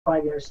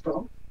5 years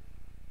strong.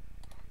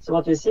 So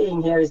what you're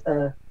seeing here is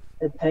the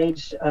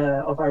page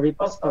of our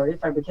repository.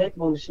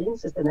 Fabricatable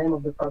Machines is the name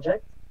of the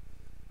project.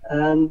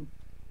 And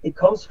it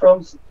comes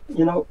from,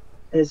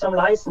 some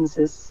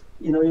licenses,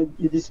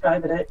 you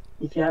describe it,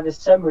 if you have a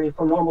summary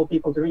for normal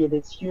people to read,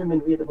 it's human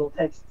readable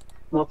text,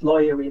 not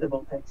lawyer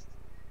readable text.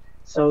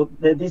 So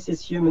this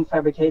is human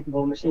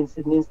fabricatable machines.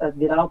 It means that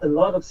without a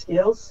lot of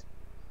skills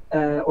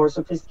or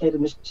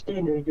sophisticated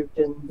machinery, you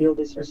can build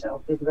this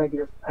yourself with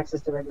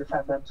access to regular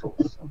Fab Lab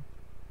tools. So,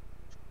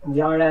 and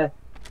we are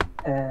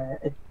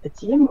a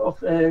team of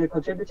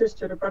contributors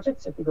to the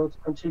project. So if you go to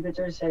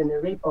contributors here in the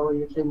repo,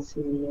 you can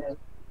see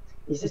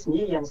this is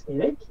me, Jens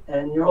Dyvik,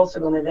 and you're also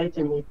going to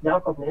later meet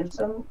Jakob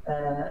Nilsson,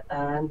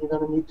 and you're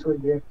going to meet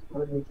Torbjørn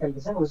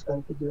Helgesen, who's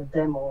going to do a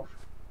demo of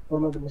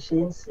one of the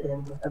machines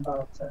in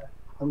about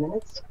 1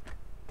 minute.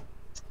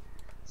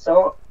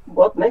 So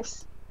what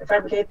makes a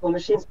Fabricatable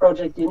Machines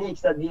project unique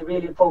is that we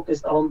really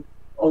focused on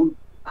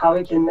how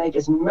you can make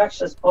as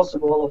much as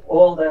possible of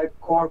all the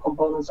core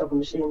components of the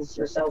machines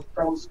yourself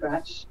from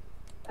scratch.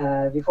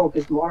 We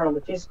focused more on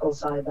the physical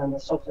side than the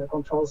software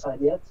control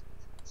side yet.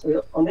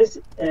 So on this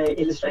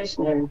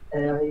illustration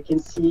here, you can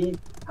see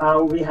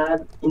how we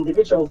have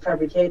individual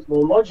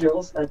fabricatable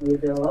modules that we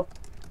developed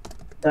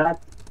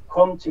that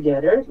come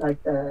together,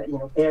 like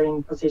the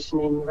bearing,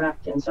 positioning, rack,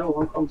 and so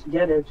on, come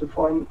together to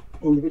form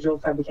individual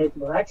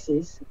fabricatable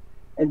axes.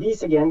 And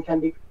these again can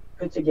be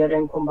put together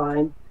and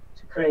combined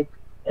to create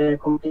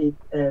complete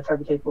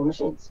fabricatable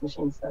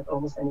machines that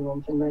almost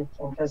anyone can make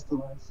and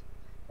customize.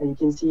 And you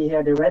can see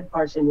here the red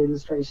parts in the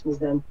illustration is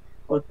then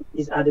what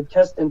is added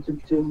custom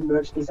to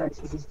merge these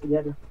axes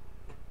together.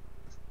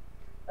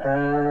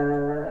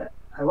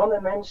 I want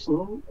to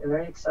mention a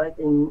very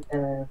exciting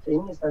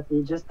thing is that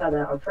we just had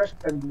our first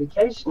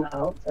publication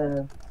out,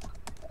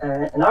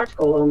 an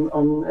article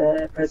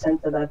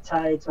presented at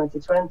TAI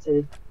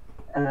 2020,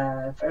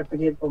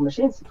 Fabricatable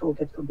Machines, the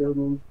toolkit for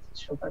building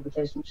digital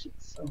fabrication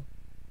machines. So,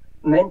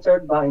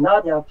 mentored by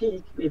Nadia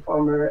Peek, a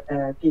former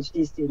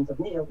PhD student of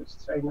NEO, which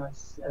is very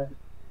nice.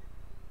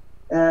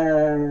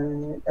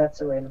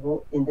 That's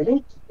available in the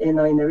link in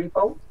the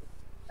repo.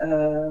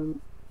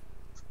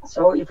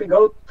 So if we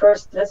go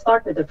first, let's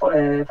start with the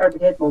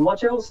fabricatable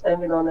modules, then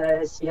we're going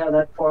to see how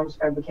that forms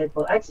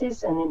fabricatable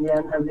axes, and in the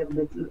end have a little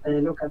bit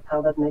look at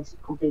how that makes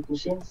complete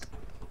machines.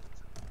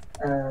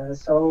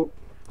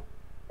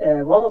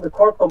 One of the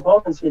core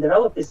components we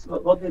developed is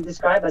what we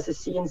describe as a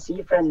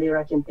CNC-friendly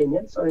rack and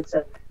pinion. So it's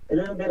a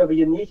little bit of a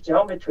unique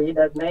geometry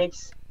that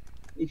makes,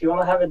 if you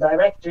want to have a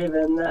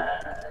direct-driven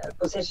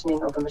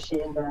positioning of a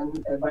machine,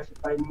 then by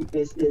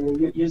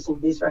using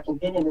this rack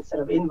and pinion instead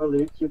of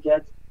involute, you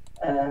get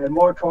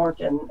more torque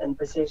and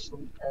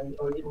precision,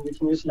 or you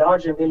can use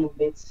larger milling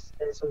bits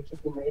so it can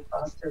be made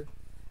faster.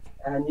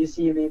 And you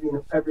see we've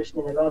published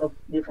in a lot of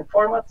different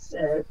formats.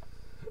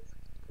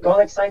 One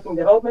exciting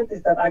development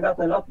is that I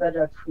gotten a lot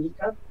better at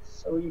FreeCAD.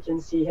 So you can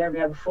see here we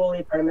have a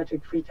fully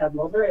parametric FreeCAD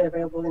modeler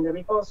available in the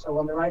repo. So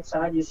on the right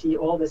side, you see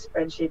all the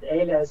spreadsheet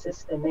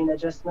aliases, the main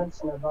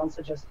adjustments and advanced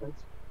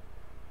adjustments.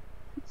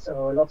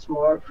 So lots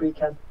more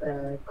FreeCAD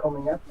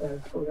coming up,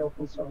 fully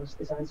open source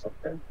design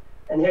software.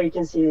 And here you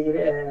can see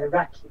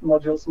rack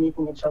modules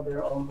meeting each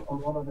other on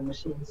one of the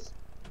machines.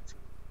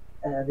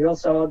 We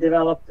also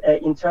developed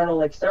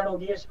internal external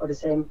gears for the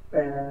same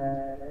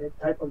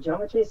type of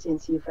geometry,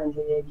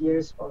 CNC-friendly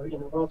gears for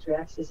rotary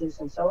axes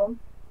and so on.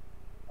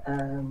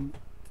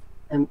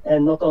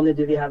 And not only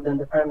do we have then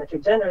the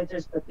parametric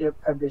generators, but we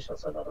have published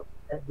also a lot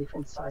of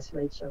different size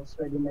ratios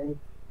ready made.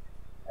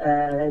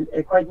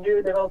 A quite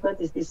new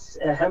development is this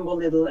humble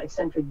little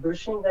eccentric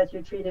bushing that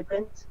you 3D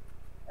print.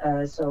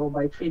 So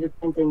by 3D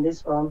printing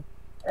this one,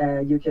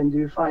 you can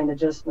do fine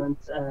adjustment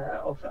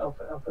of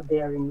a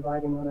bearing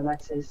riding on an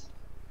axis.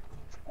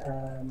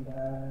 And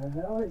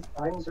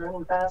time's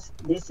running fast.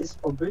 This is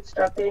for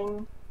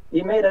bootstrapping.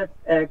 We made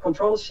a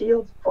control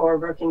shield for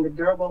working with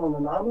Gerbil on the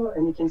Nano,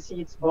 and you can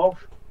see it's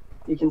both.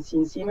 You can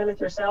CNC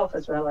it yourself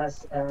as well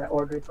as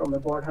order it from a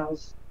board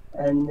house.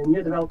 And the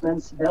new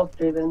developments,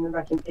 belt-driven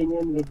rack and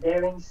pinion with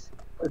bearings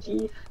for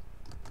teeth.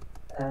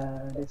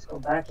 Let's go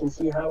back and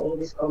see how all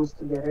this comes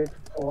together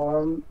to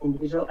form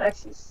individual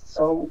axes.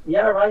 So we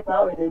are right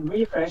now in a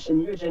refresh, a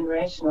new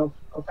generation of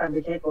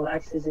fabricatable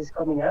axes is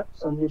coming up,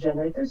 so new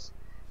generators.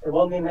 The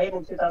one we made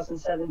in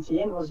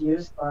 2017 was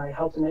used by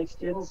How to Make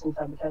students and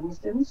Fab Academy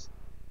students,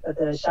 but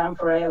the sham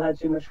for rail had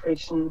too much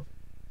friction.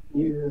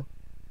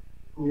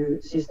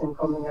 New system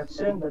coming up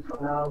soon, but for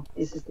now,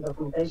 this is the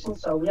documentation.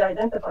 So we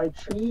identified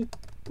 3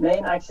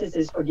 main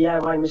axes for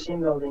DIY machine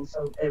building.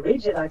 So a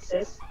rigid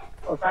axis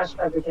for fast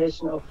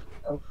fabrication of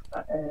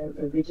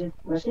rigid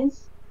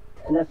machines,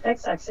 an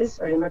FX axis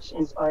very much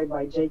inspired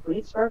by Jake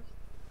Leeds' work,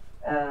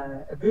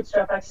 a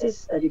bootstrap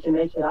axis that you can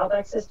make without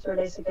access to a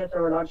laser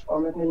cutter or a large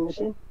format milling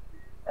machine,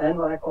 and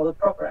what I call a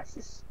proper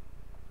axis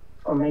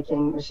for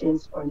making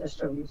machines for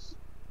industrial use.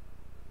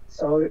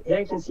 So here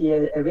you can see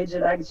a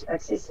rigid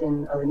axis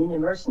in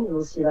aluminium immersion. You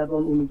will see that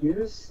one in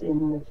use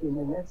in a few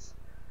minutes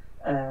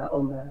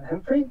on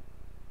Humphrey.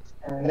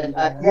 And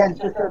again,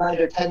 just a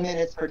reminder, 10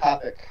 minutes per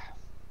topic.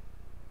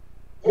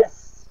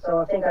 So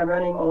I think I'm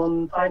running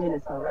on 5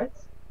 minutes now, right?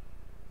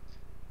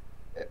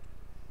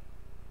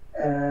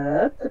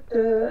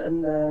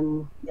 And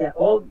then, yeah,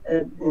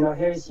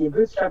 here you see a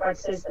bootstrap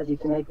axis that you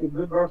can make with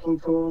woodworking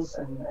tools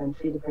and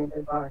 3D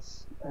printed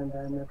parts. And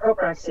then the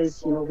proper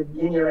axis, with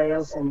linear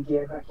rails and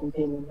gear vacuum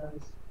pinion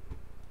guys.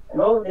 And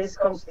all of this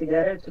comes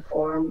together to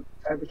form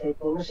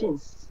fabricatable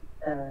machines,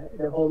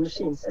 the whole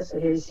machines. So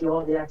here you see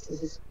all the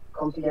axes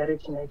come together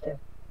to make a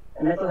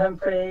metal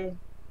Humphrey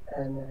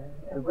and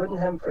a wooden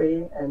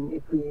Humphrey. And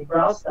if we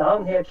browse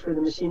down here through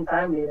the machine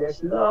family,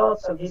 there's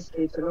lots of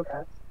history to look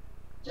at.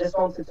 Just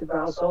wanted to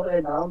browse all the way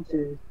down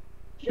to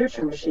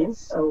future machines.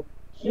 So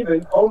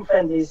Hybrid,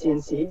 home-friendly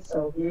CNC.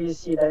 So here you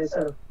see that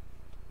sort of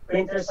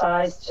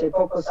printer-sized,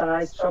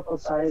 Shapeoko-sized,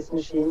 chocolate-sized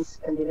machines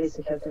can be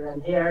laser cutter.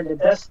 And here the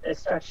dust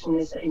extraction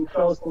is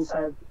enclosed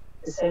inside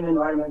the same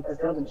environment as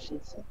the other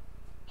machines. So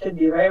could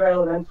be very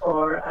relevant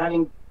for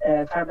having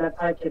Fab Lab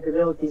type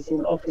capabilities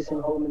in office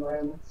and home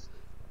environments.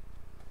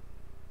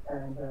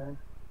 And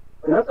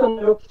we're not going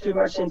to look too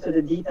much into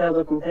the detailed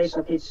documentation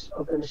of each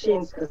of the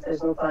machines because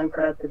there's no time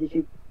for that. But if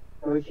you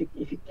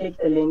click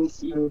the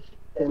links, you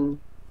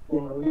can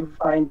you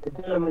find the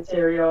bill of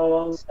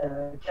materials,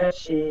 cut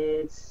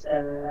sheets,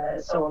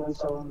 so on and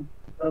so on.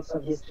 Lots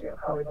of history of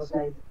how it was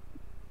made.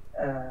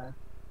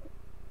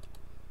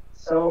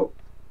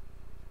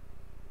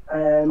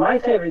 My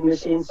favorite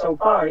machine so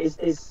far is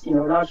this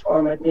large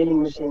format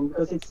milling machine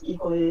because it's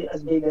equally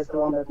as big as the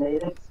one that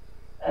made it.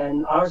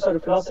 And our sort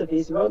of philosophy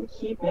is we'll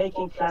keep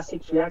making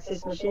classic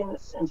 3-axis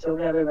machines until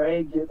we have a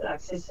very good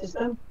axis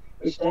system,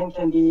 which then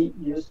can be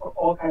used for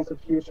all kinds of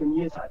future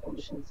new type of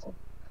machines.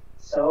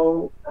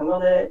 So I'm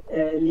going to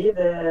leave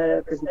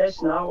the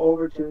presentation now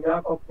over to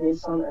Jakob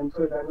Nilsson and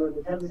Torbjørn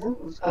Nordby Helgesen,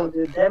 who's going to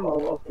do a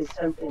demo of this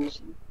Humphrey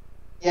machine.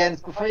 Yeah,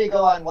 and before you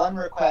go on, one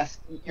request.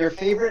 Your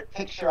favorite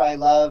picture I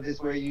love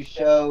is where you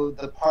show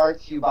the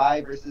parts you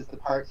buy versus the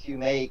parts you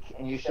make,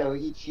 and you show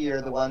each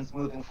year the ones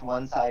moving from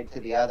one side to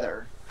the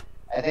other.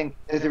 I think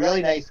there's a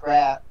really nice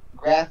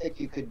graphic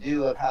you could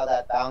do of how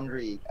that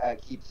boundary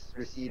keeps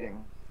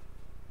receding.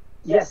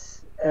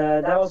 Yes,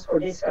 that was for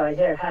this guy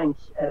here, Hank,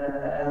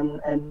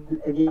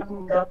 and we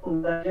haven't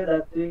gotten to do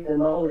that doing the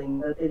knolling,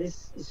 but it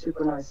is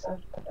super nice. Huh?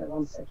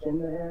 1 second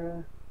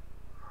here.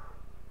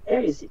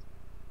 Here you see.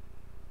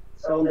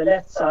 So on the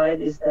left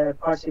side is the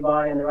parts you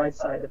buy, and the right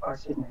side the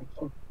parts you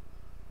make.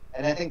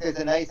 And I think there's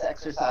a nice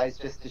exercise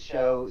just to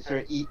show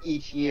sort of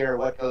each year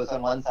what goes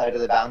on one side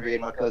of the boundary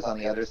and what goes on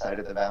the other side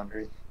of the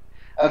boundary.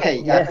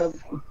 Okay, Jakob.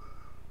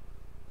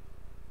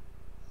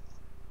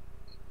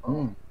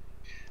 Oh.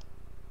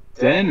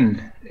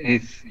 Then,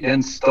 if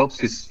Jens stops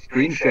his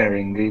screen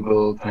sharing, we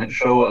will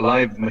show a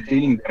live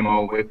machining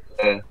demo with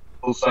a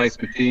full-size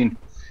machine.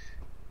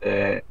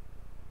 And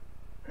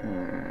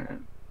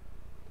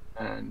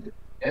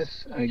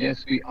yes, I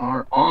guess we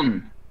are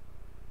on.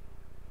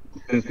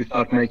 Since we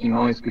start making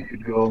noise, we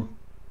should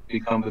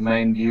become the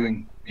main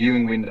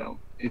viewing window.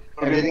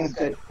 Everything's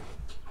good.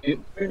 You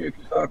can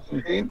start the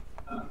machine.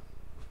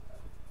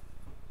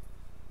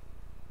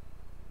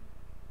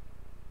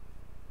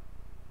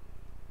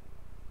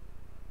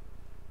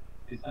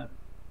 Is that?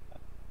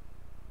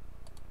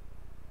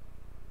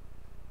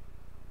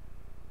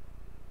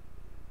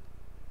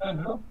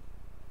 No.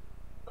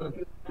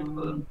 Okay.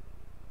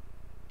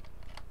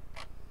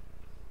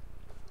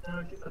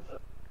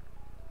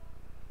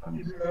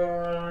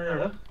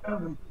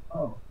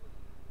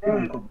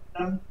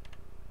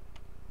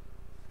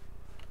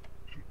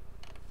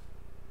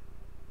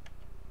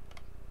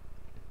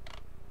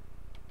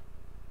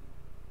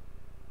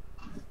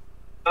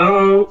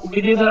 So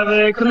we did have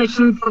a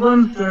connection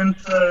problem,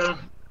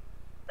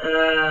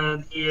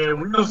 and the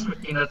Windows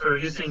machine that we're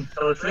using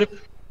fell asleep.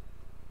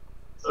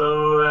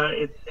 So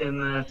it's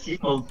in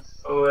sleep mode.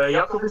 So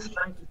Jakob is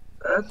trying to do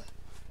that.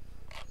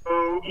 So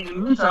in the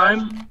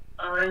meantime,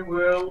 I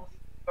will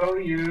show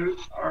you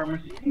our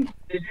machine.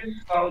 This is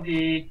how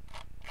the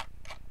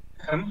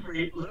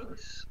Humphrey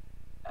looks.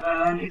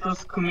 And it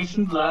was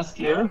commissioned last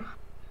year.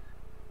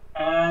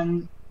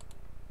 And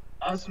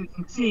as we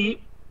can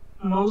see,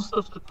 most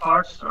of the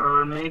parts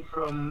are made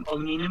from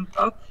aluminum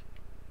stock.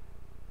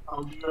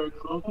 I'll be very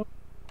close.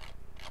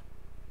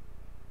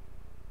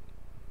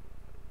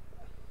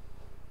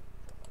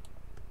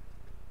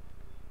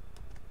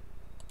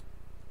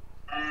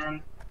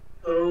 And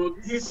so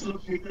this is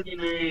located in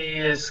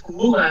a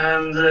school,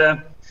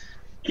 and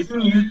it's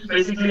been used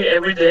basically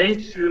every day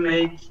to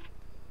make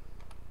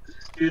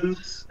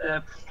students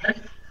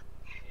projects.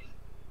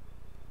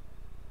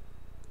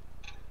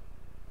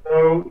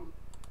 So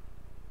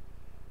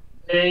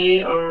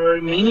they are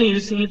mainly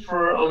using it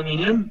for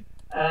aluminum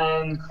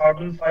and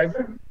carbon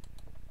fiber.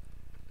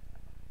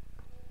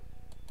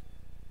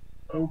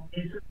 So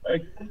pieces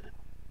like this.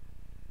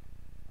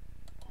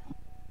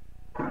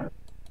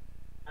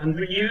 And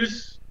we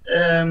use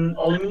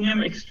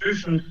aluminum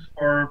extrusions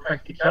for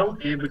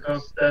practicality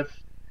because that's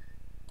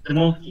the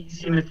most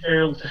easy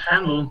material to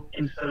handle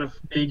instead of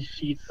big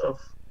sheets of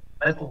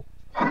metal.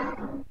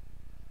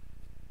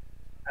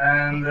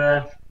 And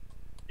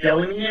the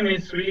aluminium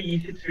is really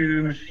easy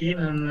to machine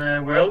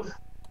and weld.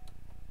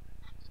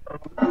 So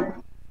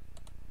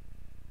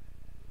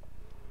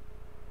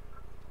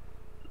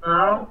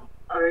now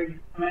I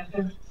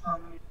connected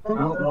some.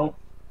 No.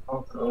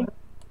 Okay.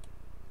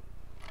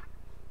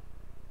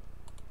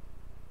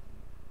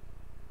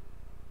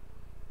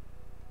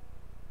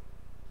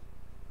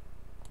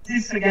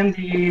 This is again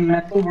the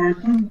metal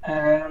version,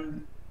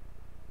 and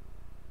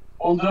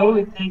although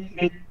it takes a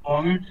bit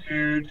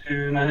longer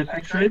to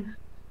manufacture it,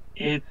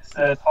 it's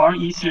far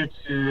easier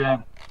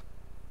to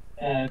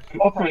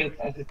operate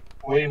as it's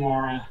way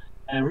more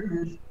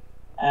rigorous.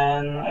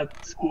 And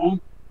at school,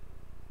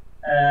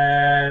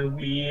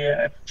 we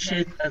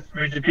appreciate that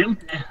rigidity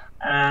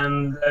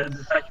and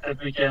the fact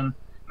that we can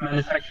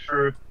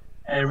manufacture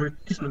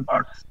replacement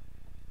parts.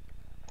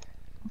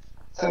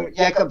 So,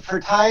 Jakub, for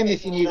time,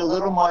 if you need a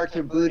little more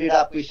to boot it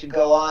up, we should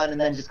go on and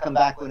then just come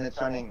back when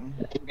it's running.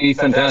 It'd be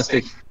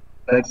fantastic.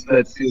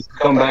 Let's just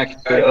come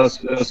back to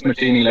us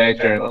machining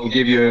later. I'll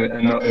give you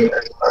a note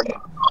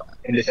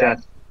in the chat.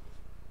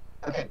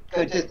 Okay,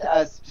 good.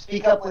 Just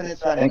speak up when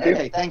it's running.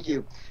 Okay, thank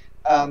you.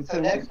 So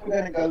next we're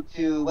going to go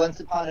to, once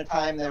upon a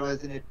time, there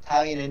was an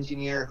Italian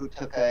engineer who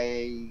took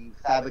a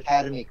Fab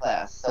Academy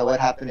class. So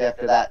what happened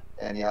after that,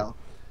 Daniele?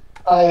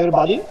 Hi,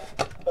 everybody.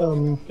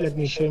 Let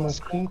me share my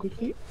screen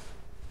quickly.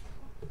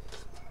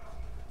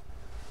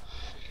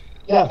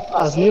 Yeah,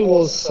 as Neil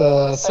was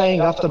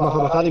saying, after my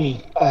Fab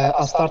Academy,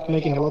 I started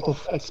making a lot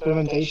of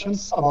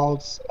experimentations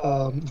about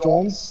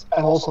drones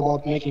and also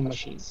about making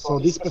machines. So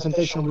this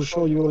presentation will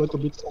show you a little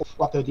bit of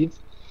what I did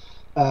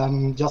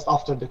just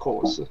after the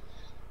course.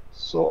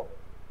 So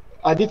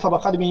I did Fab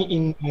Academy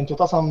in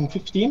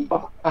 2015,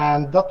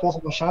 and that was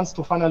a chance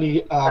to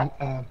finally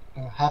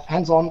have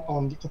hands-on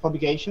on digital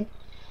fabrication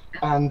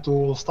and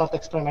to start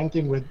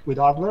experimenting with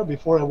hardware.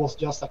 Before I was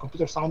just a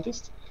computer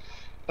scientist.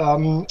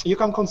 You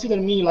can consider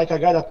me like a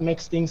guy that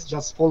makes things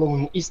just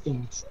following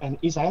instincts and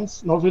his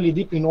hands, not really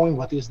deeply knowing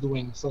what he's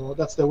doing. So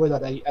that's the way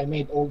that I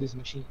made all these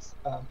machines,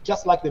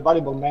 just like the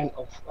variable man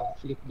of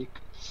Philip Dick.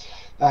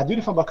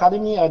 During Fab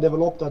Academy, I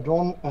developed a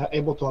drone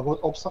able to avoid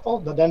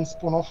obstacles that then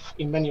spun off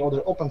in many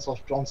other open source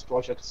drones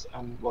projects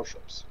and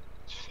workshops.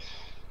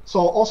 So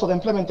also the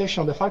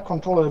implementation of the file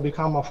controller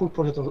became a full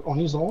project on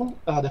its own.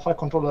 The file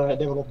controller I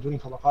developed during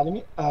Fab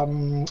Academy.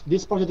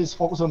 This project is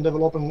focused on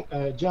developing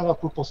general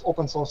purpose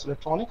open source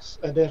electronics.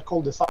 They're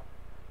called the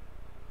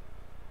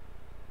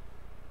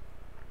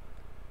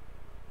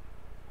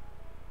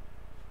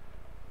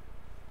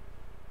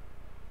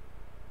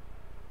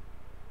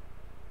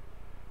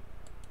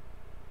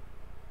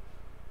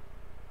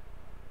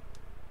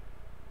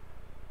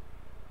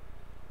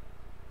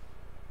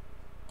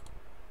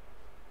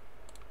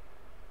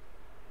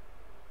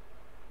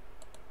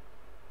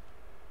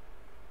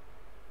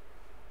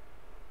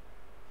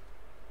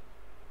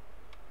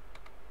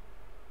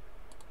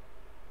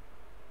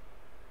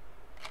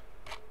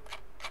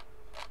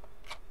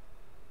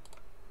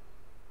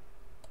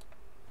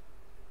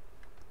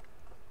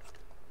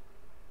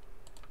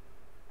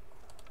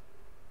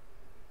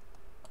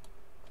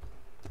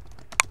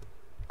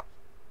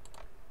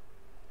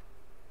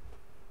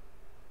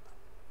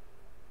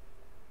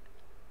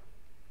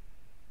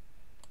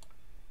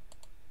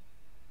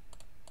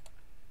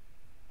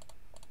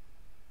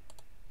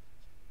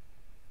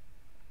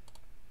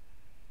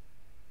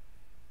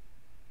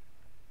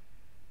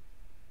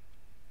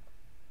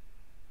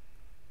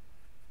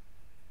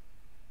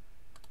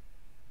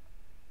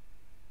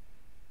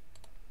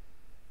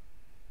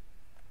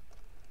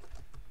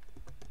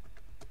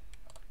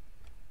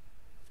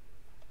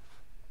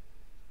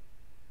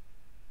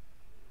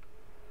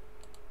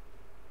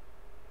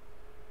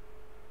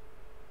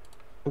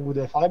with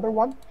a fiber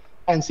one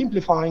and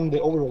simplifying the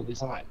overall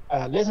design.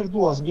 Laser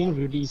 2 has been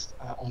released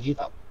on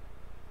GitHub.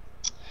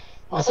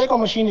 My second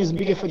machine is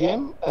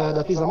BigFDM,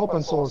 that is an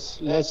open source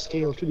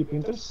large-scale 3D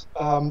printers.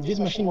 This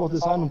machine was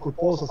designed and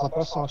proposed as a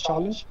personal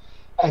challenge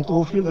and to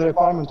fulfill the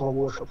requirement of a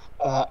workshop.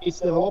 Its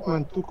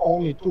development took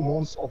only 2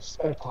 months of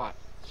spare time.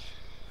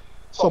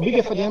 So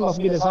BigFDM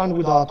must be designed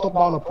with a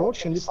top-down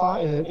approach in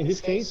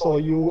this case.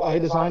 So I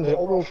designed the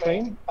overall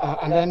frame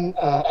and then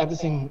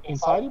everything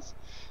inside it.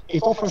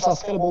 It offers a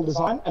scalable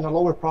design and a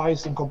lower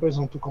price in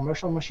comparison to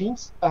commercial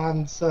machines.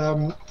 And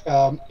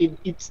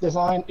its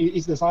design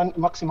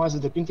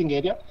maximizes the printing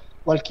area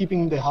while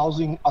keeping the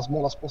housing as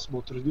small as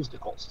possible to reduce the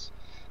costs.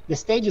 The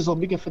stages of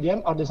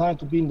BigFDM are designed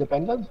to be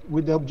independent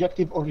with the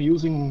objective of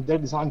reusing their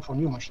design for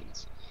new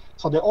machines.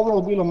 So the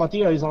overall bill of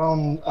material is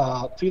around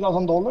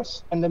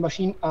 $3,000, and the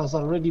machine has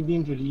already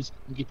been released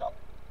on GitHub.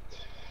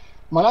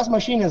 My last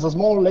machine is a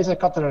small laser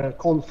cutter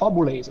called Fab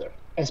Laser,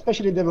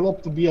 especially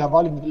developed to be a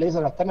valid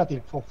laser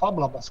alternative for Fab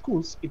Lab at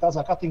schools. It has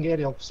a cutting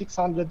area of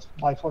 600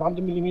 by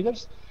 400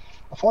 millimeters,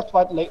 a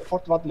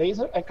 40-watt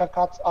laser, and can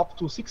cut up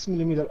to 6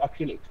 millimeter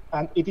acrylic,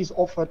 and it is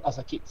offered as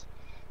a kit.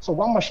 So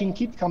one machine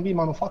kit can be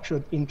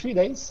manufactured in 3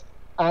 days,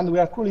 and we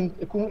are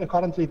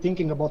currently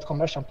thinking about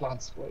commercial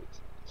plans for it.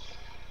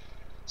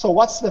 So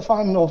what's the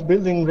fun of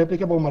building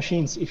replicable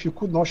machines if you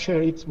could not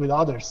share it with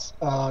others?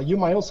 You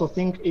might also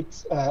think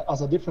it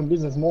as a different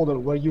business model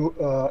where you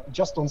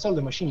just don't sell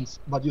the machines,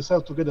 but you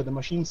sell together the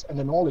machines and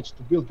the knowledge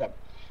to build them.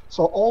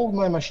 So all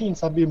my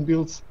machines have been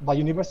built by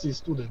university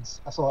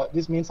students. So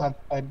this means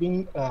I've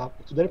been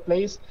to their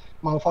place,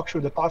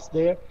 manufacture the parts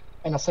there,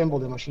 and assemble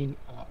the machine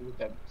with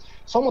them.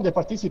 Some of the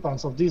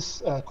participants of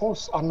this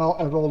course are now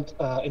enrolled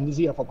in this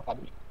year Fab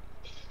Academy.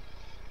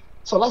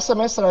 So last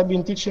semester, I've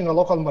been teaching a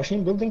local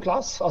machine building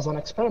class as an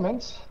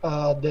experiment.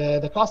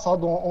 The class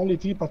had only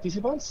 3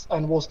 participants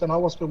and was 10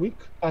 hours per week.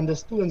 And the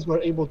students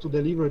were able to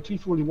deliver 3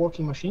 fully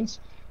working machines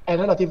and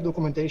relative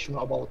documentation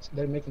about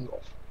their making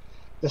of.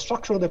 The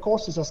structure of the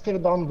course is a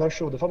scaled down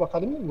version of the Fab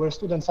Academy where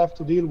students have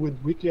to deal with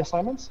weekly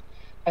assignments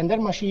and their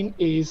machine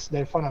is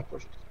their final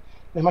project.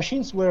 The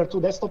machines were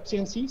 2 desktop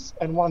CNCs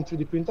and 1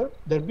 3D printer.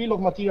 Their bill of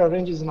material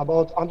ranges in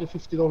about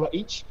 $150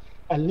 each.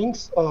 And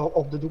links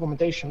of the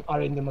documentation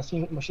are in the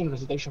machine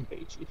recitation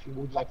page if you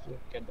would like to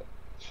get them.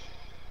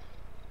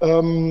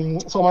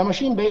 So my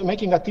machine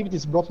making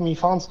activities brought me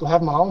funds to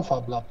have my own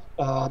Fab Lab.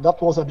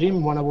 That was a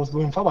dream when I was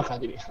doing Fab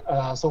Academy.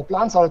 So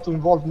plans are to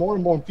involve more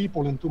and more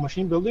people into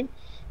machine building,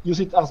 use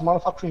it as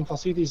manufacturing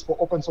facilities for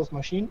open source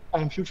machine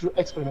and future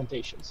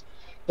experimentations.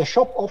 The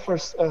shop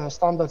offers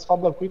standard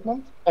Fab Lab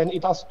equipment and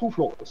it has 2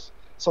 floors.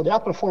 So the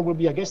upper floor will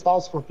be a guest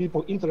house for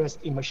people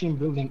interested in machine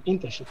building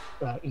internship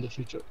in the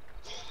future.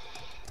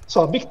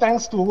 So a big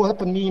thanks to who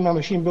helped me in my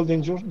machine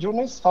building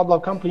journeys, Fab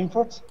Lab Camp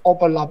Linford,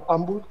 Open Lab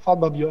Hamburg,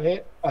 Fab Lab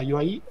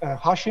UAE,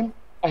 Hashim,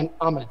 and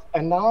Ahmed.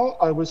 And now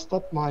I will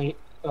stop my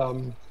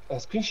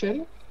screen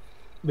sharing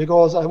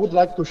because I would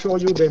like to show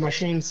you the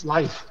machines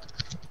live.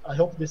 I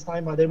hope this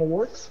time my demo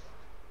works.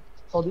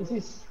 So this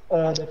is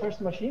the first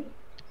machine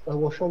that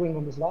was showing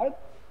on the slide.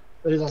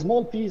 There is a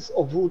small piece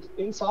of wood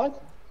inside.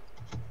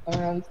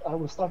 And I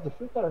will start the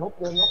filter. I hope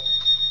they're not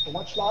too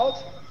much loud.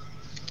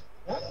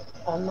 Yeah.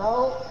 And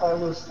now I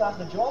will start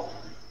the job.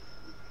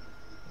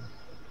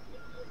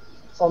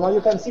 So now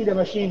you can see the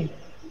machine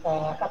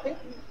cutting.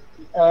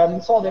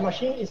 So the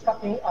machine is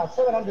cutting at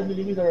 700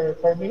 millimeter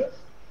per minute,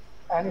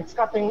 and it's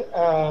cutting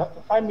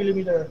 5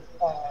 millimeter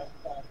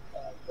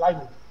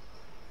plywood.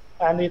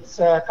 And it's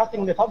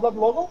cutting the Fab Lab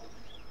logo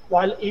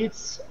while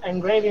it's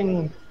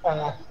engraving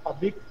a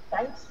big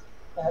thanks.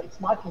 It's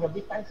marking a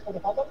big thanks for the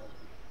Fab Lab,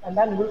 and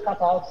then we'll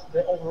cut out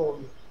the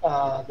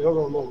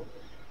overall logo.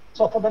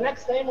 So for the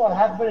next demo, I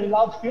have very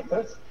loud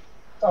filters,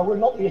 so I will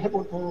not be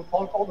able to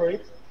talk over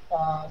it.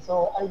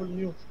 So I will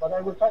mute, but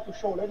I will try to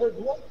show laser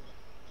dual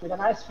with a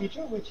nice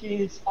feature, which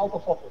is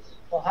autofocus.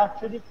 So I have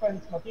 3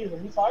 different materials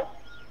inside,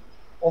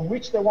 of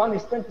which the one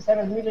is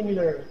 27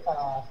 millimeter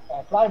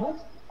plywood,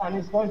 and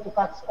it's going to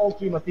cut all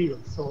 3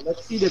 materials. So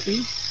let's see the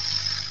piece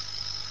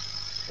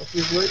that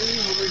is ready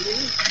over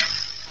here.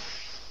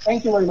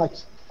 Thank you very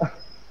much.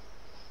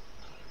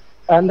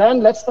 And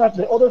then let's start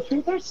the other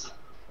filters.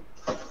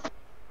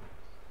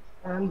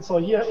 And so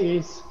here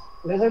is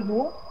laser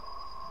duo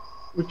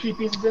with 3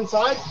 pieces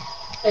inside,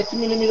 8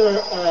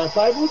 millimeter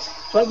plywood,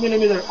 12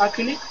 millimeter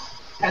acrylic,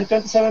 and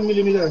 27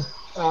 millimeter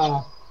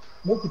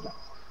multiplex.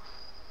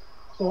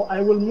 So I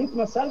will mute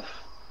myself.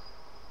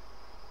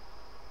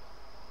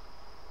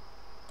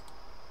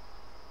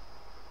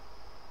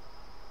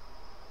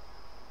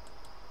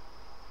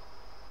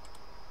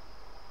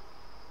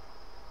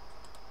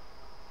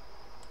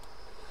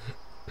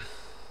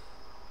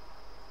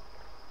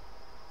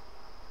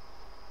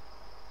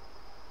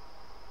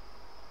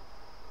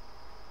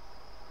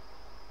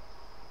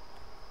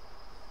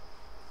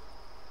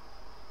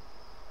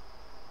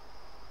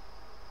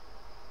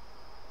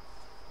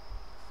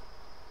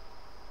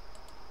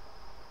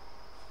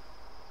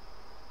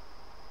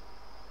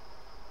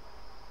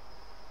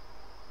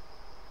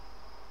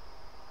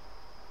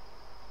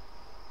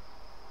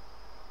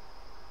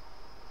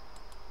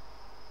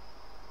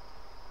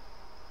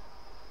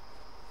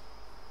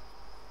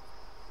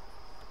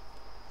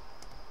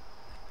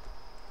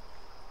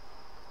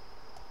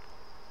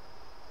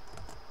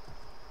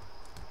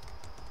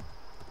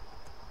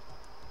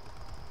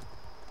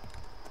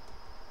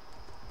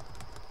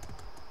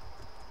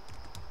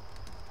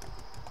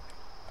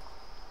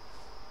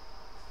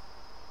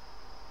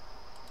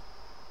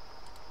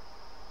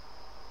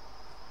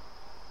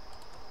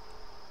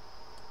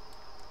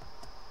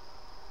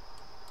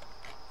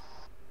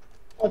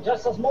 So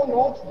just a small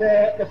note,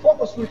 the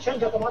focus will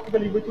change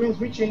automatically between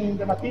switching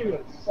the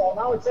materials. So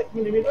now it's 8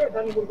 millimeter,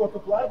 then it will go to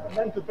 12, and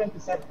then to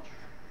 27.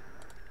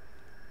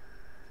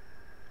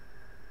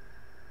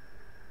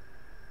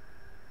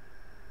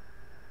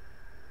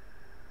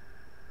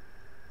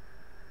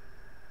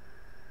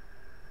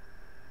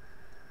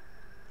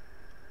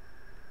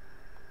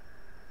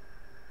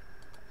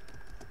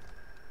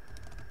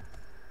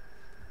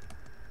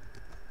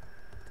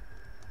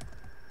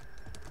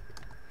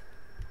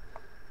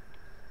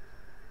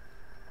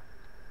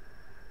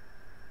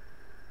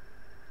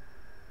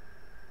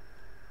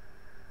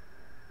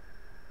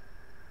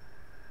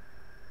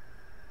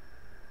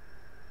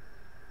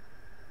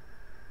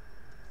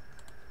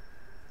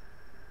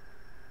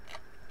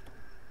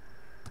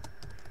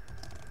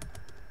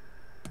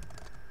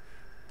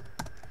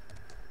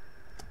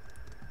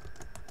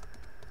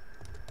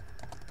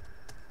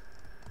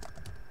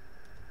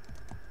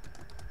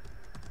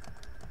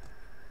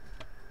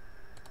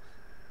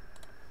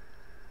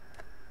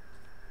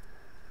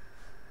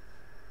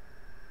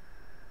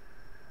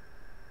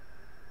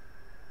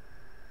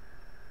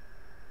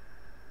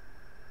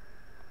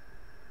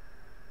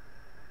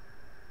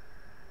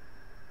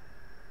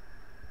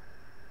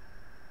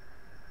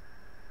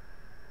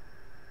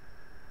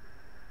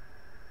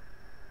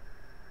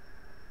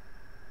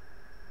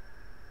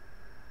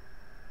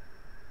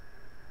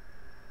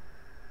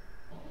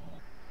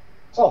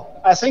 So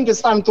I think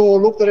it's time to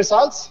look the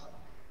results.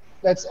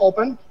 Let's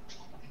open.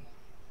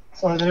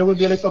 So there will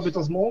be a little bit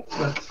of smoke,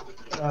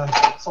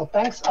 but so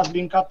tanks has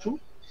been cut through.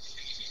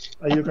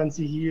 You can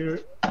see here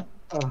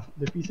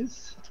the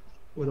pieces.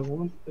 Wait a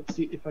moment. Let's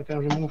see if I can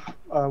remove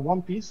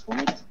one piece from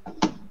it.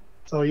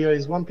 So here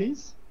is one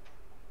piece.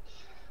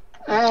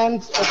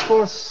 And of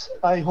course,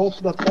 I hope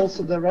that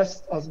also the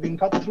rest has been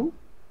cut through.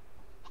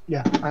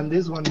 Yeah, and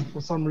this one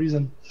for some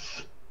reason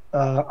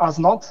has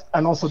not,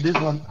 and also this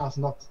one has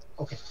not.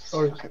 Okay,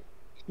 sorry.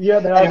 Yeah,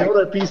 there are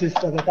other pieces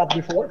that I cut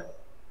before.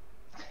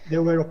 They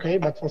were okay,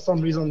 but for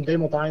some reason,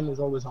 demo time is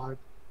always hard.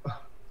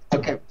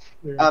 Okay.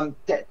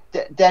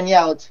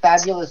 Danielle, it's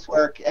fabulous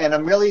work, and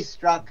I'm really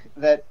struck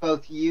that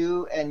both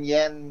you and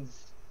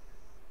Jens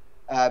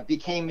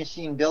became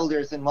machine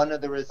builders, and one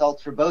of the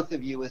results for both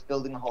of you was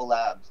building whole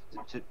labs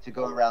to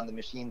go around the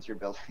machines you're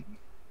building.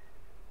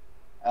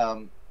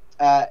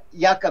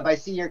 Jakub, I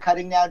see you're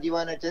cutting now. Do you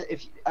want to,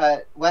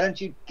 why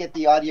don't you get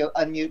the audio,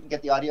 unmute and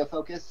get the audio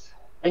focus?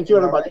 Thank you,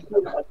 everybody.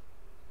 Right?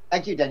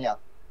 Thank you, Danielle.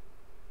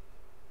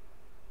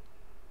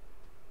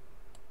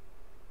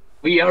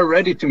 We are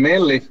ready to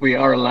mail if we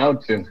are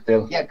allowed to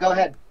still. Yeah, go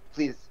ahead,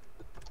 please.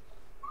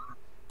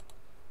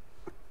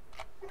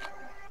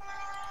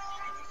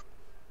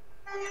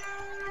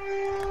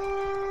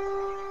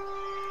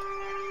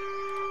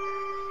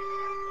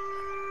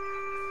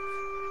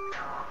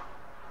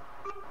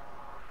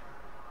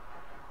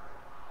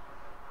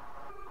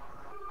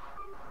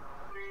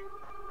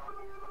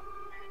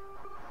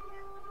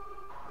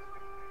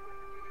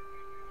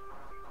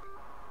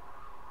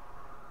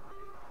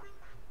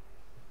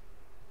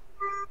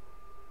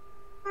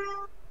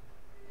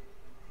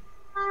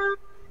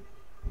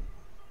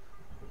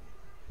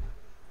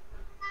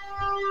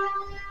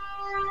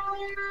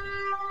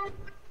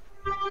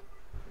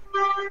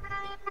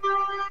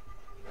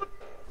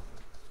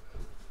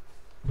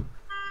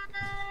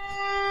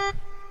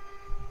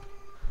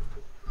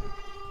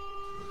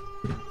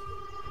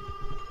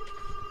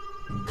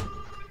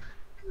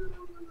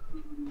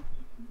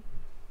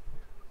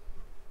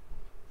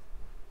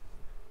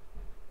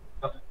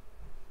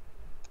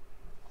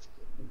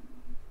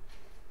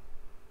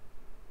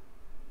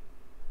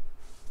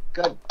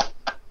 Good.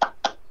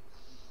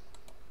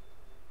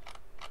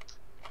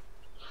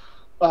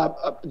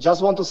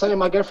 Just want to say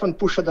my girlfriend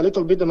pushed a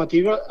little bit the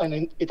material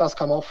and it has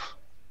come off.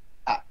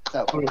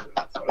 Sorry.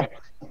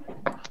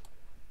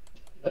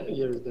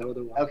 Here is the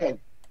other one. Okay.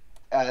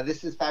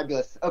 This is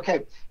fabulous.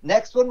 Okay,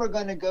 next one we're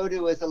going to go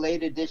to is a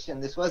late edition.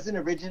 This wasn't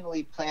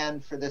originally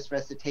planned for this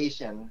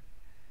recitation,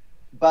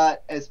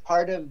 but as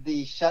part of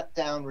the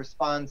shutdown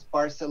response,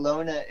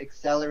 Barcelona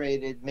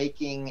accelerated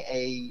making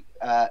a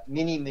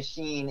mini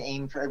machine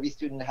aimed for every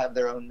student to have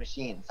their own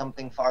machine,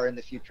 something far in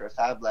the future of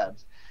Fab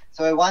Labs.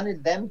 So I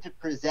wanted them to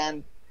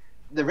present,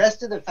 the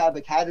rest of the Fab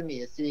Academy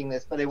is seeing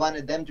this, but I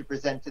wanted them to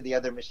present to the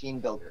other machine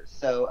builders.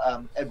 So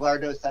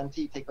Eduardo,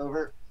 Santi, take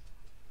over.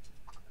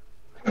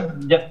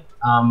 Yeah.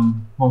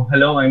 Well,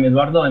 hello, I'm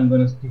Eduardo. I'm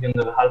going to speak on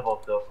behalf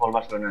of the whole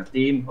Barcelona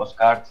team,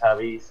 Oscar,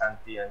 Xavi,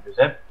 Santi, and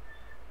Josep.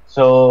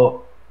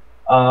 So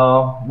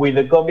with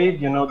the COVID,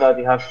 you know that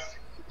it has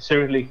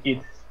seriously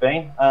hit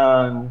Spain,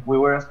 and we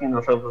were asking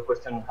ourselves the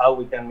question how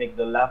we can make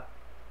the lab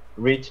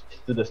reach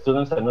to the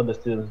students and not the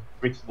students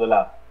reach to the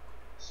lab.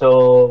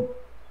 So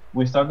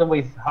we started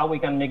with how we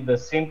can make the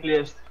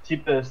simplest,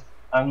 cheapest,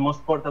 and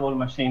most portable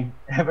machine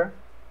ever.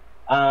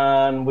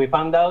 And we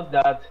found out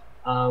that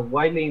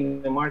widely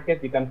in the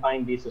market, you can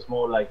find these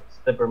small like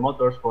stepper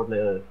motors for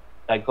the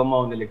like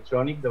common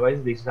electronic device.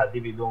 This is a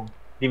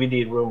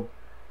DVD room,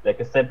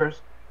 like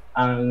steppers.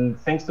 And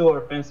thanks to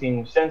our friends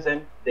in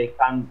Shenzhen, they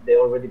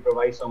already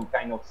provide some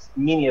kind of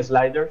mini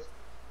sliders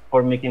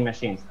for making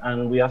machines.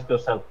 And we asked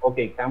ourselves,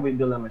 okay, can we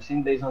build a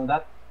machine based on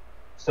that?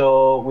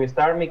 So we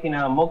started making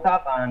a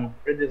mock-up and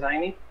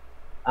pre-design it.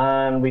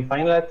 And we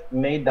finally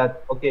made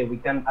that, okay, we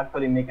can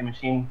actually make a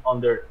machine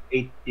under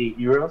 80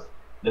 euros,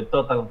 the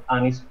total,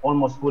 and it's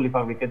almost fully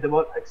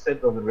fabricatable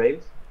except of the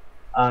rails.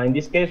 In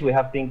this case, we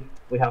have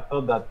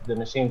thought that the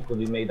machine could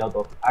be made out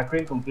of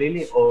acrylic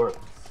completely, or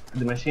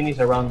the machine is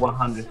around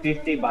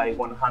 150 by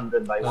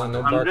 100 by 100.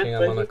 No barking,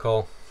 I'm on a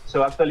call.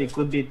 So actually it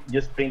could be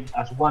just printed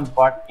as one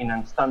part in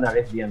a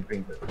standard FDM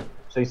printer.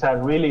 So it's a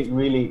really,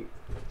 really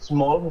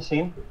small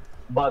machine,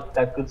 but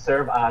that could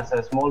serve as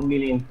a small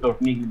milling for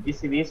making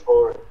PCBs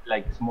or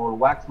like small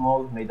wax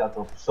molds made out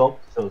of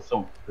soap.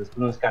 So the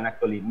students can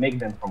actually make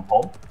them from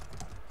home,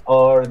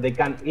 or they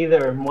can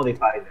either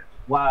modify them.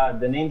 Well,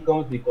 the name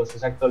comes because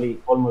it's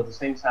actually almost the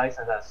same size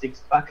as a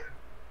 6-pack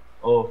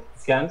of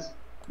cans.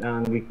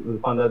 And we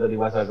found out that it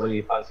was a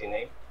really fancy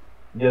name.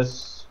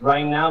 Just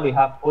right now, we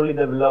have fully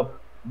developed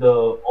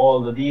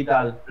all the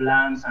detailed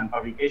plans and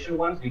fabrication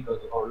ones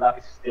because our lab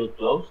is still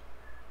closed.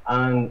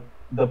 And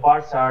the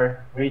parts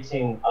are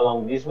reaching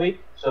along this week,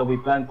 so we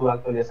plan to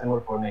actually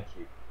assemble for next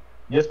week.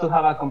 Just to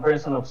have a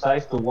comparison of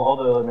size to all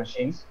the other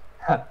machines,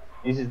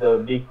 this is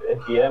the big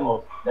FDM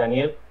of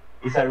Daniel.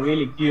 It's a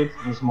really cute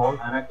and small,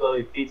 and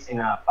actually fits in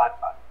a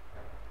backpack.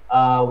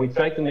 We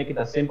try to make it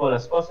as simple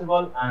as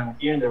possible, and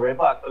here in the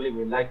repo, actually,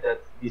 we like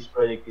that this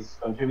project is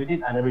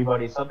contributed and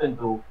everybody is open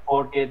to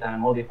fork it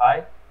and modify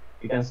it.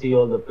 You can see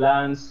all the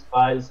plans,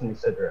 files, and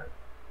etc.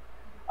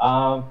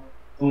 To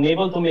be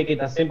able to make it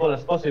as simple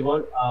as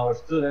possible, our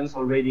students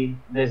already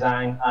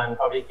design and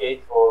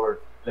fabricate or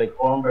like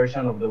own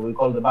version of the we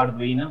call the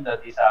Arduino,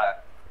 that is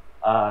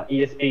a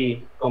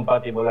ESP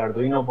compatible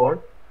Arduino board,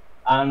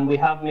 and we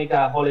have made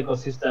a whole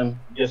ecosystem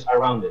just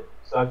around it.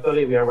 So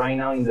actually, we are right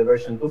now in the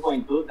version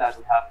 2.2 that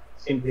we have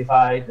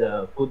simplified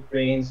the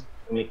footprints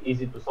to make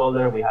easy to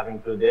solder. We have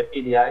included the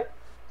FPDI,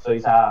 so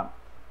it's a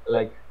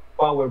like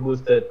power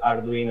boosted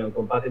Arduino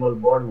compatible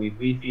board with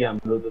Wi-Fi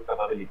and Bluetooth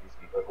capabilities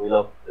because we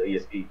love the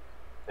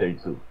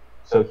ESP32.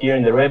 So here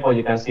in the repo,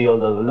 you can see all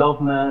the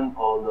development,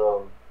 all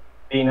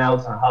the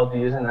pinouts and how to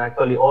use it. And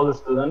actually, all the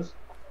students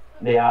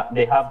they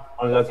have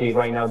unlocked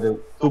right now the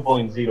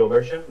 2.0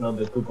 version, not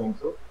the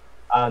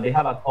 2.2. They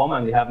have at home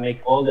and they have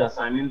made all the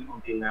assignments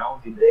until now,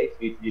 to date,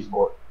 with this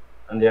board,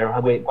 and they are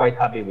quite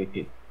happy with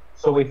it.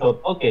 So we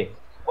thought, okay,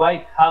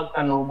 how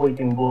can we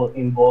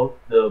involve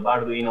the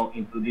Arduino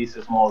into this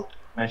small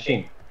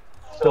machine?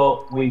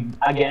 So we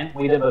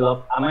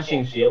developed a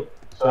machine shield.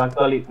 So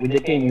actually, they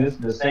can use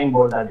the same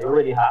board that they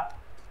already have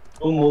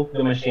to move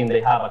the machine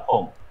they have at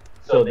home.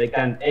 So they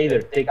can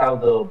either take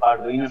out the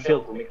Arduino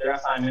shield to make their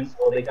assignments,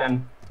 or they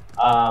can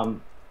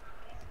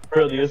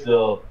produce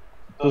the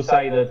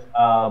two-sided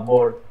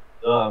board,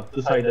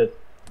 two-sided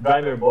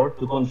driver board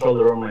to control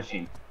their own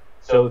machine.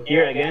 So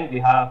here again, we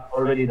have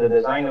already the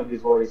design of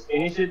this board is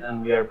finished,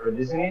 and we are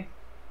producing it.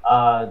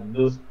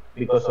 Thus,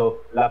 because of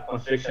lab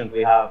constriction,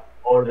 we have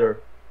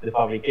ordered the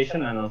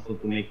fabrication and also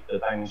to make the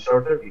time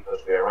shorter because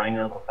we are running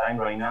out of time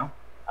right now.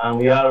 And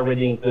we are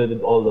already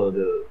included all of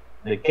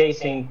the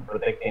casing,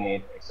 protecting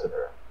it,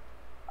 etc.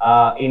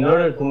 In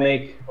order to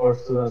make our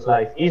students'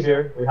 life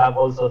easier, we have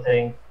also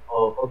think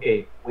of,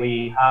 okay,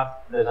 we have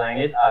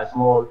designed a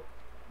small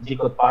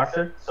G-code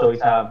parser. So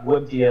it's a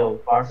WebGL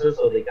parser,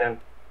 so they can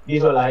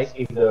visualize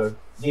if the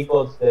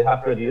G-codes they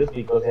have produced,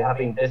 because they have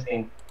been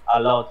testing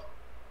a lot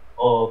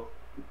of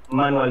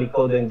manually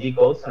coded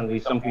G-codes, and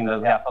it's something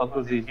that we have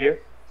focused this year.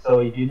 So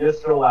if you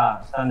just throw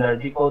a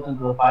standard G-code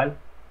into the file,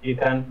 you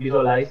can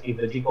visualize if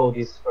the G-code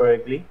is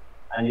correctly,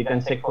 and you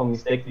can check for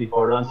mistakes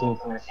before launching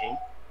the machine,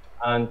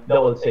 and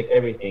double check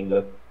everything.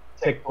 Look,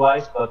 check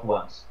twice, but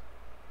once.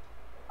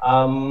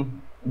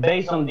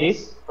 Based on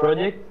this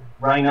project,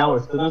 right now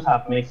our students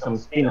have made some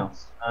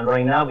spin-offs, and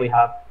right now we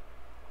have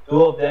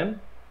 2 of them.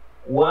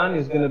 One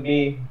is going to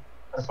be,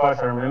 as far as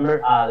I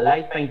remember, a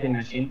light painting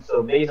machine.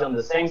 So based on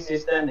the same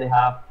system, they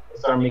have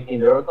started making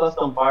their own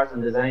custom parts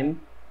and design.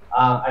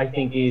 I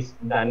think it's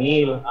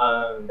Daniel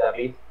and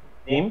David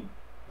team,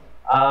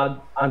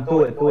 and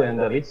Tue and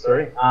David,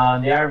 sorry.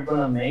 They are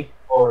going to make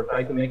or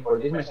try to make for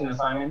this machine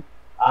assignment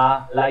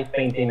a light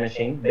painting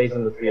machine based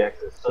on the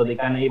 3-axis. So they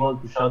can able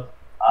to shot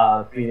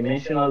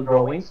 3-dimensional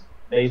drawings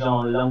based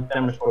on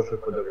long-term exposure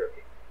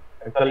photography.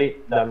 Actually,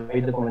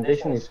 the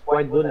documentation is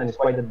quite good and it's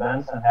quite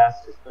advanced and has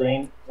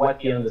explained what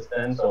he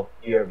understands of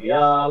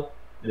ERBL,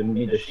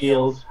 the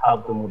shields, how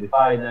to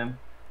modify them.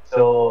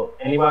 So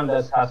anyone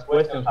that has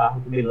questions how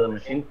to build a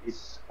machine,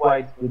 is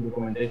quite good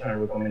documentation. I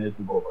recommend it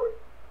to go for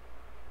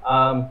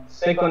it.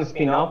 Second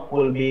spin-off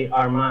will be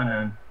Arman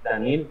and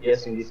Daniel.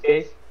 Yes, in this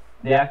case,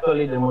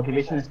 the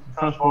motivation is to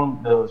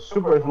transform the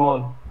super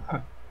small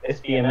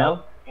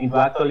SPML into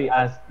actually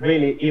as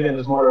really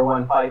even smaller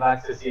one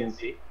 5-axis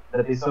CNC.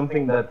 That is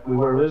something that we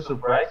were really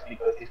surprised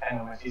because this kind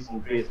of machine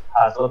increase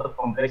has a lot of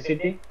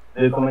complexity.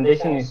 The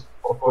documentation is,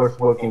 of course,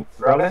 work in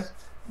progress,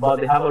 but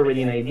they have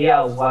already an idea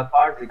of what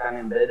parts they can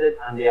embed it,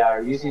 and they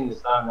are using the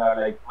standard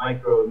like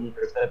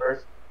micrometer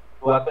steppers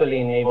to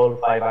actually enable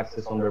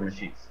 5-axis on their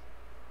machines.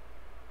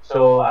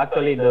 So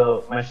actually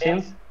the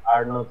machines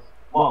are not,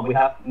 well, we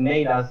have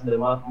made us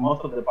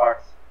most of the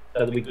parts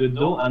that we could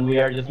do, and we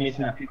are just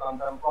missing a few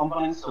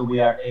components, so we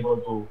are able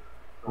to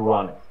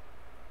run it.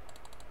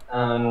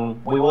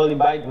 And we want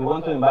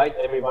to invite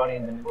everybody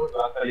in the network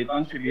to actually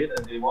contribute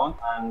as they want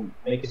and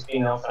make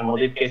spin-offs and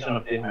modification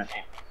of this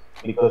machine.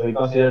 Because we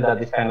consider that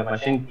this kind of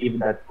machine,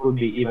 that could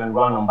be even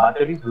run on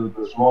batteries due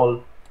to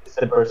small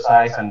stepper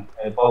size and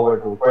power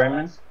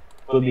requirements,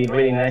 would be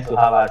really nice to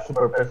have a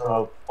super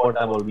personal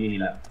portable mini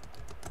lab.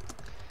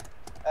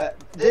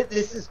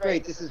 This is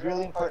great. This is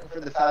really important for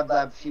the Fab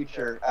Lab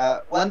future.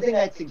 One thing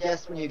I'd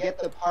suggest when you get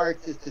the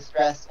parts is to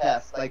stress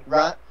test, like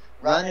run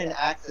an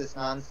axis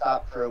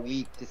nonstop for a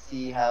week to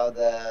see how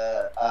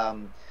the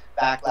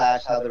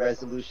backlash, how the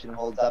resolution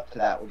holds up to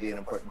that would be an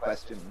important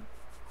question.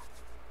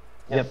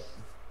 Yep.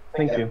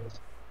 Thank you.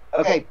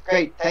 Okay,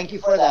 great. Thank you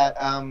for that.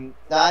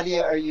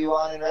 Nadia, are you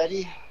on and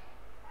ready?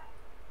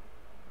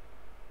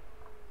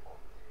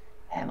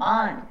 I'm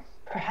on.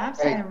 Perhaps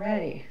I am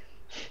ready.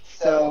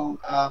 So,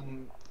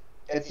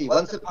 let's see.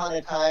 Once upon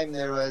a time,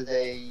 there was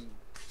a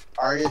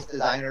artist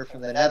designer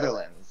from the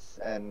Netherlands,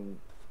 and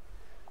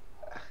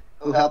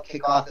who helped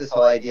kick off this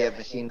whole idea of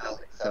machine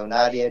building. So,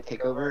 Nadia,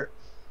 take over.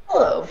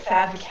 Hello,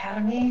 Fab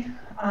Academy.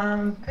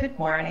 Good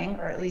morning,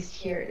 or at least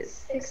here it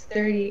is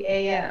 6:30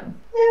 a.m.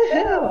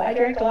 Woohoo! I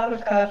drank a lot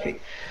of coffee.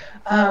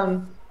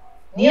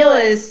 Neil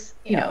is,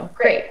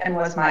 great and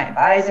was my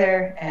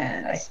advisor,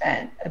 and I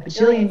spent a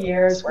bajillion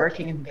years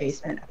working in the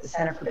basement at the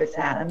Center for Bits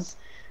and Atoms.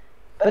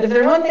 But if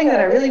there's one thing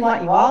that I really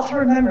want you all to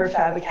remember,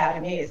 Fab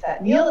Academy, is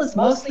that Neil is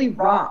mostly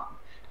wrong.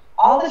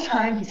 All the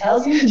time he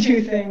tells you to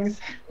do things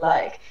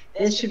like,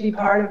 this should be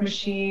part of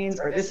machines,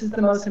 or this is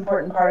the most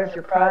important part of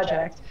your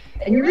project.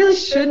 And you really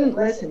shouldn't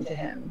listen to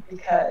him,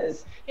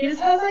 because he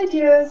just has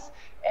ideas,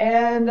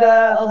 and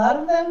a lot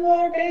of them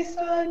are based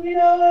on,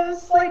 a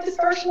slight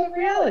distortion of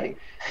reality.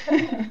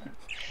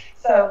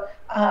 So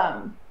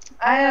I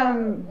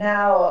am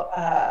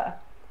now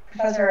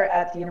professor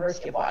at the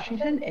University of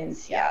Washington in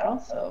Seattle,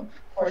 so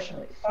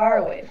fortunately far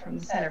away from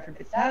the Center for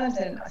Bits and Atoms,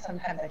 and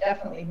sometimes I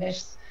definitely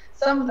miss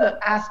some of the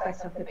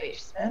aspects of the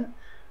basement.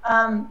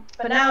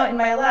 But now in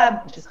my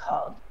lab, which is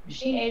called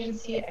Machine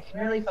Agency, I can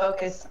really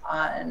focus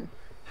on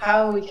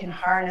how we can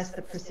harness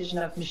the precision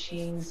of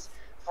machines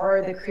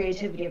for the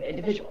creativity of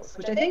individuals,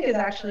 which I think is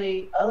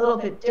actually a little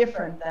bit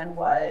different than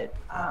what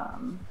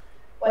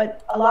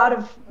a lot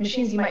of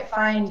machines you might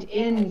find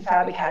in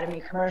Fab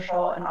Academy,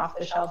 commercial and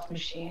off-the-shelf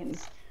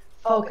machines,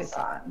 focus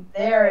on.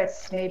 There,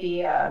 it's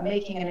maybe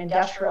making an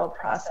industrial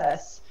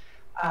process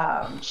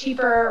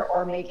cheaper,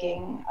 or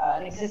making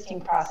an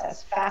existing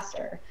process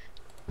faster.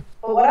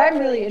 But what I'm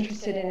really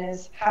interested in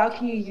is, how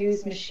can you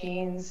use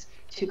machines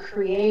to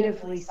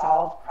creatively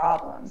solve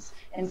problems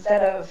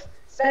instead of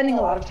spending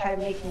a lot of time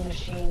making a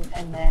machine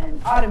and then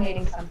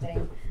automating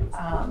something?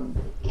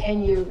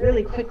 Can you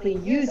really quickly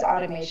use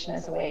automation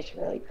as a way to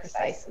really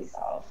precisely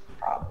solve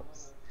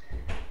problems?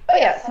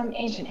 But yeah, some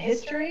ancient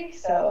history.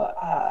 So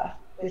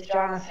with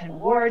Jonathan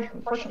Ward, who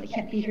unfortunately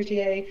can't be here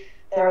today,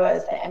 there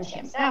was the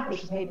MTM Snap,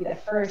 which was maybe the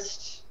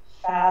first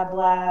Fab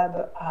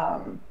Lab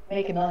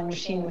make a milling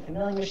machine with a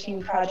milling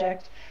machine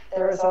project.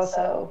 There was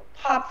also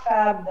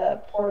PopFab,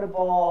 the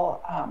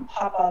portable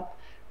pop-up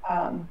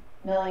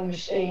milling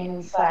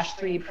machine /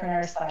 3D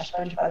printer /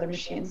 bunch of other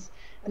machines.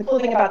 And the cool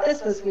thing about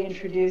this was we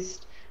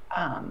introduced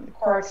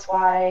Core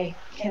XY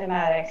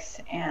kinematics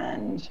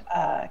and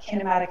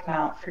kinematic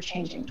mount for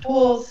changing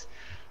tools,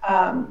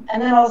 and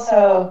then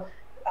also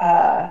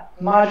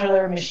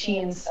modular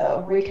machines,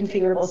 so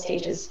reconfigurable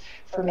stages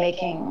for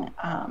making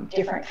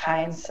different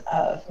kinds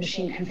of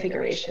machine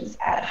configurations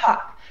ad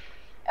hoc.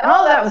 And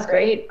all that was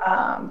great,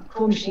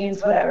 cool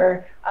machines,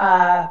 whatever.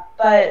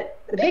 But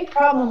the big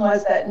problem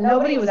was that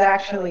nobody was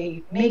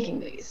actually making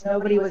these.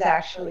 Nobody was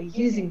actually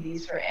using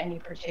these for any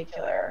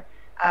particular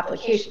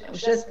application. It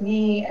was just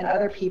me and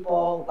other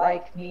people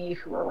like me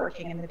who were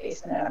working in the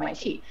basement at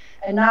MIT,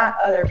 and not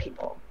other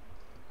people.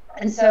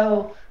 And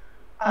so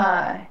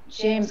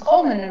James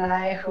Coleman and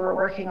I, who were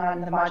working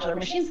on the modular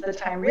machines at the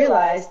time,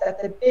 realized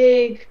that the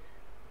big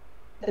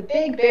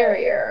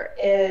barrier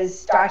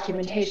is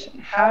documentation.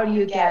 How do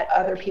you get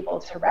other people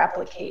to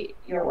replicate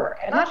your work?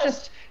 And not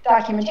just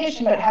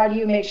documentation, but how do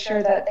you make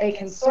sure that they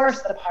can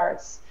source the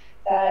parts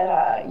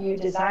that you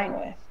design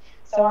with?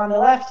 So on the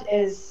left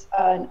is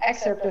an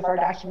excerpt of our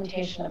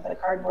documentation of the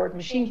cardboard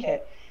machine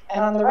kit.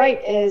 And on the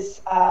right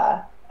is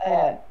a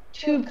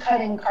tube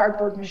cutting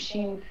cardboard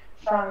machine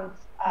from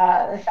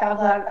the Fab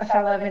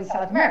Lab in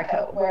South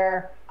America,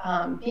 where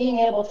being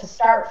able to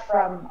start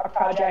from a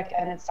project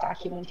and its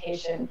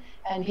documentation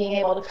and being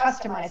able to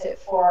customize it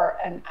for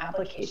an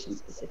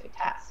application-specific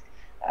task,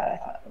 that I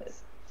thought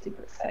was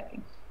super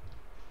exciting.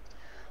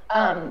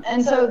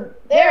 And so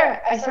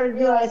there, I started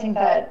realizing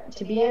that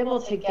to be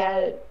able to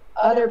get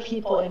other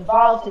people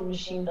involved in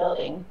machine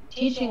building,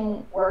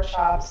 teaching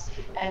workshops,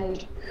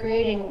 and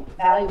creating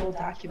valuable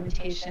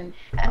documentation,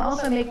 and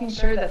also making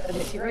sure that the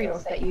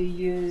materials that you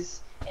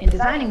use in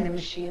designing the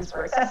machines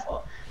were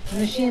accessible. The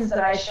machines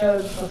that I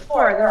showed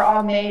before, they're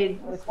all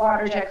made with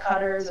water jet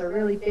cutters or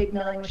really big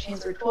milling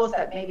machines or tools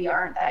that maybe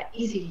aren't that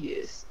easy to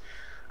use.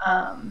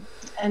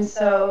 And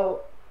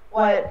so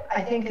what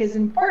I think is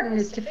important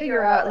is to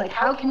figure out, like,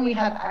 how can we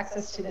have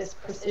access to this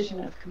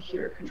precision of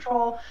computer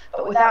control,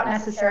 but without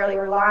necessarily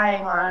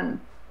relying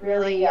on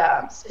really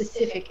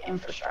specific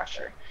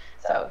infrastructure.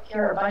 So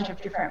here are a bunch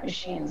of different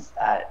machines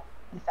that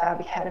the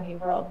Fab Academy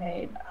world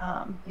made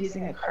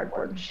using a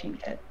cardboard machine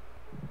kit.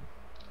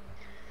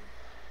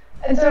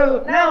 And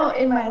so now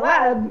in my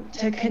lab,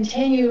 to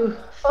continue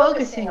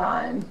focusing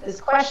on this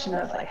question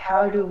of, like,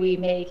 how do we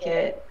make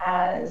it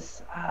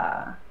as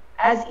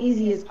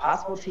easy as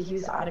possible to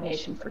use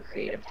automation for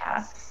creative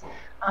tasks,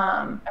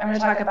 I'm going to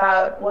talk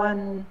about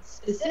one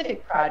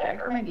specific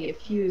project, or maybe a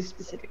few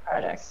specific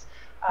projects,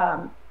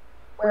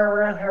 where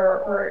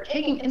we're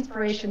taking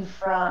inspiration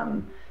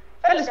from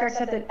Fredrik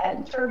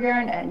and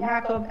Torbjörn and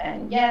Jakob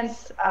and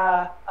Jens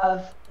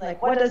of,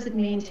 like, what does it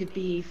mean to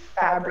be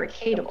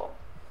fabricatable?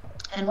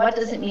 And what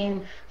does it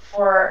mean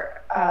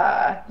for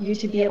you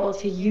to be able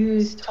to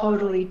use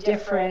totally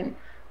different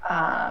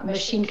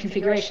machine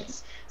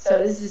configurations. So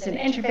this is an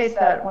interface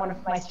that one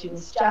of my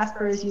students,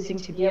 Jasper, is using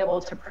to be able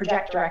to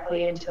project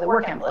directly into the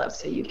work envelope,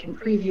 so you can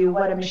preview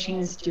what a machine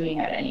is doing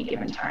at any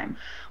given time.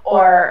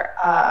 Or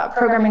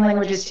programming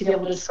languages to be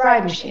able to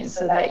describe machines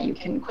so that you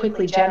can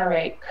quickly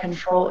generate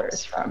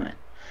controllers from it.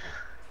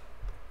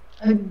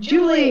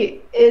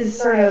 Julie is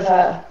sort of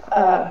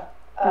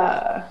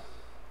a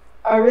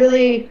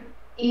really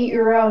eat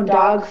your own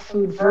dog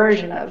food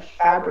version of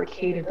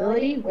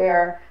fabricatability,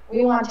 where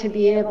we want to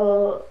be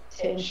able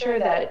to ensure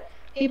that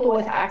people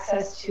with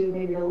access to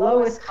maybe the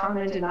lowest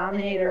common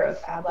denominator of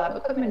Fab Lab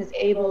equipment is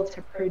able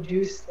to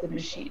produce the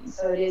machine.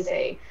 So it is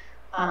a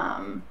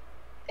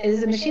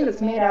machine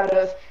that's made out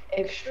of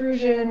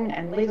extrusion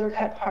and laser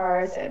cut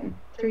parts and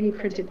 3D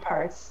printed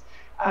parts,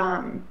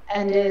 and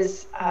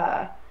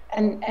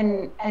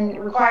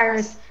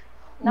requires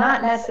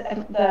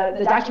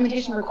the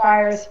documentation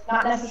requires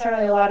not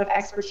necessarily a lot of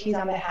expertise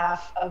on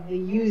behalf of the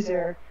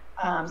user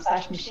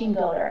 / machine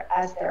builder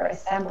as they're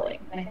assembling.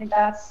 And I think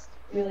that's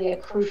really a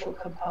crucial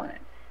component.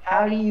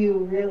 How do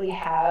you really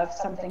have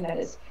something that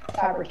is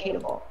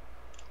fabricatable?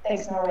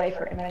 Thanks, Norway,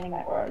 for inventing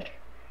that word.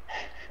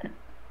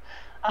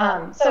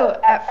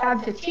 So at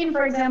Fab 15,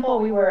 for example,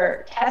 we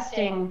were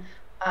testing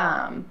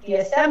the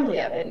assembly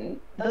of it. And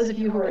those of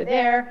you who were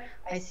there,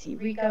 I see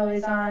Rico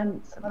is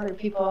on, some other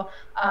people,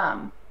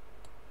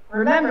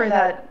 remember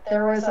that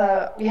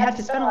we had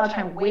to spend a lot of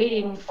time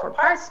waiting for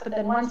parts, but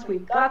then once we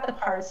got the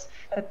parts,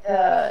 that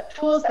the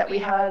tools that we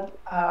had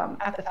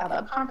at the Fab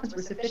Lab conference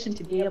were sufficient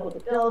to be able to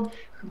build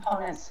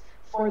components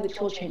for the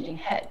tool changing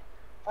head.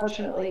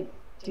 Fortunately,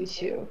 due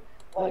to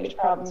luggage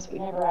problems, we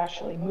never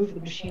actually moved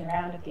the machine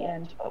around at the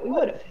end, but we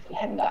would have if we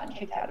hadn't gotten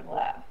kicked out of the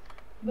lab.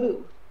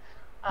 Boo.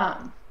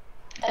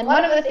 And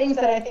one of the things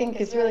that I think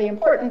is really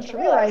important to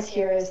realize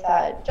here is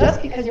that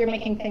just because you're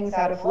making things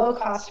out of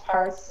low-cost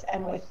parts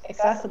and with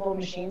accessible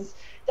machines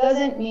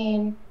doesn't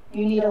mean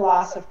you need a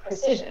loss of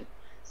precision.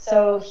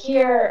 So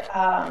here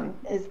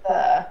is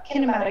the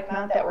kinematic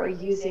mount that we're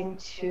using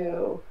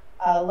to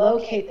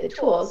locate the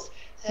tools.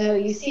 So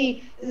you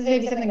see, this is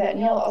maybe something that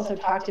Neil also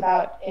talked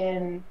about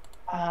in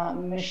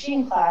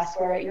machine class,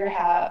 where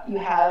you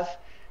have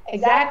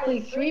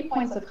exactly 3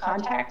 points of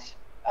contact.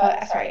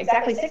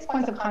 Exactly 6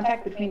 points of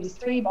contact between these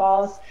 3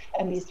 balls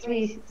and these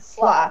 3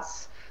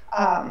 slots,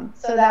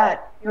 so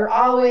that you're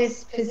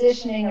always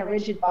positioning a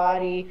rigid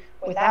body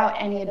without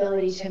any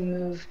ability to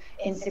move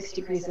in 6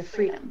 degrees of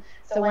freedom.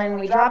 So when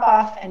we drop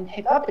off and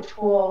pick up a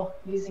tool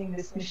using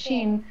this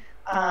machine,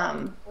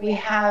 we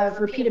have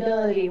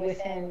repeatability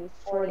within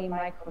 40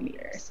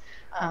 micrometers,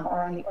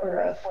 or on the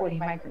order of 40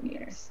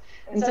 micrometers.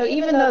 And so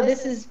even though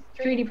this is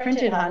 3D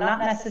printed on not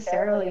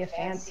necessarily a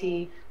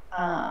fancy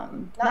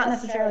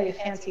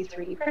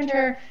 3D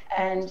printer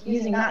and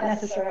using not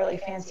necessarily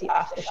fancy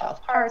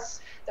off-the-shelf parts,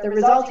 the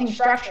resulting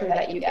structure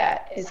that you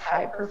get is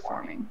high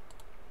performing.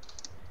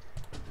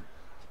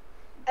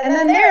 And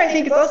then there, I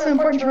think it's also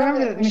important to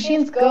remember that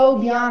machines go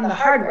beyond the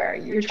hardware.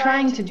 You're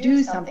trying to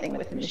do something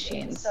with the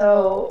machine.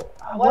 So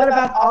what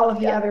about all of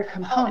the other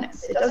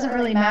components? It doesn't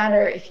really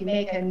matter if you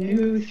make a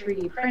new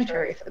 3D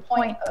printer if the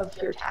point of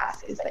your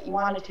task is that you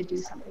wanted to do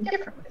something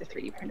different with the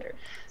 3D printer.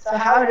 So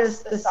how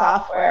does the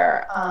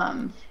software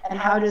and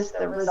how does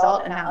the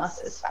result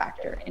analysis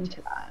factor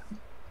into that?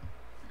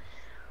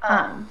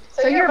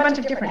 So here are a bunch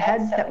of different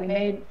heads that we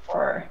made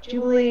for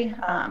Julie.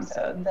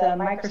 So the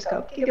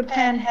microscope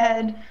gigapen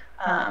head.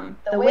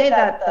 The way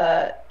that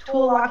the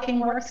tool locking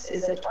works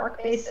is a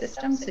torque-based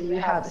system. So you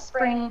have a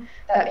spring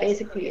that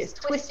basically is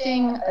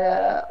twisting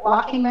a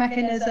locking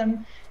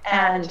mechanism.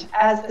 And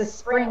as the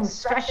spring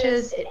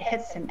stretches, it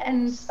hits an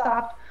end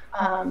stop.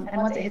 And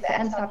once it hits the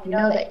end stop, you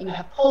know that you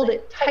have pulled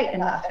it tight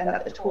enough and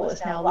that the tool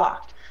is now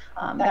locked.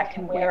 That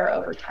can wear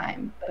over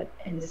time, but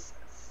in this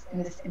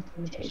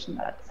implementation,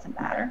 that doesn't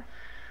matter.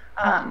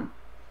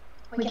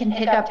 We can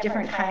pick up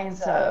different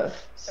kinds of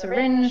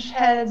syringe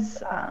heads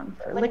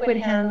for liquid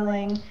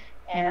handling,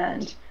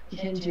 and we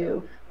can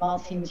do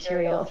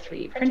multi-material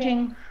 3D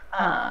printing.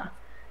 I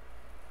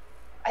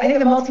think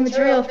the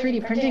multi-material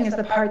 3D printing is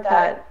the part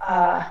that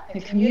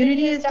the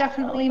community is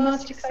definitely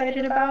most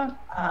excited about.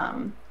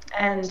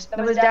 And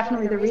that was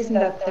definitely the reason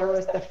that there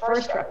was the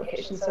first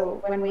replication.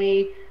 So when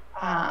we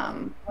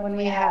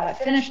had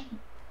finished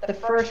the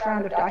first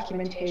round of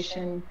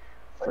documentation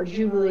for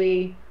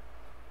Jubilee,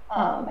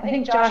 I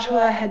think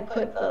Joshua had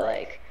put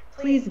the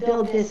please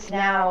build this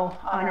now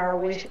on our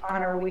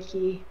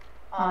wiki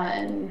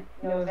in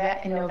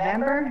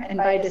November, and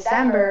by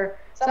December,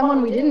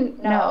 someone we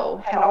didn't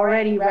know had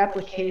already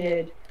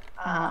replicated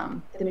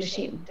the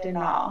machine,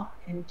 Denal,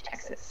 in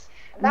Texas.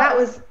 And that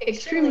was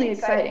extremely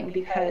exciting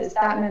because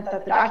that meant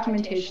that the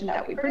documentation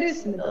that we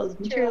produced in the bills of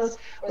materials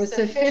was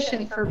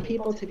sufficient for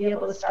people to be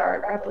able to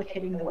start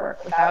replicating the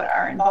work without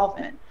our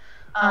involvement.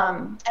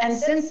 And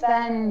since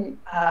then,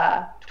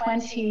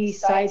 20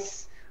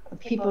 sites of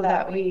people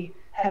that we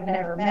have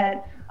never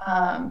met,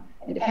 and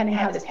depending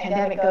how this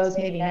pandemic goes,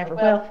 maybe never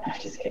will, no,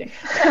 just kidding,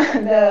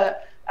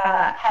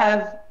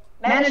 have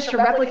managed to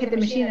replicate the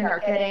machine and are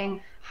getting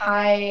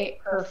high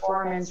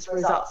performance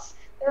results.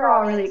 they're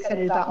all really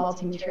excited about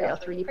multi-material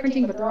 3D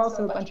printing, but there are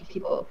also a bunch of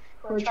people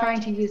who are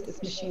trying to use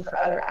this machine for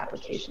other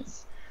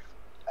applications.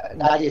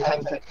 Nadia,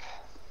 time click.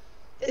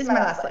 This is my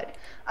last slide.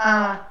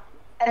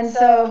 And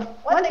so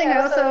one thing I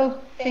also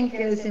think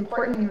is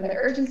important in the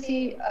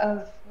urgency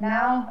of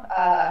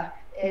now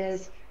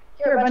is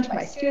here are a bunch of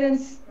my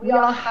students. We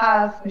all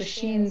have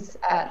machines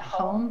at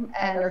home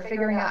and are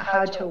figuring out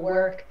how to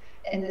work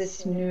in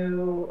this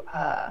new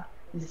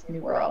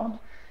world.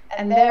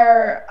 And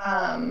they're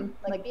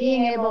like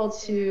being able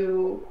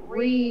to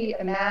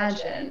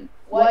reimagine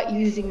what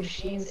using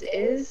machines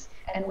is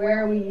and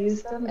where we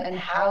use them and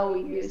how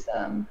we use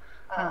them.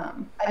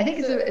 I think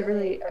it's a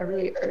really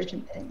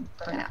urgent thing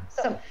for now.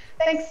 So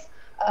thanks.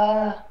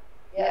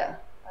 Yeah,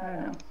 I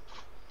don't know.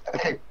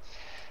 Okay,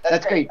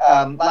 that's great.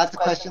 Lots of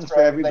questions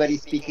for everybody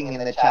speaking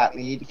in the chat.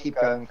 We need to keep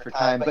going for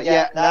time. But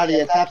yeah,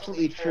 Nadia, it's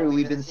absolutely true.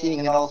 We've been seeing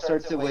in all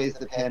sorts of ways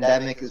the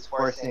pandemic is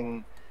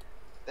forcing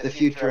the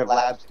future of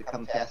labs to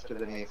come faster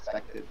than we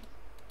expected.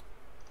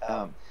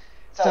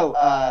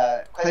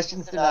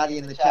 Questions to Nadia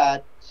in the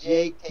chat.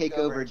 Jake, take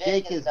over.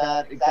 Jake is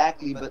not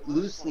exactly, but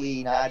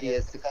loosely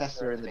Nadia's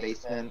successor in the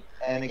basement.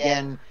 And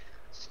again,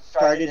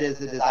 started as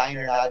a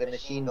designer, not a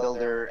machine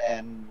builder,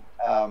 and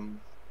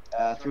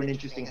through an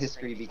interesting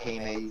history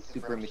became a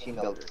super machine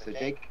builder. So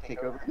Jake,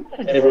 take over. I'm not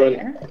a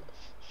designer.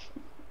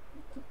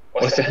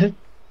 What's that? I'm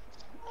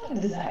not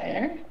a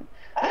designer.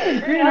 I have a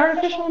degree in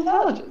artificial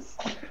intelligence.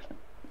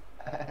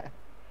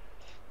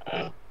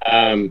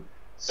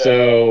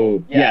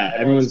 So yeah,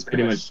 everyone's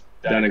pretty much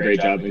done a great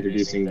job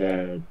introducing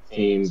the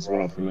themes.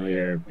 We're all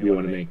familiar. We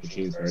want to make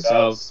machines for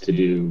ourselves to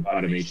do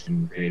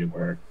automation, creative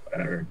work,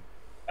 whatever.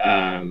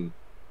 I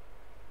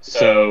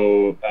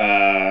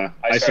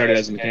started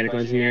as a mechanical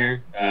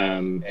engineer,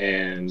 and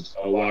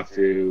I'll walk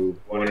through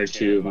one or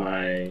two of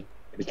my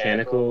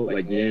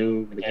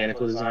new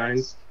mechanical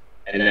designs,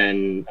 and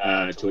then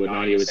to what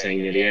Nadia was saying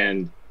near the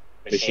end,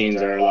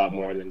 machines are a lot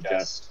more than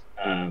just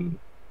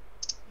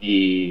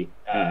the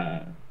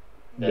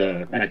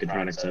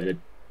mechatronics of it.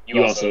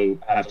 You also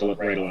have to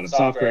write a lot of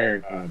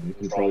software.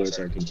 Controllers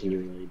are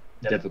continually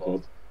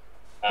difficult.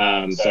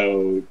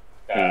 After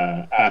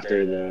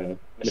the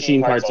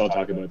machine parts, I'll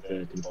talk about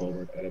the control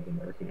work that I've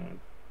been working on.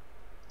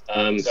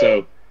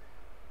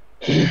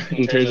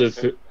 In terms of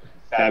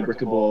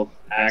fabricable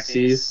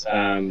axes,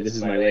 this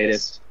is my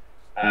latest.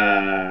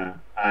 I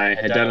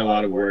had done a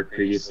lot of work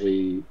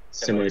previously,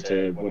 similar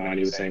to what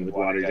Nadia was saying with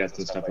water jets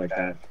and stuff like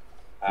that.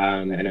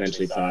 And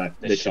eventually thought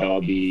this should all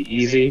be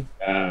easy.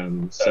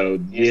 So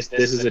this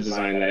is a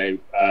design that I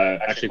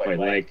actually quite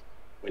like,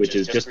 which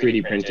is just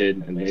 3D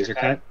printed and laser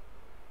cut.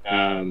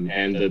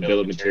 And the bill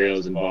of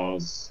materials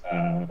involves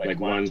like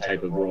one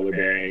type of roller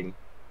bearing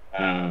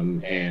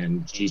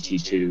and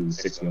GT2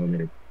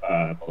 6mm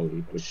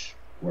pulley, which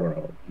we're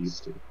all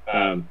used to.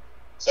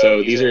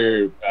 So these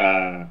are,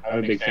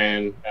 I'm a big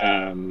fan.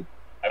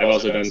 I've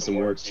also done some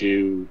work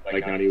to,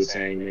 like Nadia was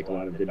saying, make a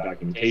lot of good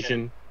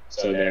documentation.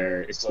 So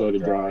they're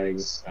exploded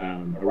drawings,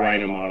 a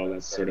Rhino model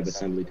that's sort of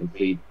assembly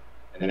complete,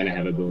 and then I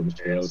have a bill of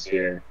materials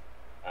here,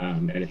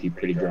 and a few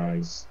pretty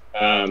drawings.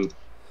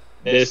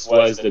 This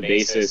was the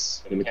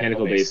basis, the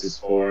mechanical basis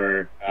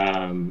for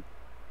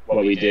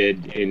what we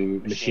did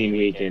in Machine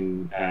Week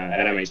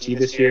at MIT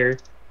this year,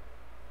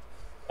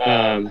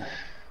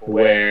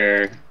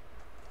 where a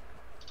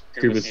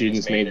group of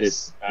students made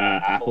this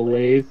Apple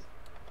lathe.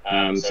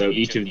 So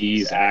each of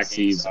these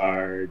axes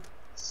are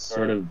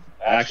sort of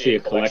actually a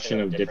collection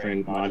of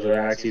different modular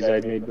axes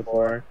I'd made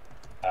before,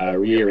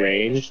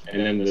 rearranged, and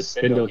then the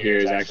spindle here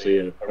is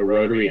actually a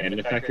rotary end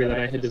effector that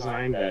I had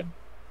designed that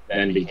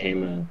then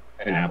became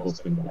an Apple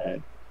spindle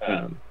head.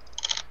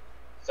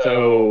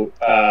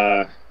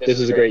 This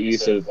is a great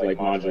use of like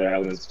modular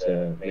elements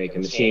to make a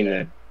machine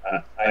that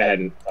I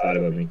hadn't thought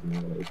about making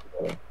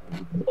before.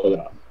 Pull it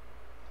off.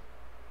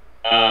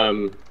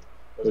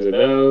 Those are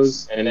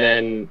those, and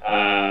then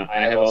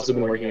I have also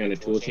been working on a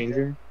tool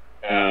changer.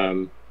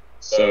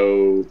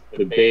 So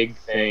the big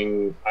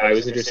thing I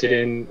was interested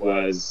in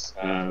was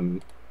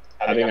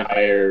having a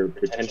higher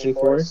retention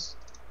force,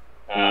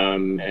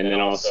 and then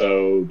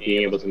also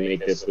being able to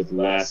make this with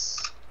less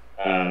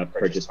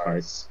purchase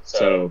parts.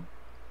 So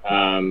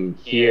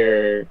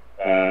here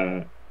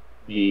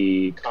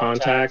the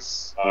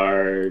contacts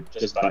are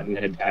just button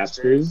head cap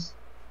screws,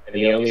 and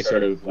the only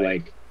sort of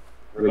like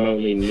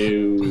remotely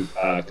new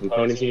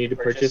components you need to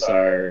purchase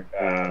are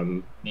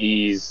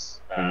these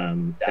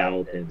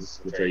dowel pins,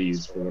 which are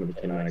used for one of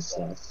the kinematic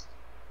slots.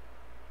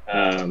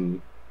 So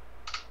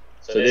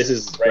this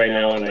is right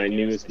now on my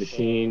newest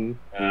machine.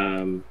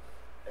 I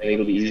think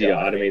it'll be easy to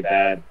automate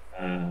that,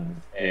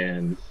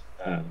 and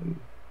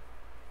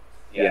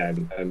yeah,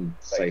 I'm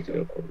psyched to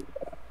go forward with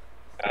that.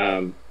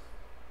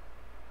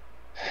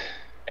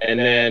 And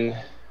then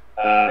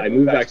I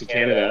moved back to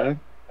Canada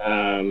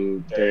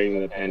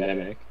during the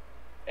pandemic,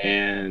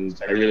 and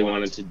I really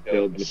wanted to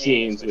build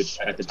machines, which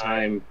at the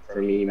time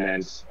for me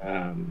meant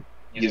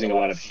using a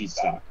lot of sheet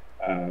stock.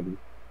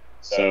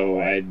 So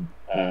I'd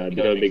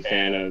become a big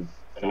fan of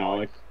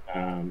phenolic,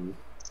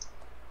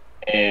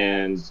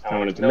 and I I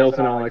wanted to mill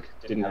phenolic,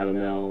 didn't have a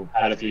mill,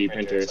 had a 3D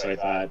printer, so I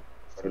thought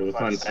sort of a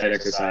fun side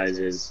exercise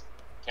is,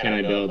 can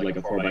I build like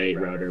a 4x8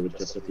 router with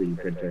just a 3D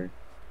printer?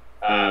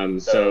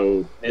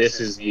 So this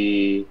is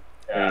the,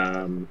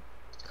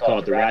 call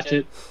it the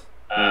ratchet.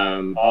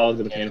 All of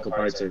the mechanical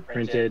parts are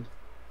printed.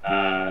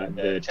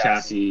 The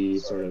chassis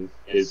sort of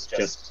is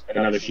just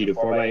another sheet of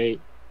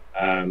 4x8.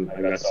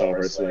 I've got saw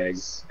burst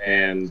legs,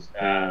 and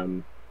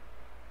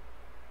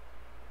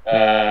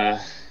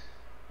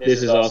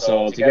this is also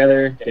all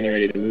together, getting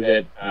ready to move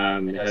it.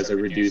 It has a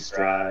reduced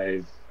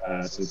drive,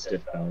 some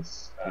stiff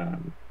belts,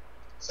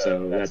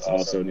 so that's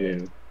also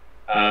new.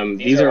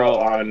 These are all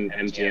on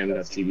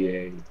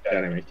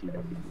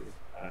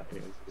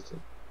mtm.cba.mit.edu.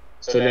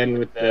 So then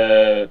with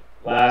the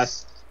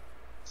last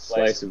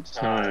slice of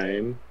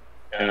time,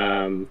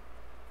 I'll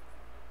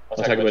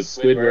talk about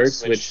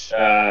Squidworks, which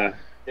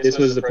this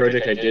was the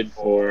project I did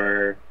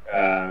for,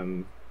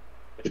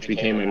 which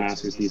became my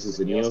master's thesis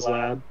in Neil's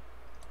lab.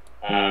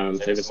 So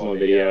I have a small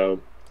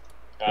video.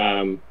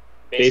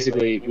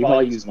 Basically, we've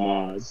all used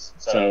mods.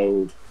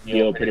 So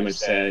Neil pretty much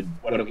said,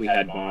 what if we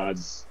had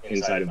mods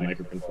inside of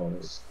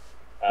microcontrollers?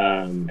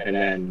 And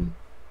then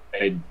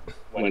I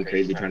went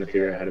crazy trying to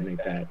figure out how to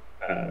make that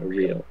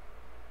real.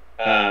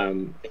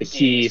 The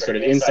key sort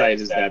of insight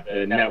is that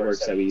the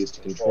networks that we use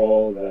to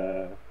control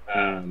the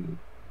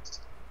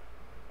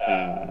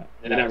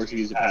networks we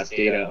use to pass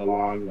data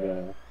along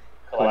the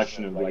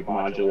collection of like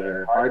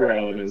modular hardware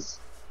elements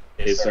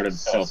is sort of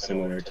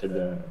self-similar to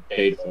the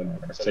data flow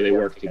network, so they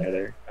work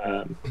together.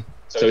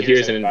 So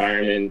here's an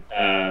environment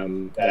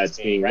that's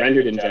being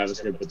rendered in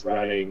JavaScript that's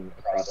running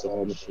across the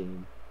whole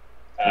machine.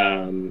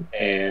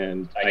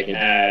 And I can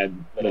add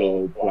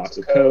little blocks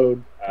of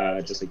code,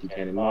 just like you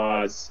can in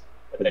mods.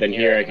 But then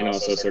here I can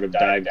also sort of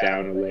dive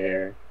down a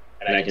layer,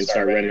 and I can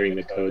start rendering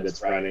the code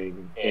that's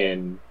running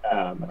in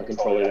a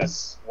controller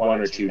that's 1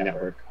 or 2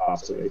 network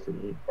hops away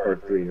from me, or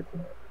 3 or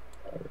 4.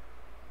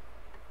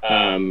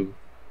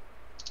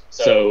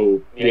 So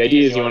the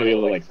idea is you want to be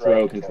able to like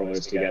throw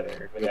controllers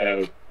together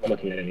without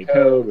looking at any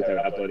code,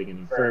 without uploading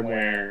any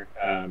firmware.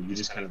 You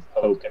just kind of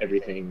poke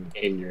everything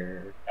in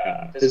your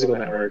physical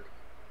network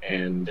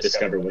and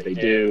discover what they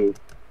do.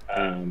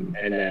 And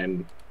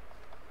then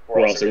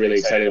we're also really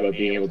excited about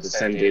being able to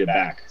send data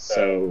back.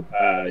 So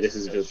this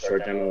is just a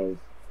short demo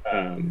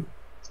of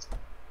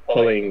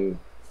pulling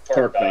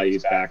torque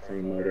values back from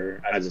a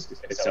motor as it's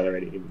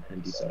accelerating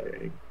and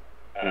decelerating.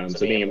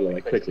 So being able to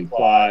like quickly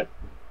plot,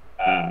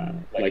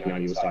 like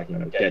Nadia was talking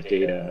about, get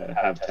data,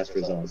 have test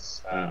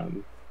results.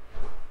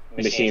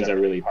 Machines are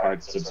really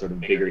parts of sort of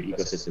bigger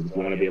ecosystems.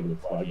 We want to be able to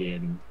plug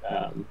in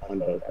on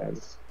both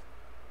ends.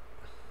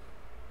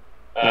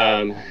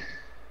 And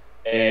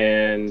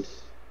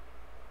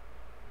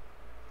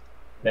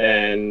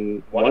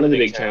then one of the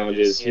big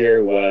challenges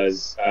here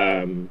was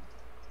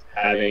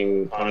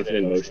having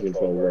confident motion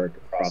control work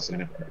across the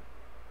network.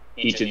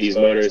 Each of these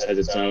motors has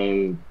its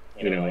own,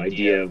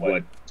 idea of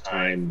what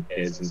time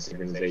is in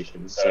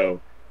synchronization.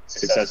 So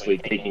successfully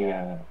taking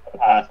a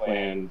path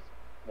plan,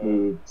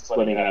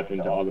 splitting it up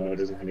into all the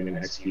motors and having them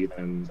execute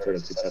them sort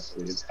of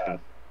successfully is tough.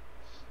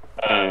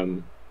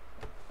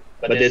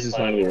 But this is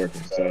finally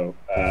working. So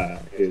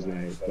here's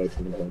my motion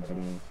control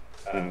demo.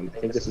 I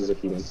think this was a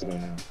few months ago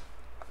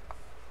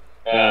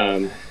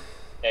now.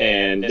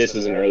 And this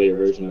was an earlier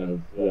version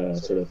of the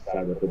sort of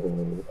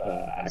fabricable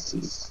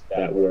axes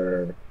that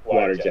were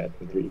water jet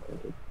and 3D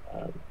printed.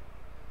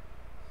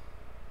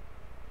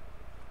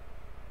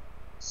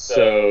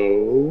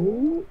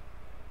 So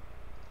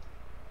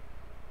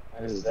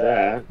that is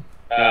that.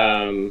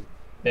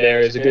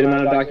 There is a good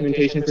amount of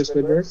documentation for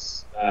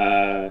Squidworks.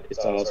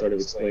 It's all sort of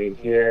explained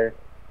here.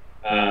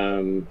 I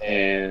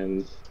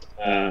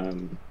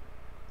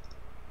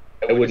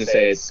wouldn't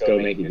say it's go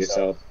make it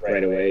yourself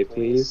right away,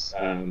 please.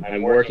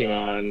 I'm working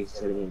on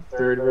sort of a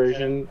 3rd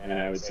version, and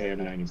I would say I'm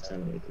 90%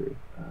 of the way through.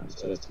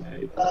 So that's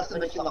my... Also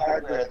mention the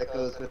hardware that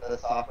goes with the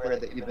software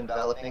that you've been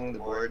developing, the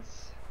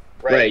boards.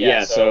 Right,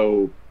 yeah,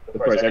 so of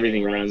course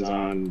everything runs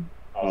on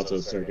Alto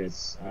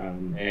circuits,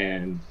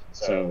 and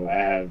so I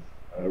have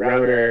a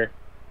router.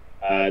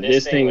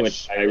 This thing,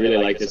 which I really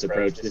like this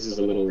approach, this is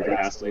a little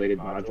rastellated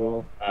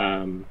module,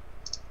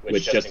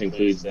 which just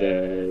includes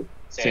the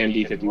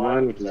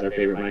SAMD51, which is our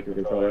favorite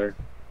microcontroller,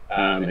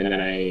 and then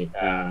I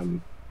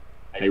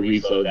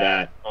reflow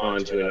that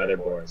onto another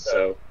board.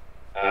 So,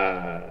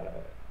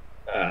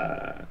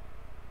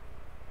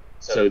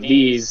 so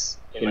these,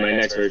 in my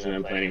next version,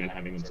 I'm planning on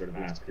having them sort of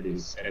mass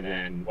produce, and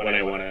then when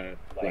I want to,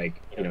 like,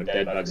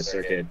 debug a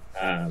circuit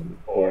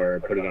or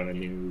put it on a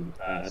new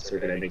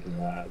circuit I make in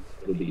the lab,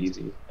 it'll be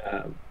easy.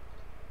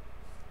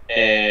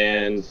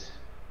 And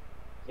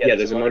yeah,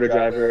 there's a motor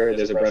driver,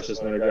 there's a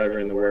brushless motor driver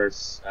in the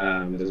works,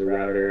 there's a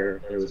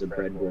router, there was a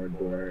breadboard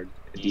board,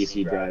 a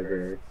DC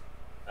driver.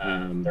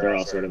 They're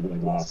all sort of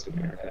like lost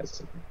in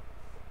archives.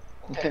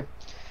 Okay.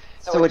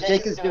 So what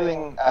Jake is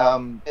doing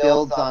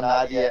builds on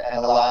Nadia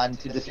and Alon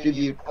to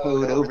distribute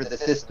code over the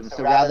system.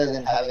 So rather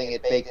than having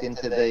it baked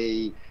into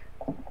the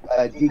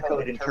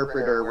decode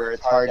interpreter where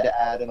it's hard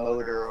to add a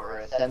motor or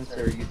a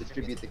sensor. You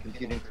distribute the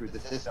computing through the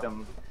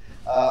system.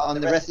 On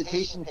the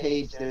recitation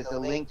page, there's a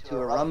link to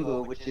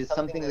Arumbu, which is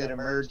something that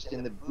emerged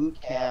in the boot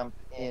camp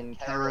in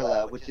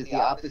Kerala, which is the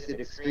opposite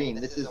extreme.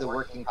 This is a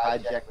working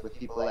project with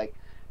people like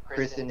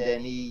Chris and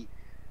Denny,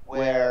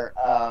 where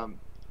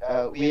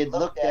we had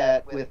looked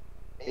at, with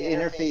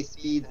interface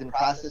speeds and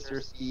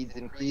processor speeds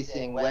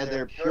increasing,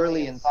 whether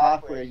purely in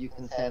software you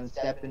can send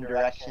step and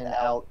direction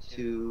out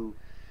to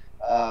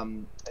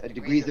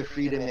degrees of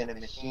freedom in a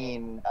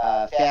machine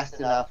fast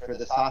enough for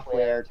the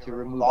software to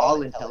remove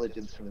all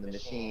intelligence from the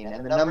machine.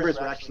 And the numbers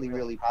were actually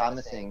really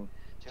promising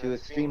to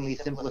extremely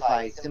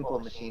simplify simple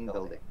machine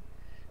building.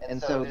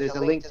 And so there's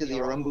a link to the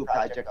Arumbu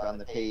project on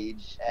the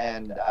page,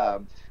 and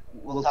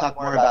we'll talk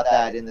more about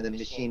that in the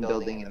machine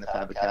building in the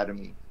Fab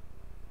Academy.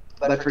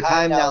 But for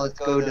time now, let's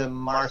go to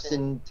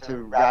Marcin to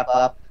wrap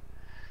up,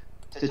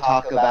 to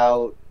talk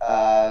about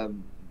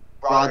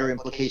broader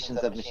implications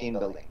of machine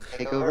building.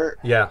 Take over.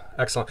 Yeah,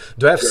 excellent.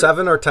 Do I have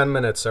 7 or 10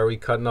 minutes? Are we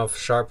cutting off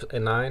sharp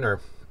at 9 or?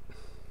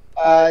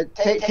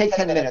 Take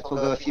 10 minutes.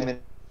 We'll go a few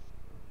minutes.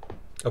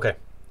 Okay,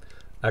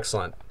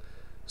 excellent.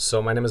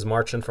 So my name is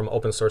Marcin from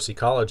Open Source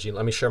Ecology.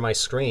 Let me share my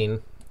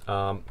screen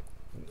on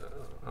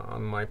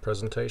my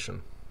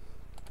presentation.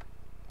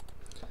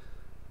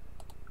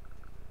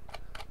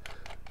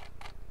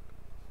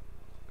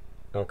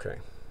 Okay.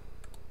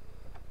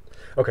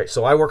 Okay,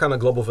 so I work on the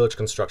Global Village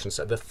construction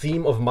set. The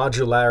theme of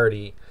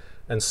modularity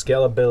and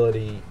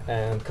scalability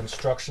and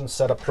construction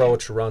set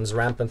approach runs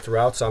rampant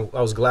throughout, so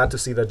I was glad to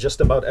see that just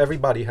about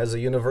everybody has a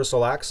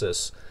universal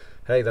axis.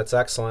 Hey, that's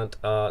excellent.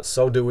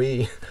 So do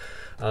we.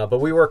 But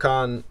we work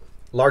on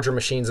larger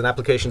machines and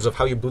applications of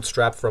how you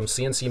bootstrap from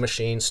CNC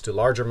machines to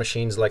larger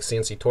machines like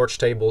CNC torch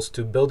tables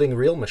to building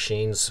real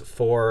machines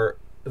for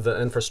the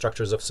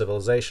infrastructures of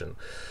civilization.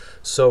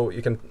 So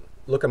you can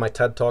look at my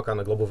TED Talk on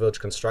the Global Village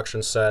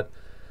construction set.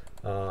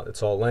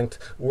 It's all linked.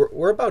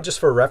 We're about, just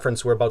for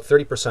reference, we're about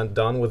 30%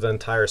 done with the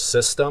entire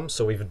system.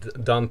 So we've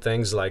done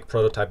things like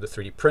prototype the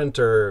 3D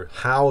printer,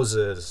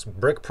 houses,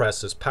 brick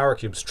presses, power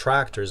cubes,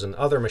 tractors, and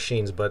other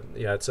machines. But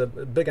yeah, it's a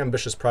big,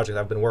 ambitious project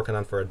I've been working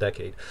on for a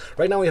decade.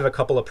 Right now we have a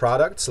couple of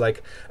products,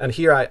 and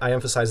here I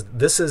emphasize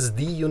this is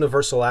the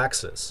universal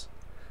axis.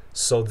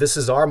 So this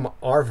is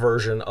our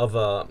version of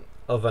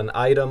an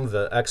item,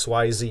 the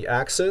XYZ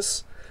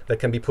axis, that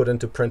can be put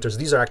into printers.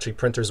 These are actually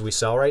printers we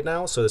sell right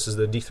now. So this is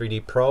the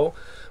D3D Pro,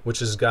 which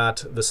has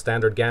got the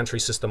standard gantry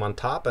system on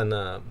top and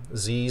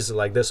Z's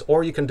like this.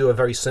 Or you can do a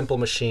very simple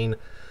machine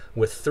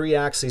with 3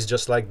 axes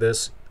just like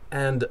this.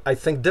 And I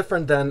think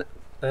different than,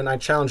 and I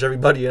challenge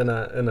everybody in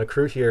a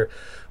crew here,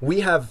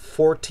 we have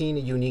 14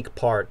 unique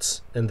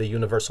parts in the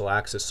universal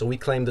axis. So we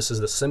claim this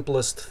is the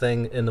simplest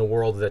thing in the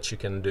world that you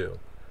can do.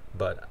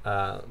 But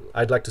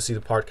I'd like to see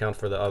the part count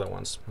for the other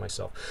ones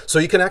myself. So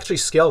you can actually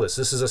scale this.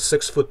 This is a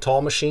 6-foot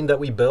tall machine that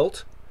we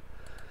built,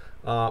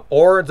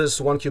 or this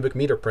 1 cubic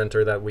meter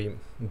printer that we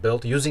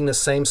built using the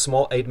same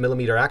small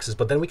 8mm axis.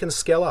 But then we can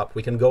scale up.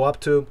 We can go up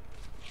to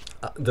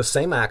the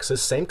same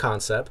axis, same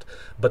concept,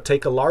 but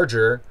take a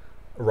larger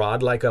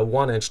rod, like a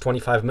 1-inch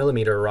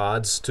 25mm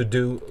rods, to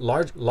do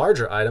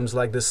larger items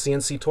like this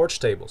CNC torch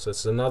table. So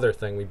it's another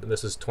thing.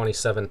 This is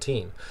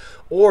 2017.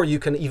 Or you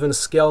can even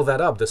scale that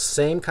up, the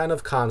same kind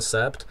of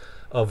concept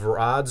of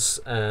rods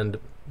and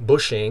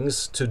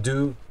bushings, to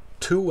do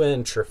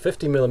 2-inch or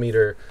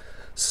 50mm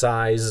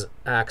size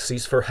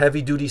axes for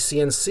heavy-duty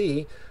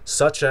CNC,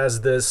 such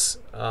as this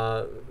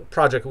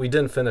project. We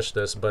didn't finish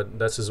this, but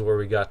this is where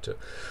we got to.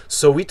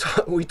 So we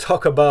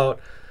talk about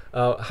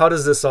how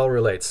does this all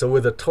relate? So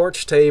with a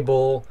torch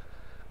table,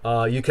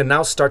 you can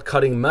now start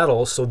cutting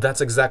metal. So that's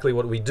exactly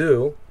what we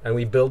do, and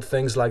we build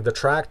things like the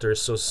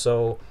tractors.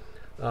 So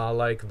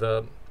like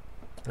the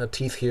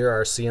teeth here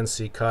are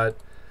CNC cut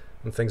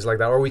and things like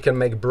that. Or we can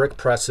make brick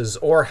presses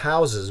or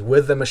houses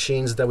with the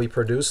machines that we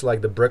produce,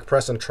 like the brick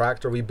press and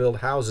tractor. We build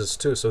houses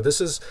too. So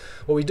this is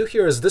what we do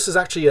here. Is this is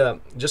actually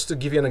just to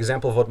give you an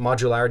example of what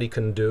modularity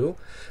can do.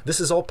 This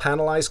is all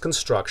panelized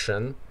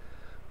construction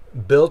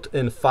built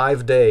in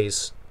 5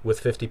 days with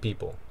 50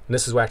 people. And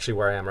this is actually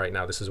where I am right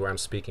now. This is where I'm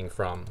speaking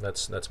from.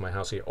 That's my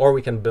house here. Or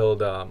we can build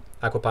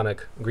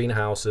aquaponic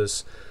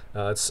greenhouses.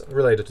 It's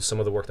related to some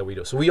of the work that we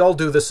do. So we all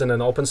do this in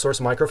an open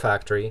source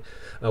microfactory.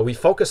 We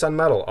focus on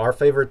metal. Our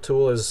favorite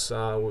tool is,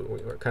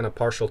 we're kind of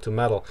partial to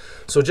metal.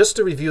 So just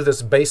to review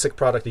this basic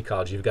product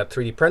ecology, you've got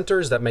 3D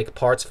printers that make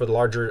parts for the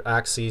larger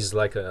axes,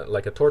 like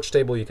a torch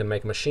table. You can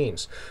make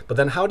machines. But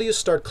then how do you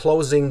start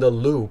closing the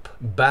loop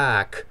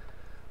back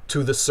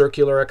to the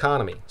circular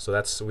economy?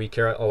 So we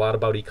care a lot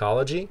about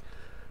ecology.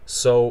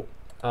 So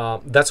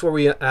that's where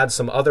we add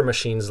some other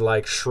machines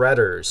like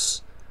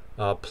shredders,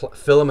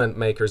 filament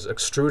makers,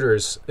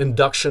 extruders,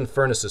 induction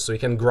furnaces. So you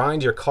can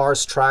grind your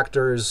cars,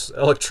 tractors,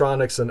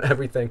 electronics, and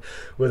everything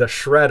with a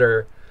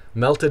shredder,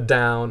 melt it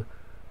down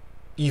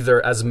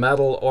either as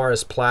metal or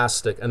as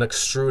plastic, and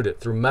extrude it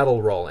through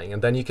metal rolling.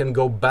 And then you can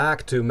go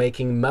back to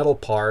making metal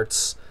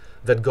parts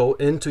that go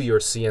into your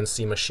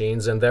CNC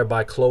machines and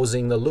thereby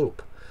closing the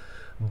loop.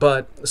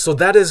 But so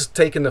that is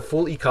taking the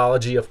full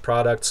ecology of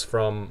products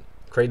from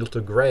cradle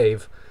to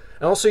grave.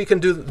 And also you can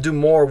do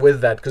more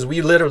with that, because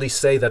we literally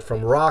say that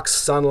from rocks,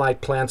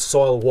 sunlight, plants,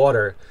 soil,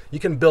 water, you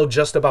can build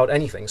just about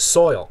anything.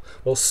 Soil.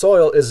 Well,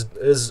 soil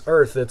is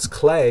earth, it's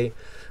clay.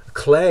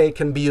 Clay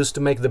can be used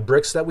to make the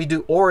bricks that we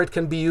do, or it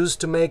can be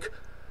used to make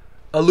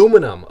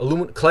aluminum.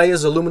 Clay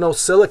is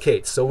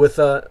aluminosilicate. So with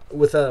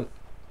a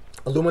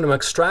aluminum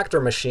extractor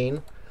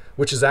machine,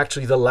 which is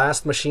actually the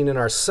last machine in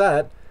our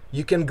set,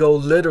 you can go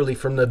literally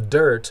from the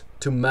dirt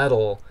to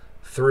metal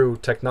through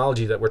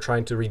technology that we're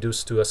trying to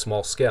reduce to a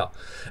small scale.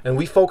 And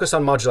we focus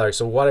on modularity.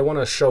 So what I want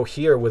to show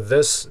here with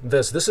this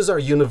is our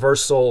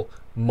universal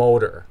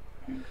motor.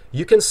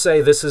 You can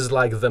say this is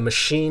like the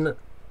machine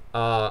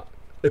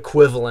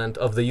equivalent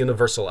of the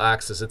universal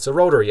axis. It's a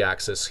rotary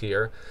axis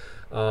here.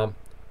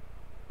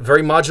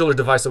 Very modular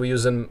device that we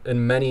use in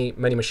many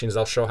machines.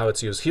 I'll show how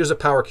it's used. Here's a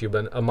power cube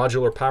and a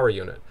modular power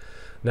unit.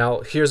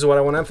 Now here's what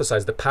I want to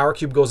emphasize. The power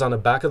cube goes on the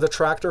back of the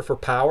tractor for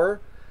power,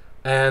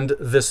 and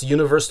this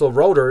universal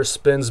rotor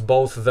spins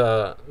both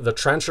the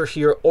trencher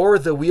here or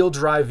the wheel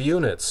drive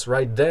units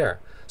right there.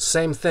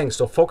 Same thing.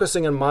 So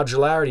focusing on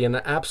modularity and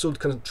an absolute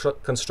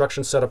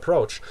construction set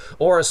approach,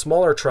 or a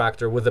smaller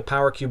tractor with the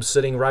power cube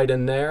sitting right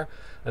in there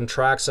and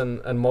tracks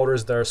and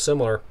motors that are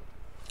similar.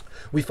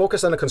 We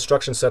focus on the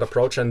construction set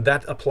approach, and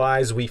that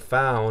applies, we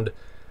found,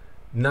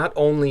 not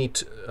only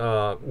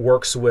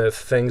works with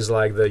things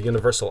like the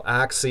universal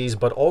axes,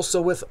 but also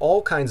with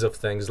all kinds of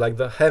things like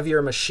the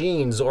heavier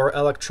machines or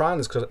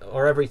electronics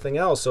or everything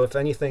else. So if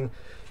anything,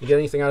 you get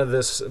anything out of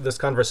this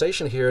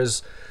conversation here,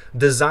 is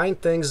design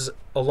things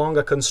along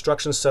a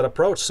construction set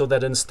approach, so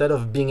that instead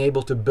of being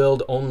able to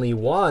build only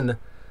one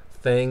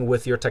thing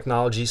with your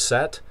technology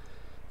set,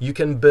 you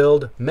can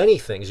build many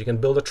things. You can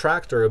build a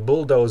tractor, a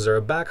bulldozer,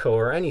 a backhoe,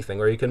 or anything,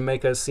 or you can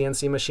make a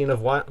CNC machine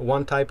of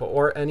one type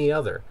or any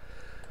other.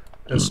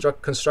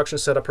 Construction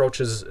set approach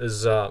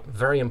is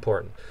very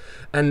important.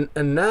 And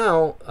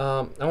now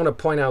I want to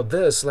point out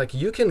this, like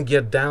you can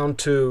get down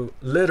to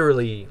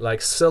literally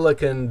like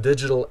silicon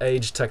digital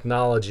age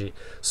technology.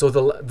 So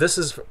this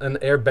is an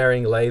air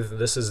bearing lathe.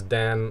 This is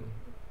Dan.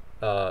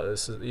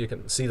 You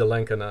can see the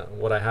link in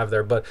what I have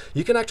there, but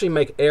you can actually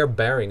make air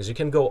bearings. You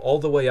can go all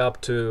the way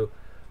up to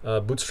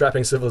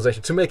bootstrapping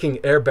civilization, to making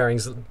air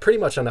bearings pretty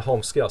much on a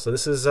home scale. So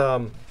this is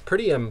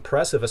pretty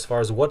impressive as far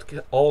as what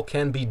all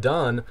can be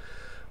done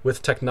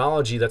with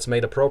technology that's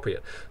made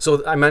appropriate.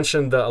 So I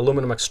mentioned the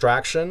aluminum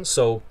extraction.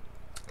 So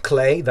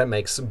clay, that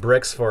makes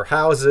bricks for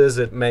houses.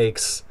 It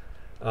makes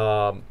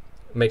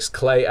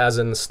clay as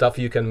in stuff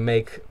you can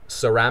make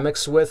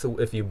ceramics with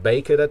if you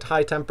bake it at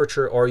high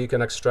temperature, or you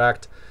can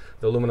extract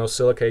the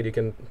aluminosilicate. You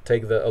can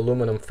take the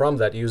aluminum from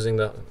that using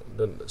the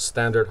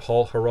standard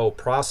Hall-Héroult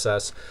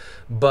process.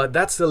 But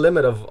that's the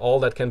limit of all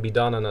that can be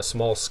done on a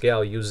small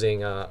scale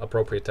using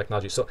appropriate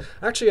technology. So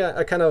actually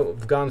I kind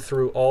of gone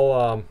through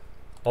all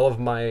of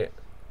my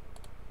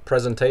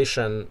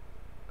presentation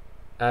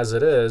as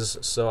it is,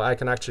 so I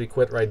can actually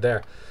quit right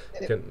there.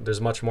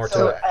 There's much more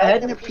to it. I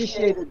hadn't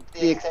appreciated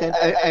the extent.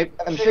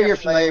 I'm sure you're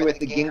familiar with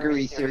the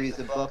Gingery series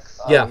of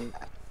books. Yeah.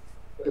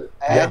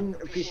 I hadn't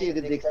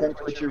appreciated the extent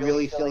to which you're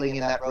really filling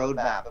in that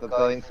roadmap of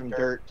going from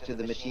dirt to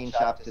the machine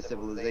shop to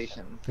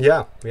civilization.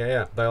 Yeah,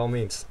 by all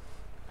means.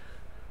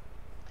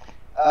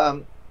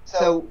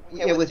 So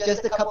yeah, with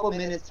just a couple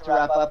minutes to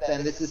wrap up,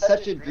 then, this is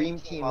such a dream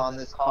team on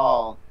this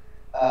call.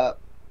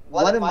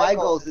 One of my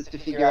goals is to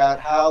figure out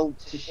how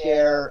to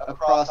share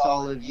across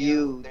all of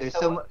you. There's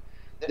so much.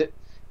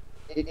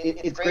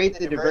 It's great,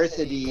 the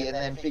diversity, and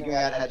then figuring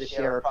out how to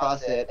share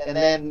across it. And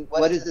then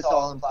what does this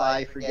all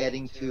imply for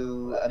getting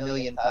to 1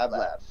 million Fab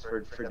Labs,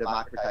 for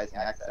democratizing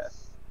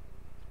access?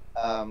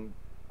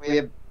 We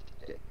have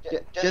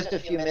just a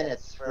few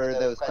minutes for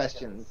those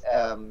questions.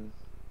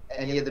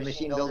 Any of the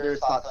machine builders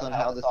thoughts on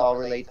how this all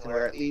relates and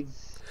where it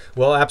leads?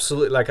 Well,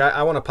 absolutely. Like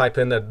I want to pipe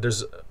in that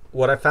there's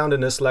what I found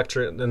in this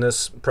lecture, in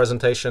this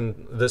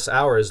presentation this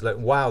hour, is that,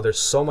 wow, there's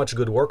so much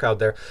good work out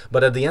there.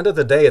 But at the end of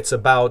the day, it's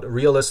about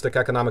realistic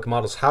economic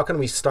models. How can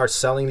we start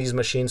selling these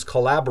machines,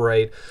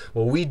 collaborate?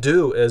 What we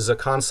do is a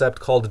concept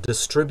called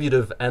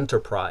distributive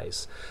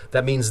enterprise.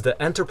 That means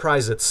the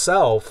enterprise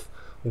itself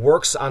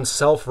works on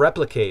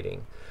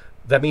self-replicating.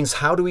 That means,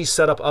 how do we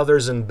set up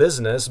others in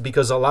business?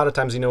 Because a lot of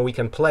times, we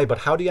can play, but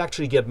how do you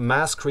actually get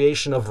mass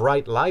creation of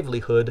right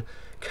livelihood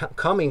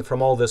coming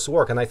from all this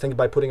work? And I think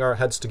by putting our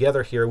heads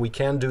together here, we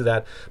can do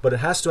that, but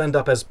it has to end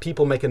up as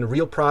people making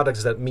real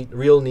products that meet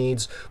real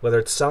needs, whether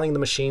it's selling the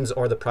machines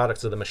or the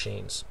products of the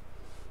machines.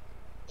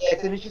 Yeah,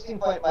 it's an interesting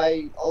point.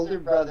 My older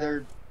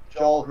brother,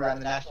 Joel, who ran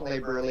the National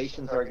Labor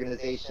Relations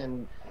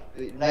Organization,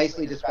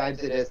 nicely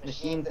describes it as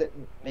machines that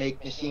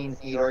make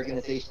machines need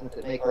organizations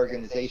that make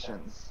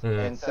organizations. Mm-hmm.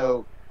 And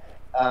so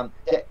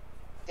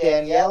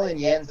Danielle and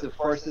Jens of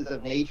Forces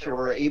of Nature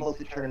were able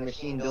to turn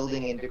machine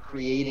building into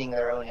creating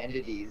their own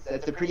entities.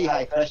 That's a pretty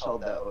high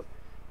threshold, though.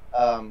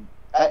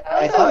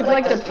 I also would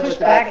like to push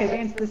back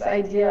against this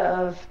idea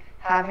of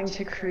having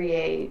to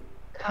create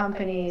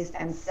companies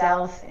and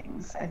sell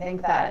things. I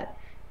think that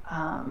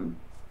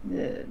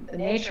the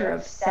nature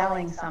of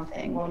selling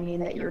something will mean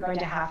that you're going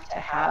to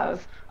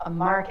have a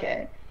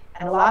market.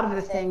 And a lot of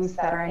the things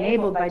that are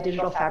enabled by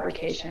digital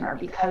fabrication are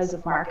because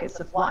of markets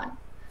of one.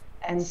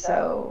 And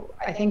so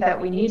I think that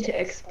we need to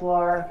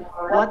explore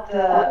what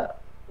the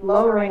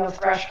lowering of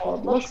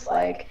threshold looks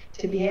like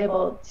to be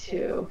able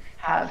to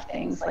have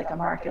things like a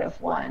market of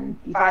one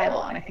be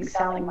viable. And I think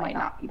selling might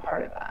not be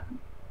part of that.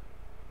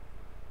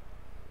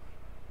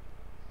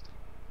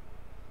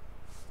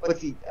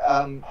 Let's see.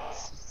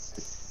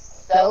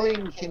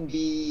 Selling can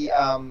be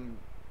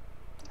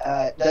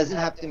doesn't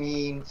have to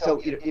mean,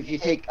 so if you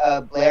take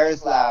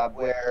Blair's lab,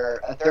 where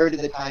a third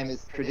of the time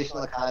is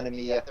traditional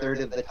economy, a third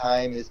of the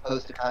time is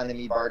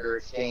post-economy barter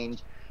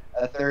exchange,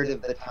 a third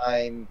of the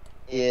time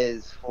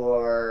is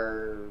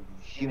for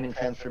human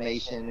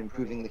transformation,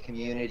 improving the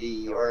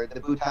community, or the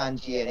Bhutan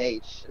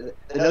G&H.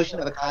 The notion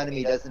of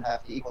economy doesn't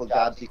have to equal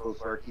jobs equals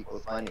work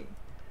equals money.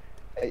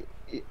 I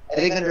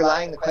think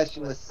underlying the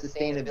question was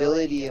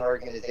sustainability in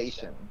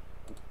organization.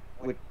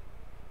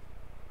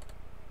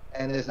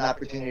 And there's an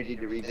opportunity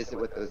to revisit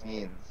what those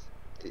means.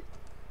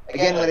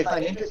 Again, what I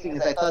find interesting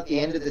is I thought the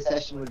end of the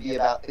session would be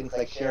about things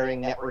like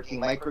sharing, networking,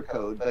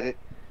 microcode, but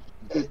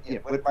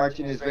what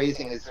Marcin is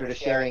raising is sort of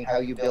sharing how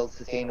you build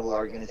sustainable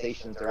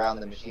organizations around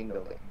the machine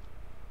building.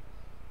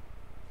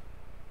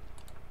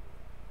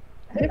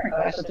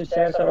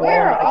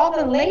 Where are all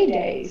the lay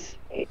days?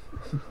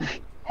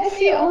 I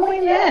see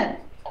only men.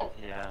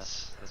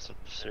 Yes, that's a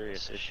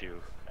serious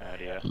issue,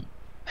 Nadia.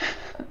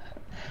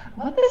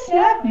 What the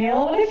snap,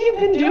 Neil? What have you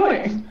been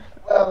doing?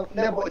 Well,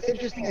 no, but what's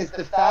interesting is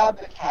the Fab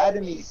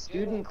Academy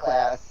student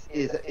class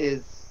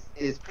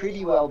is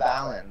pretty well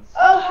balanced.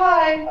 Oh,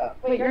 hi.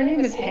 Wait, your name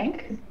is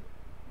Hank?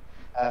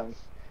 No,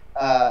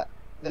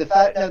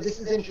 this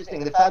is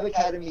interesting. The Fab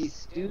Academy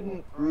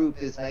student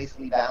group is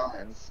nicely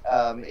balanced.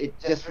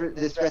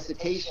 This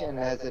recitation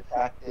has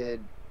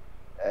attracted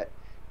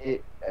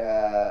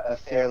a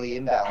fairly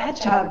imbalanced.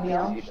 Bad job,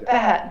 Neil.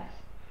 Bad.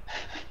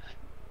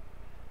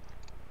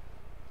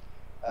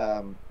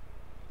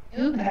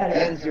 Do better.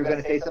 Jens, you were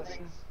going to say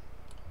something?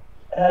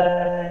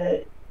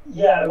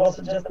 Yeah, I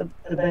also just to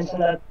mention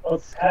that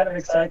what's kind of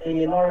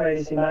exciting in Norway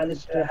is we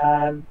managed to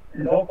have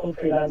local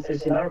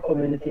freelancers in our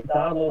community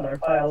download our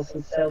files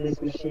and sell these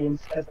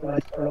machines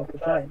customized for local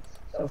clients.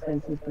 So, for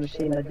instance, the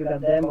machine that you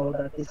got demoed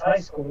at this high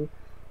school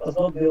was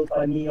not built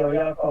by me or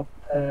Jakob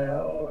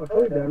or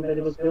Torbjörn, but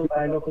it was built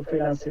by a local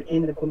freelancer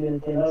in the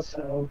community in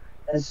Oslo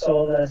and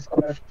sold as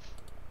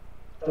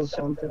commercials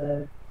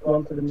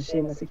onto the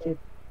machine as a kit.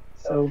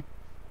 So,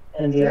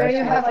 and there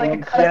you have like a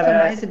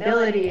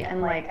customizability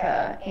and like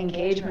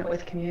engagement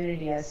with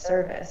community as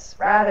service,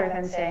 rather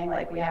than saying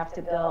like we have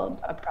to build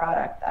a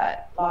product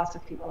that lots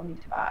of people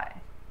need to buy.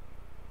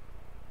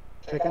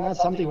 If I can add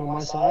something on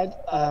my side,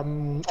 I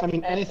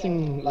mean,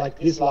 anything like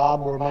this lab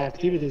or my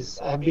activities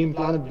have been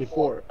planned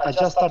before. I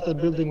just started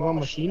building one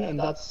machine, and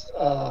that's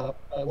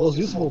was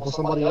useful for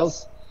somebody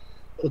else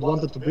that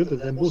wanted to build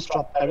it and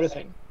bootstrap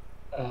everything.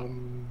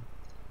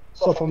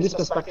 So from this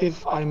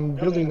perspective, I'm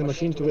building the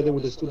machine together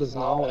with the students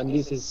now, and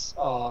this is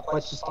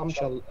quite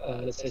substantial,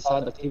 let's say,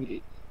 side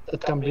activity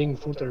that can bring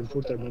further and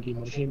further maybe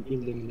machine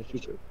building in the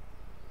future.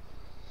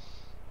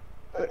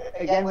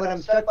 Again, what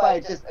I'm struck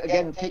by, just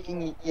again,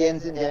 taking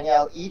Jens and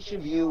Danielle, each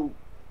of you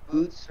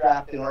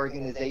bootstrapped an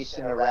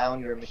organization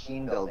around your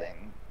machine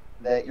building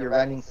that you're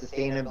running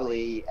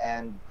sustainably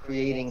and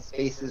creating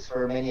spaces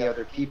for many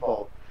other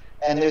people.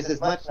 And there's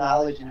as much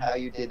knowledge in how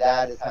you did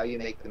that as how you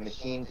make the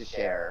machine to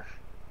share,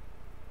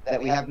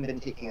 that we haven't been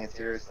taking it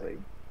seriously.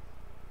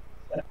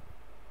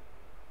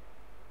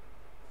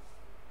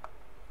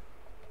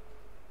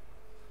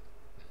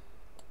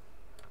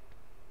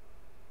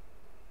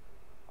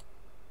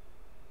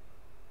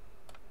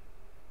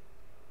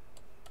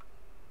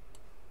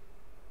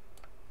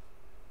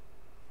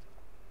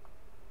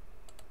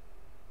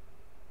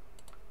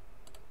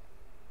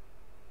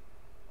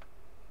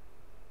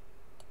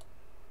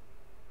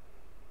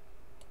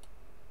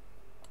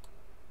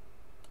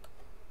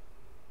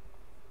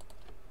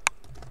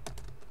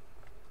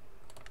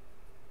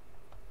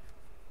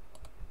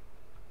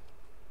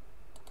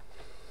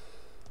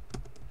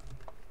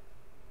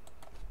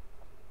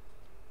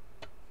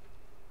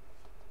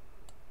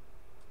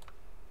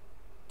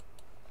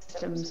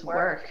 Systems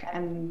work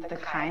and the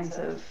kinds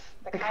of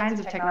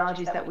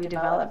technologies that we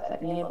develop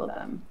that enable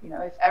them. You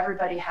know, if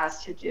everybody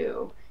has to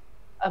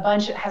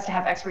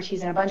have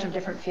expertise in a bunch of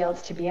different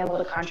fields to be able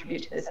to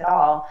contribute to this at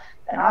all,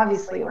 then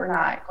obviously we're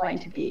not going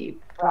to be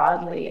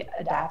broadly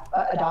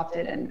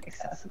adopted and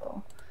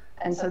accessible.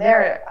 And so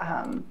there,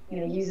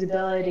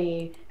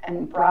 usability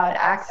and broad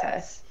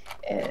access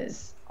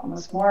is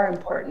almost more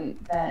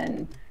important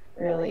than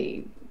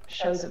really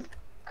shows of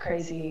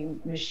crazy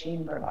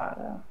machine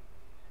bravado.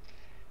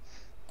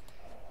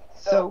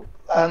 So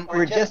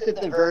we're just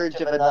at the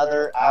verge of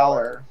another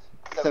hour.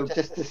 So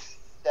just to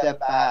step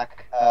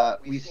back,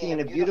 we've seen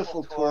a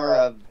beautiful tour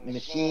of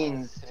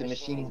machines to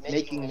machines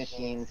making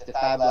machines to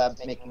Fab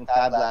Labs making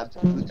Fab Labs to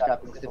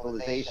bootstrapping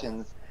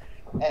civilizations.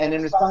 And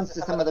in response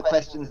to some of the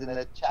questions in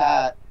the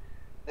chat,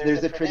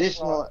 there's a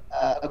traditional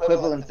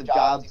equivalence of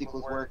jobs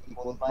equals work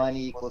equals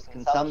money equals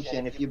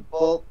consumption. If you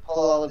pull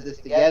all of this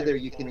together,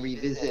 you can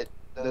revisit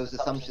those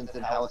assumptions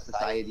and how a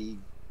society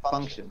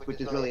functions,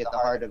 which is really at the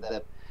heart of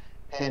the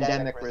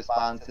pandemic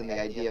response and the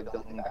idea of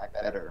building back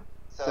better.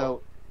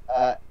 So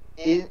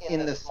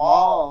in the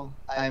small,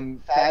 I'm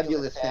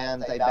fabulous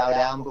fans. I bow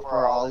down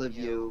before all of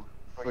you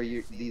for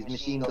these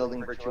machine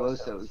building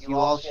virtuosos. You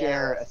all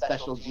share a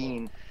special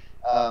gene.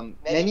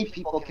 Many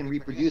people can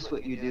reproduce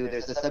what you do.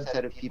 There's a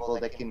subset of people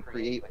that can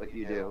create what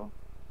you do.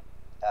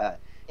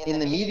 In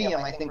the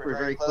medium, I think we're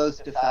very close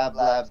to Fab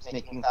Labs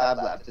making Fab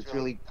Labs. It's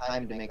really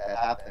time to make that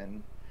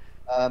happen.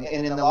 And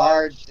in the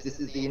large, this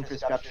is the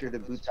infrastructure to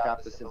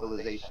bootstrap the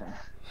civilization.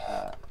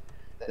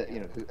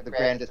 The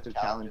grandest of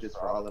challenges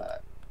for all of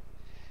us.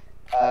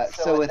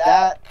 So with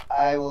that,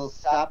 I will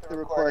stop the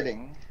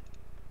recording.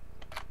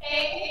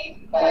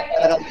 But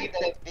I'll keep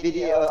the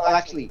video,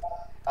 actually,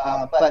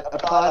 but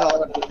applaud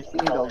all of the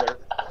machine builders.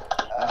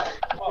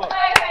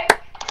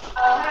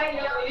 Hi,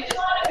 we just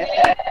want to say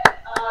that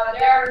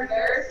there are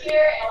nerds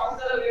here, and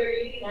also we're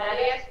using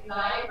Nadia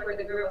Peek for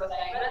the group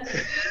assignments.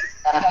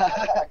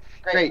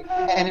 Great.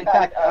 And in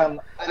fact, I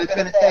was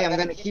going to say I'm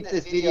going to keep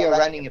this video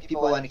running if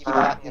people want to keep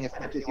talking as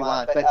much as you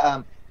want.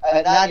 But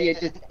Nadia,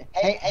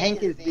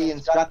 Hank is the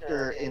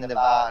instructor in the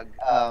VOG,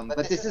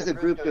 but this is a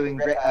group doing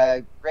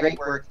great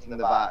work in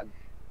the VOG.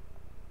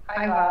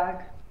 Hi,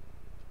 VOG.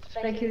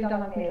 Spreek jullie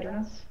dan ook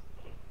Nederlands?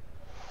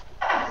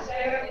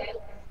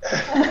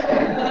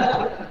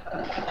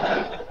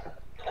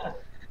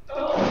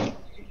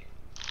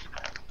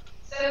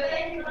 So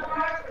thank you very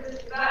much for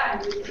this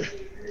time.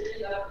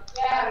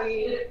 Yeah, we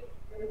did it.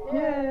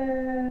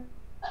 Yeah.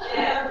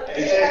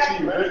 It's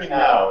actually moving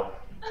now.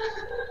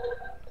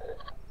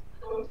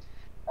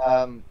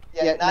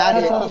 Yeah,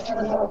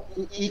 Nadia,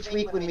 each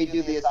week when we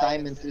do the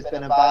assignments, there's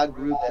been a VOG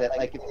group that,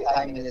 like, if the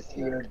assignment is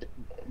here,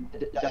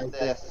 does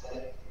this.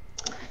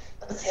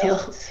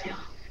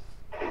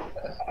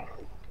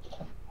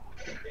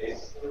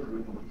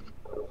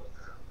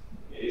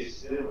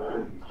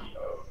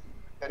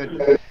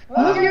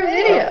 Move your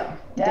video.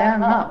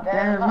 Down, up,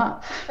 down,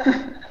 up.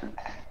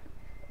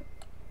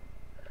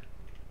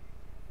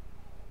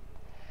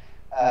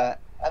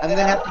 I'm going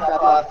to have to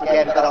drop off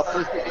again, but I'll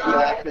post the video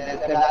after this.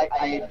 But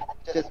I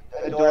just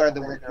adore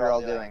the work you're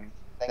all doing.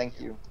 Thank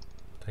you.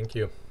 Thank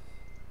you.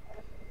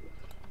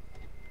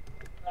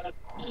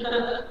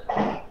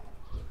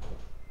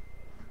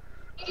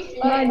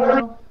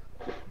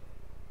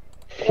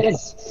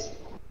 Yes.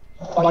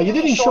 But you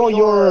didn't show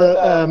your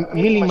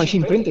milling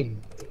machine printing.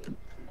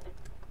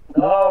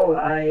 No,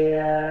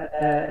 I'm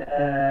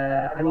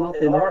not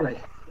in Norway.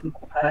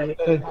 My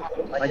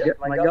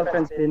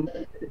girlfriend's been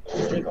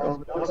sick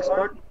of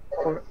Oxford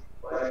for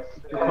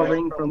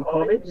recovering from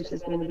COVID, which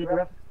has been a bit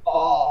rough.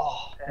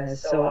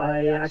 So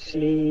I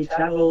actually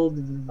traveled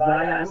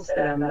via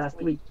Amsterdam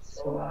last week.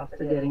 So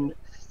after getting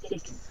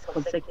 6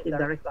 consecutive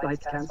direct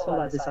flights cancelled,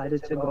 I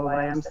decided to go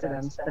via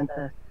Amsterdam. Spent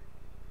a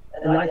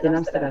night in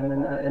Amsterdam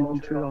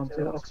and flew on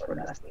to Oxford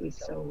last week.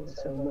 So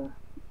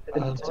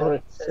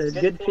the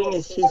good thing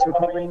is she's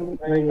recovering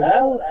very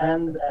well,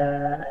 and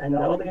the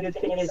other good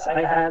thing is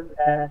I have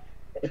a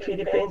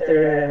 3D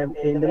printer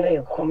in the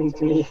mail coming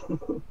to me,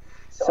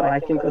 so I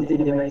can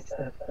continue to make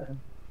stuff.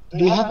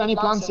 Do you have any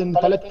plans in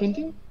palette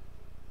printing?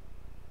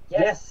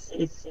 Yes,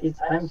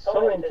 I'm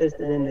so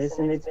interested in this,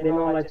 and it's been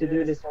on my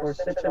to-do list for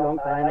such a long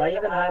time. I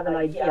even have an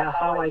idea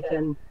how I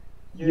can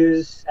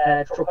use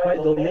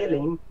trochoidal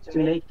milling to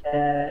make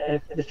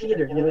the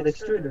feeder, the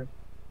extruder.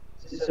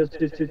 So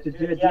to do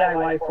a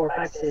DIY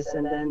 4-axis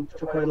and then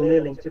trochoidal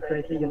milling to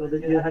create,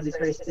 you have this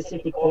very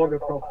specific order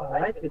profile,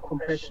 right, with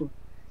compression.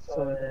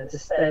 So the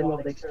stem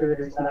of the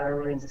extruder is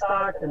narrower in the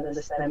start, and then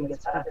the stem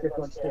gets fatter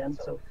towards the end.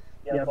 So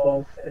you have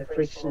both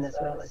friction as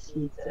well as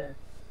heat to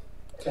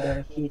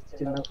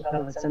melt the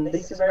pellets. And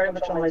this is very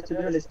much on my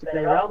to-do list to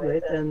play around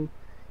with.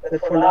 But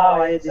for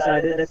now, I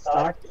decided let's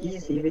start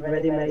easy with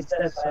ready-made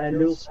stuff. So I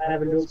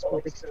have a Lul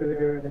spot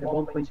extruder with a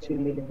 1.2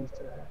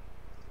 millimeter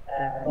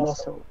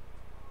nozzle.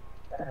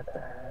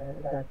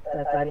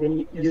 That I've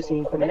been using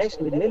in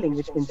combination with milling,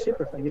 which has been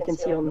super fun. You can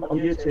see on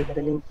YouTube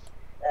the link,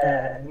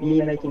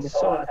 me making a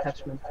saw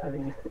attachment,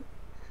 having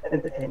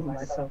entertaining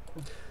myself.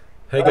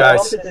 Hey guys. What I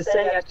wanted to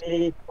say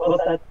actually was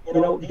that,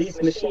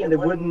 this machine,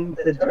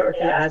 the dirty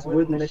ass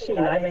wooden machine,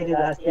 I made it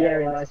last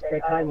year in my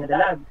spare time in the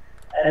lab,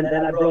 and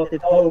then I brought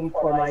it home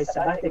for my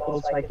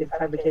sabbatical so I could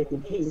fabricate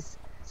in peace.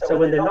 So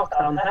when the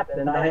lockdown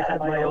happened, I had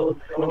my old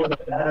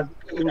lab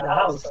in the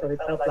house, so it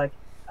felt like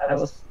I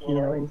was,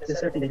 to a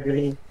certain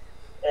degree,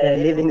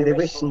 living the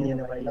vision in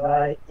a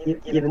way.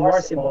 Even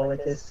more symbolic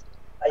is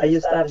I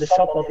used to have the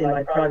shop in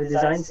my private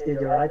design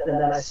studio, right?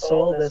 And then I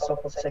sold the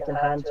shop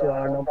secondhand to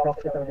our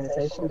non-profit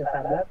organization, the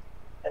Fab Lab.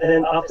 And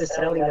then after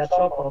selling that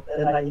shop,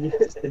 then I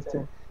used it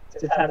to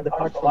have the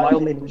part for my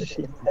own milling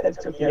machine. It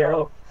took a year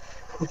off.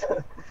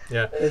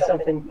 Yeah. There's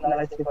something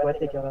nicely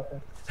poetic about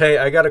that. Hey,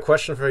 I got a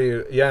question for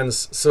you,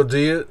 Jens. So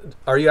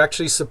are you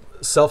actually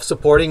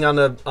self-supporting on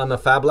the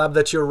Fab Lab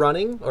that you're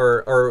running,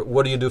 or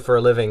what do you do for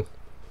a living?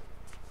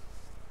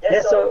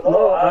 Yeah, so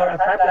no, our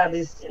Fab Lab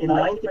is in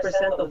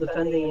 90% of the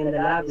funding in the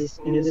lab is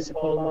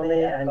municipal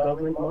money and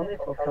government money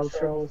for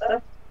cultural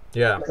stuff.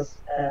 Yeah. Because,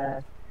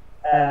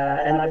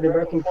 and I've been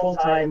working full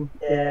time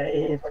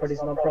for this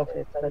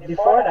nonprofit. But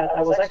before that,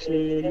 I was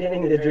actually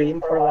living the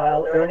dream for a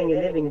while, earning a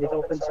living with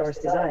open source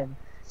design.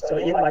 So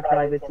in my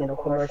private,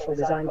 commercial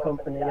design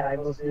company, I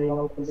was doing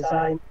open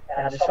design.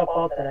 I had a shop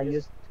out that I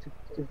used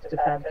to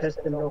fab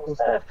custom local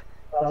stuff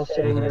while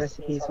sharing the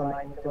recipes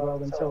online with the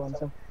world and so on.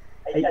 So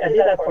I did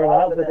that for a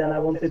while, but then I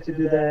wanted to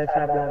do the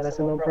Fab Lab as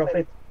a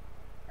non-profit,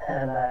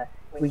 and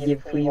we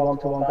give free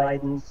one-to-one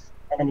guidance.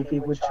 And if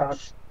you would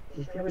charge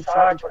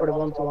for the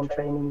one-to-one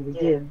training we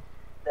give,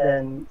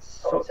 then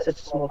such a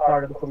small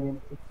part of the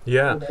community would be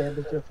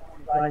able to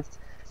afford, right?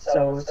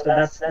 So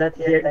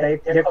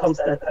here comes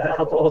that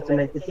how to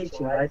automate the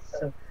teaching, right?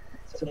 So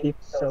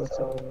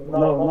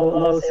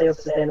no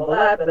self-sustainable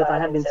lab, but I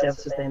have been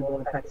self-sustainable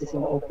in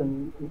practicing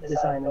open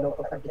design and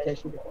local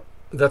fabrication before.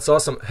 That's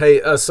awesome.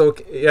 Hey, so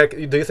yeah,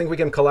 do you think we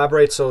can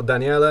collaborate? So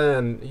Daniele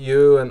and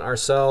you and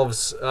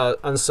ourselves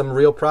on some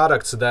real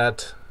products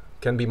that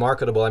can be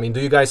marketable. I mean, do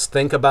you guys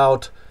think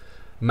about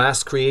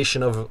mass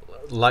creation of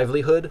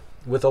livelihood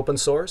with open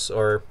source,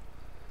 or?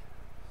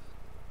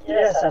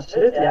 Yes,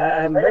 absolutely.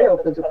 I'm very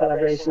open to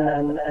collaboration,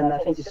 and I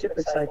think it's super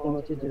exciting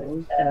what you're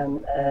doing.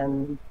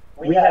 And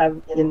we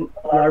have on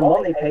our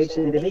money page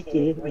in the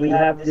wiki, we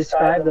have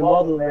described a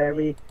model where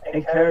we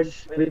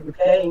encourage, we're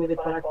playing with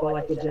what I call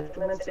like a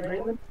gentleman's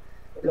agreement.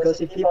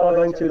 Because if people are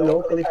going to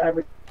locally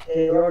fabricate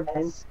your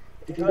games,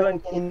 if you're going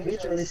to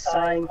individually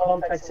sign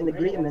contracts and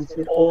agreements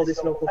with all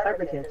these local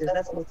fabricators,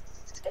 that's not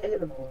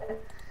scalable.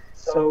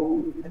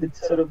 So the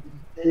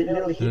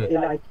little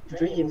hippie-like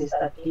dream is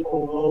that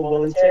people will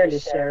voluntarily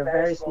share a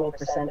very small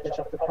percentage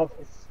of the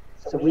profits.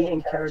 So we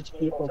encourage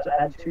people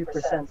to add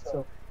 2%.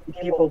 So if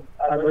people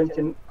are going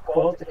to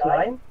quote the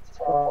client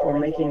for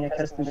making a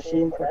custom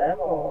machine for them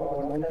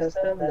or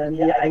non-custom, then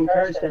we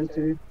encourage them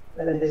to,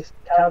 when they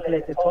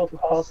calculate the total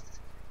cost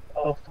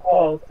of the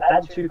quote,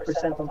 add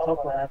 2% on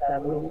top of that.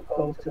 That will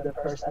go to the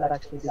person that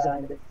actually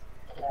designed it.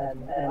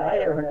 And I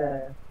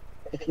earned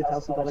a few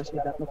 $1,000s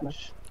with that, not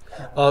much.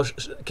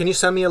 Can you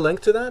send me a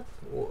link to that?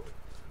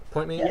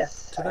 Point me to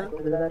that? I will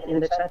do that in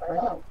the chat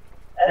right now.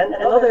 And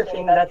another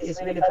thing that is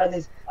really fun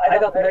is I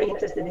got very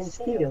interested in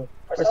steel.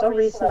 For some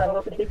reason, I'm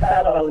not a big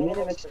fan of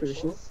aluminum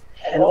extrusions.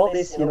 And all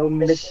this,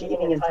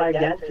 machining entire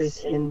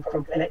gantries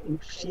from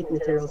sheet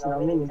materials and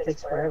aluminum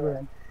takes forever.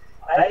 And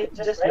I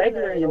just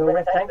regular,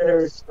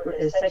 rectangular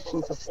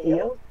sections of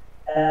steel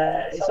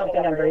is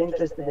something I'm very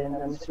interested in.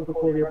 And it's super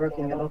cool. We're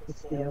working a lot with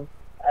steel.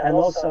 And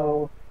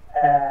also,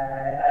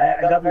 I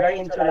got very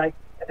into like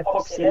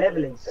epoxy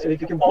leveling. So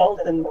if you can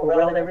bolt and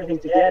weld everything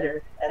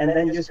together and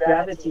then use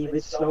gravity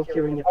with slow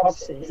curing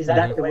epoxy, is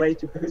that the way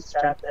to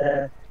bootstrap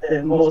the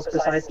most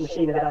precise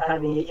machine without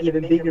having an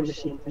even bigger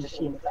machine to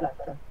machine it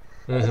flat?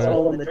 It's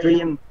all on the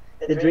dream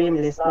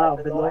list now,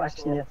 but no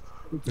action yet.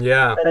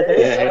 Yeah. But there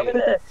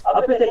is,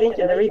 I'll put a link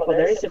in the repo.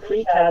 There is a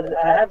free CAD.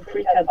 I have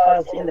free CAD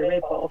files in the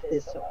repo of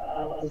this, so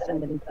I'll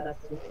send a link to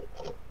that too.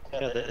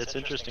 Yeah, it's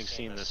interesting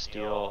seeing the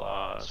steel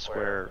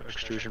square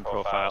extrusion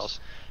profiles.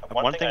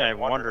 One thing I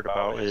wondered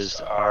about is,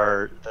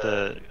 are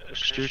the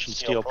extrusion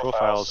steel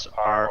profiles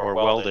or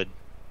welded,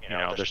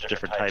 there's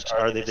different types,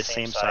 are they the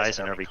same size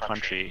in every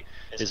country?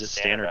 Is it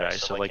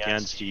standardized? So like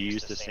Jens, do you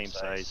use the same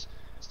size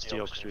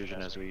steel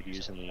extrusion as we'd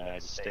use in the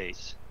United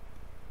States?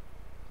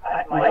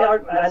 My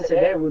answer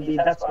there would be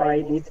that's why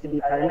it needs to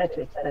be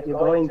parametric, that you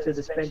go into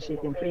the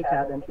spreadsheet in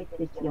FreeCAD and click,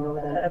 then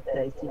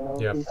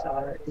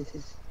update, this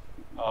is.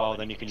 Oh,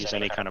 then you can use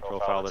any kind of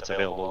profile that's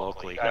available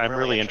locally. I'm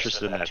really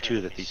interested in that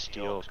too, that these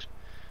steel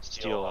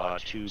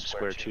tubes,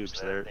 square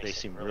tubes, they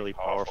seem really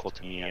powerful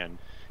to me and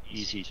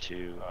easy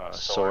to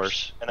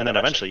source. And then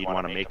eventually you'd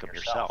want to make them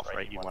yourself,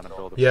 right? You want to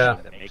build a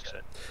machine that makes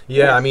it.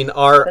 Yeah, I mean,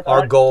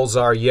 our goals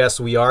are, yes,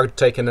 we are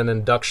taking an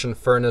induction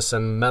furnace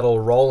and metal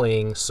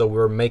rolling, so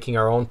we're making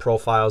our own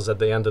profiles at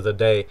the end of the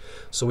day.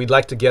 So we'd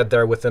like to get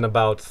there within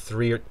about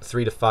 3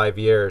 to 5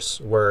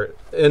 years, where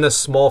in a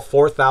small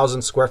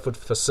 4,000 square foot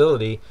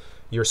facility,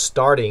 you're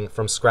starting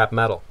from scrap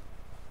metal.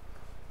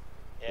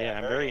 Yeah,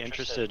 I'm very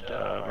interested,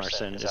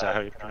 Marcin. Is that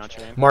how you pronounce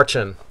your name?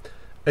 Marcin.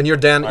 And you're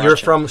Dan. You're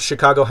from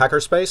Chicago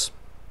Hackerspace?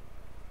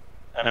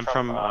 I'm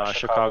from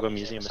Chicago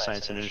Museum of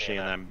Science and Industry,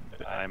 and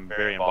I'm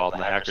very involved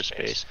in the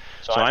hackerspace.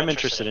 So I'm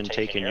interested in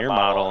taking your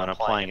model and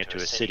applying it to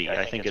a city.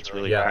 I think it's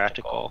really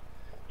practical.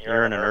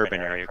 You're in an urban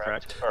area,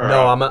 correct? Or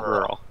no, I'm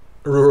rural.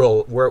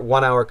 Rural. We're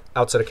 1 hour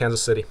outside of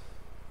Kansas City.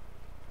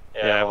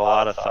 Yeah, I have a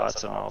lot of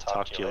thoughts, and I'll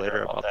talk to you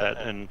later about that.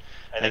 And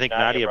I think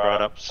Nadia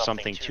brought up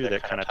something too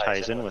that kind of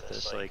ties in with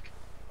this. Like,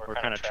 we're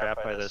kind of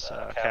trapped by this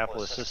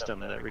capitalist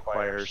system that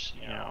requires,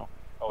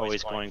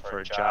 always going for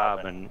a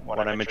job. And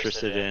what I'm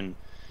interested in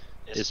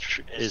is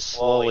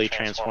slowly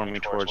transforming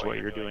towards what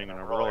you're doing in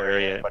a rural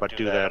area, but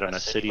do that on a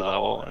city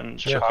level.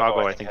 And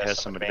Chicago, I think, has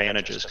some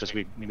advantages because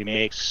we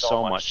make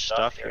so much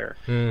stuff here.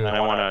 And I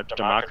want to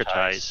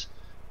democratize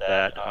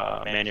that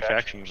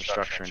manufacturing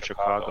infrastructure in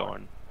Chicago.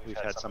 And we've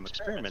had some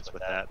experiments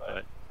with that,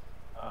 but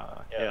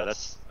yeah,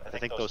 I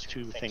think those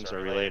two things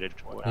are related.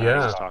 What I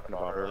Yeah. was talking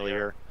about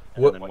earlier,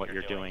 and What- then what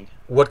you're doing.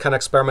 What kind of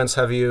experiments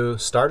have you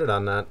started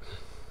on that?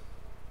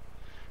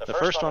 The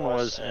first one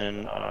was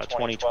in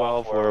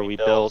 2012, where we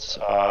built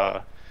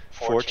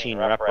 14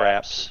 rep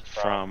wraps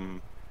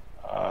from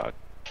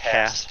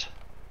cast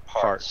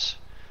parts.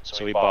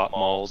 So we bought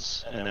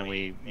molds, and then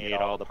we made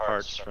all the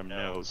parts from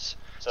nodes.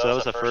 So that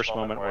was the first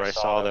moment where I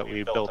saw that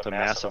we built a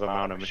massive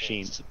amount of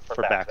machines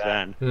for back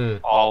then,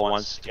 all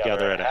once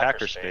together at a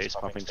hackerspace,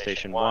 Pumping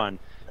Station 1,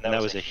 and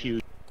that was a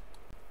huge.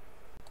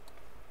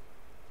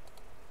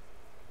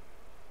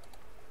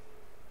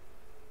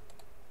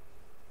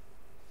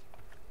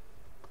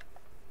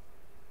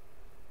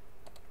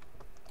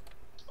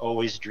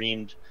 Always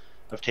dreamed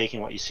of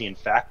taking what you see in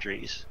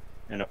factories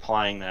and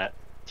applying that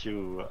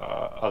to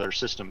other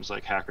systems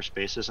like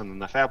hackerspaces, and then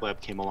the Fab Lab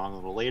came along a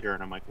little later,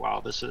 and I'm like,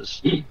 wow, this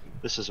is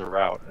a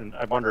route. And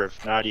I wonder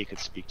if Nadia could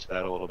speak to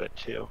that a little bit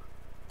too.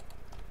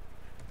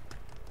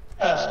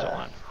 She's still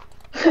on.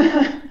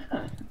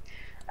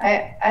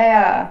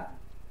 I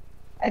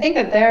think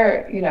that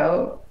they're,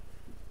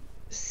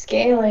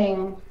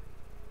 scaling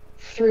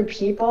through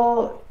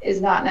people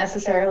is not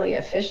necessarily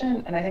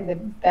efficient, and I think the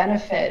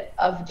benefit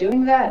of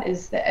doing that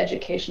is the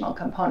educational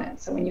component.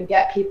 So when you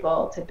get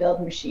people to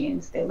build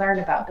machines, they learn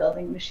about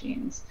building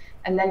machines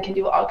and then can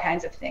do all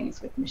kinds of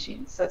things with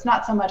machines. So it's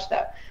not so much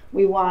that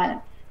we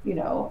want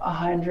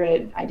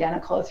 100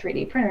 identical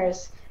 3D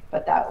printers,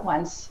 but that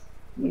once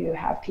you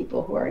have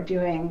people who are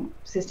doing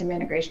system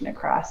integration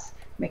across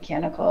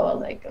mechanical,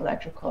 like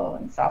electrical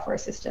and software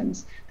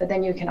systems, that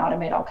then you can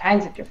automate all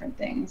kinds of different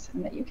things,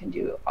 and that you can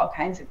do all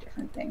kinds of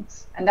different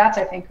things. And that's,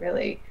 I think,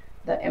 really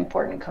the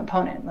important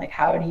component. Like,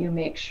 how do you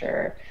make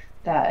sure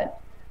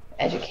that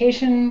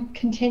education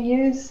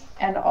continues,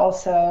 and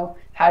also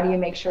how do you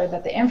make sure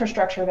that the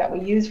infrastructure that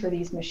we use for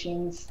these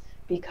machines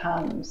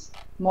becomes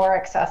more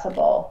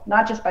accessible,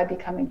 not just by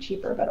becoming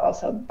cheaper, but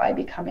also by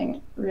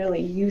becoming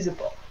really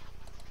usable.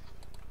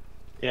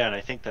 Yeah, and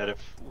I think that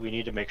if we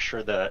need to make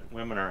sure that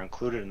women are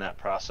included in that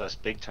process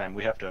big time,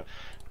 we have to,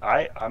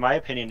 my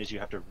opinion is you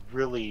have to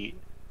really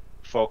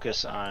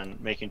focus on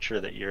making sure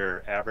that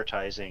you're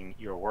advertising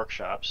your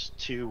workshops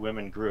to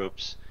women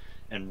groups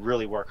and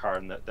really work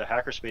hard. And the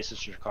hackerspaces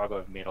in Chicago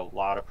have made a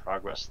lot of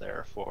progress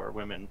there for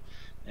women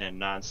and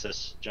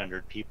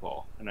non-cisgendered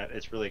people. And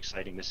it's really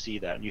exciting to see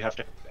that. And you have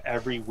to,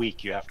 every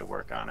week you have to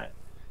work on it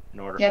in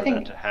order for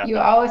that to happen. You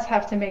always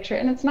have to make sure,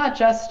 and it's not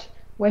just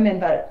women,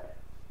 but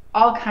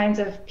all kinds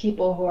of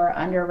people who are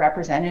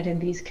underrepresented in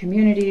these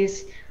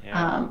communities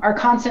are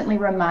constantly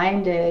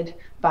reminded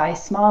by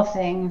small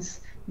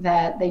things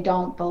that they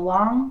don't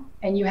belong,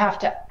 and you have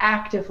to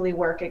actively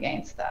work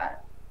against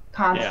that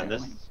constantly.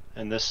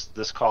 Yeah, and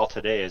this call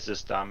today is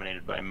just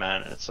dominated by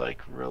men, and it's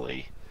like,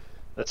 really,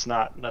 that's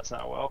not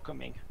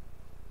welcoming.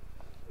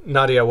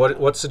 Nadia,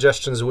 what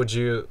suggestions would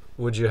you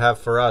have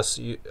for us?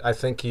 I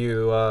think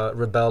you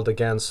rebelled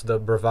against the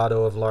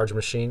bravado of large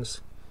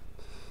machines.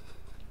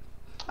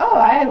 Oh,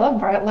 I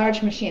love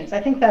large machines. I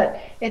think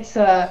that it's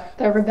the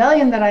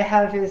rebellion that I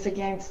have is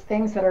against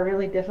things that are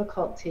really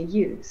difficult to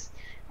use,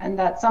 and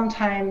that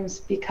sometimes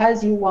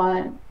because you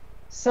want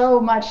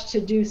so much to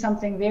do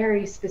something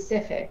very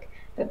specific,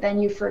 that then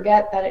you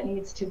forget that it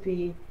needs to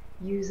be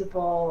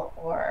usable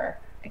or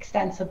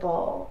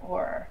extensible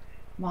or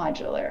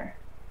modular.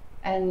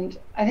 And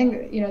I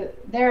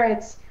think there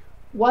it's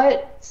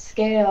what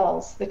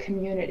scales the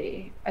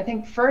community. I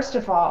think first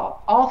of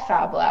all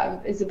Fab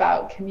Lab is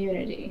about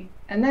community.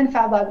 And then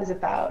Fab Lab is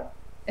about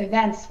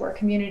events where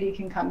community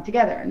can come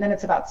together. And then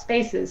it's about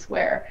spaces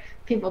where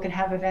people can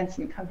have events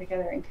and come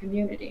together in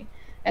community.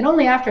 And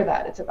only after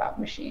that, it's about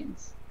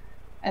machines.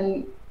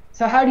 And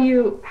so how do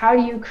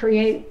you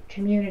create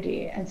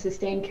community and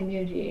sustain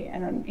community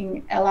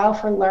and allow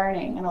for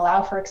learning and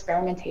allow for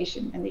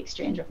experimentation and the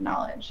exchange of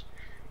knowledge?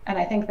 And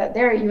I think that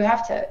there you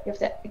have to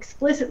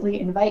explicitly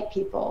invite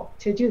people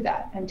to do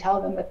that and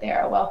tell them that they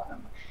are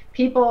welcome.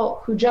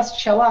 People who just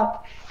show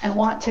up and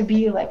want to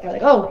be like, they're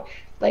like, oh,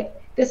 like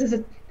this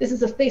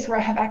is a space where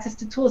I have access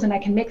to tools and I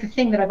can make the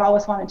thing that I've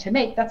always wanted to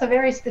make. That's a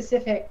very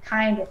specific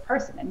kind of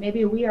person, and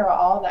maybe we are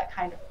all that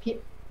kind of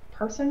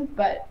person,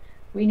 but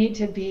we need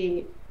to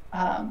be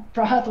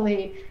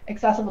broadly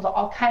accessible to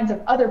all kinds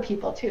of other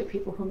people too.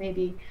 People who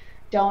maybe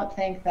don't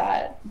think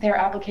that their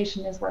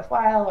application is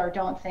worthwhile, or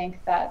don't think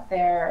that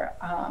their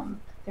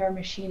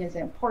machine is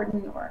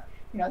important, or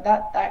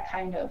that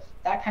kind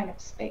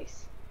of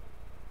space.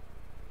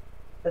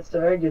 That's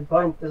a very good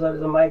point. Because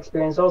in my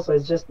experience also,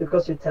 it's just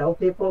because you tell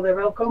people they're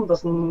welcome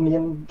doesn't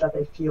mean that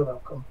they feel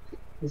welcome.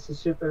 It's a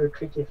super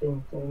tricky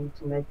thing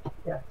to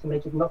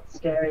make it not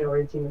scary or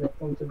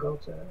intimidating to go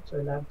to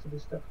a lab to do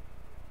stuff.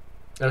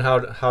 And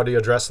how do you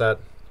address that?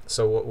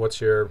 So what's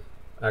your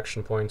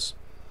action points?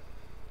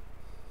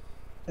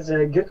 It's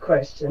a good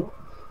question.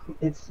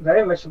 It's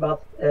very much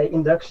about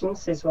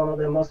inductions. Is one of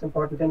the most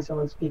important things. So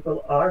once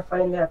people are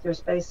finally at your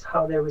space,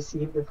 how they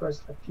receive the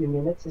first few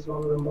minutes is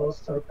one of the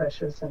most sort of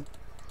precious and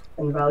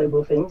and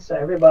valuable things. So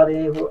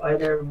everybody who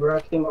either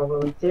working or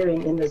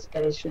volunteering in the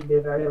space should be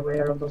very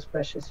aware of those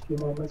precious few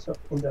moments of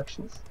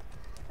inductions.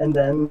 And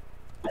then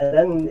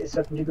to a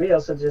certain degree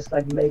also just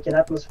like make an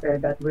atmosphere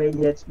that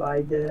radiates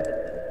by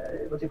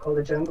the what you call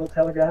the jungle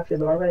telegraph in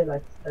Norway,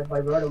 like that by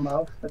word of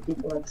mouth, that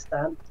people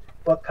understand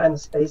what kind of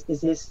space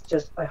this is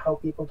just by how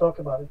people talk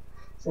about it.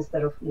 So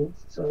instead of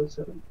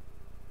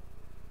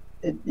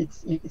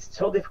it's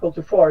so difficult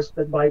to force,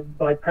 but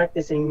by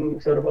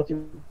practicing sort of what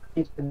you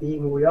teach and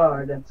being who we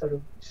are, then sort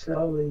of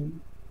slowly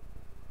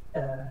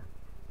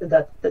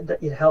that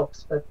it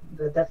helps, but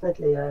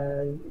definitely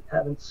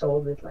haven't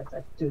solved it like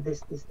do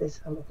this.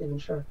 I'm not even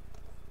sure.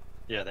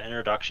 Yeah, the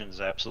introduction is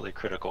absolutely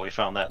critical. We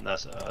found that in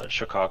the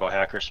Chicago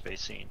hackerspace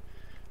scene,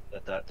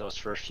 that those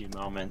first few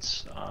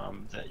moments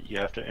that you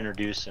have to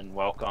introduce and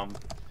welcome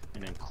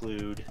and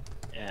include,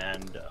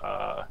 and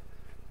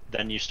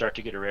then you start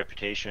to get a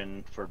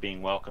reputation for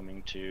being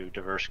welcoming to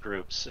diverse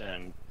groups,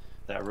 and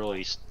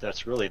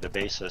that's really the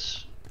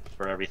basis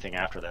for everything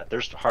after that.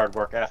 There's hard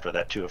work after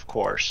that too, of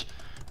course,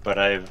 but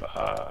I've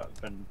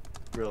been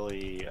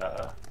really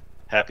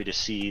happy to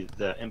see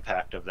the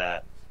impact of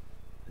that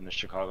in the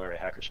Chicago area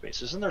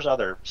hackerspaces, and there's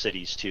other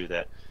cities too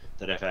that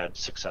have had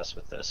success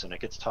with this, and I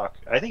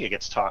think it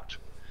gets talked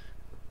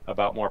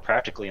about more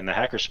practically in the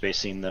hackerspace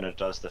scene than it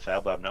does the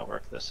Fab Lab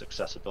network, this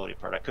accessibility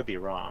part. I could be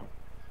wrong.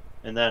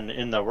 And then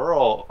in the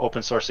rural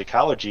open source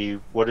ecology,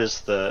 what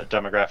does the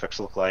demographics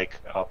look like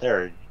out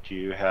there? Do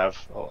you have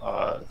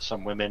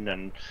some women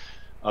and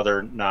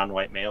other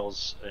non-white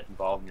males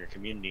involved in your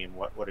community, and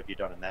what have you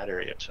done in that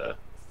area to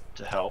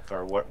help,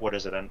 or what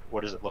does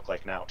it look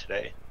like now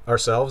today?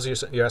 Ourselves?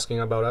 You're asking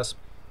about us?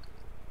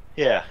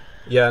 Yeah.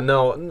 Yeah,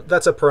 no,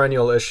 that's a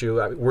perennial issue.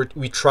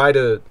 We try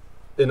to,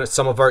 in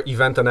some of our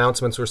event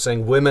announcements, we're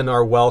saying women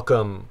are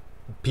welcome,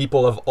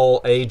 people of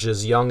all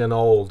ages, young and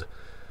old,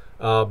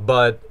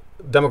 but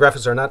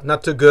demographics are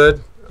not too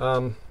good.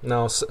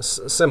 No,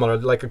 similar,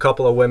 like a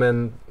couple of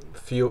women,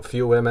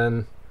 few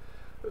women,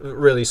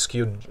 really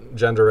skewed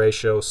gender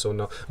ratios. So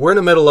no, we're in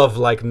the middle of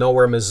like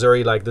nowhere,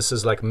 Missouri. Like this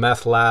is like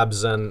meth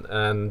labs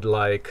and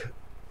like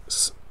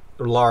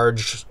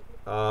large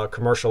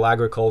commercial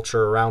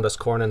agriculture around us,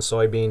 corn and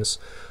soybeans.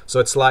 So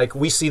it's like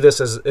we see this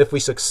as, if we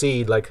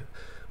succeed, like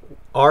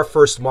our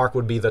first mark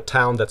would be the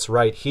town that's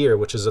right here,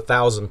 which is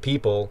 1,000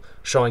 people,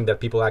 showing that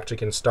people actually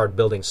can start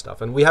building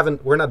stuff. And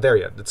we're not there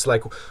yet. It's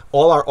like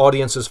all our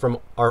audiences from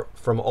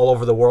all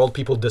over the world,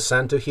 people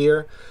descend to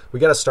here. We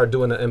got to start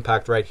doing an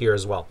impact right here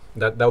as well.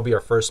 That would be our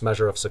first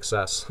measure of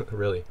success,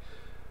 really.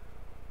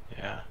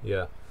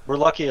 Yeah. We're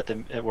lucky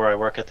where I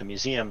work at the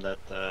museum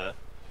that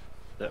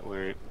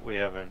we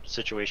have a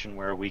situation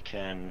where we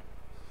can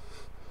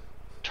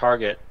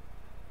target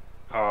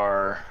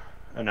our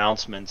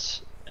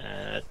announcements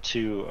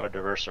to a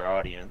diverser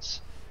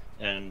audience,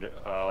 and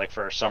like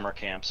for our summer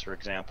camps, for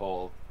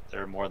example,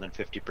 there are more than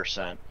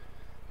 50%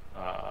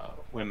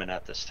 women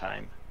at this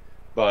time,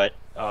 but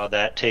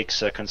that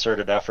takes a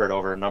concerted effort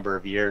over a number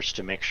of years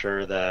to make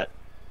sure that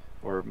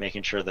we're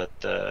making sure that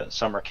the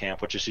summer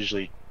camp, which is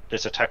usually,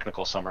 it's a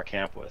technical summer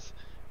camp with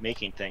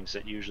making things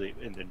that usually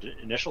in the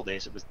initial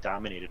days it was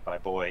dominated by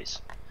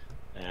boys,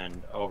 and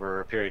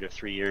over a period of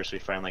 3 years we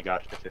finally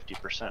got it to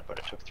 50%, but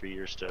it took 3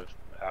 years to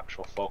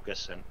actual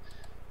focus and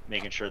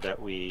making sure that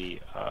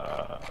we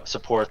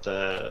support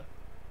the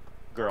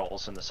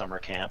girls in the summer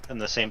camp.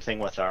 And the same thing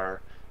with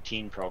our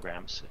teen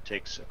programs. It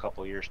takes a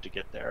couple years to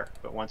get there,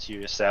 but once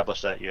you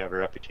establish that, you have a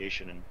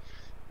reputation, and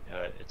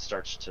it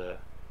starts to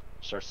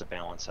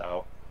balance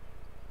out.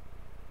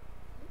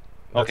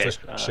 That's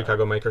the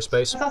Chicago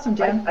Makerspace. That's awesome,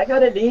 Jim. I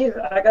gotta leave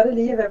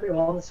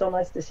everyone. It's so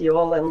nice to see you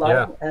all in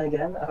line. And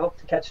again, I hope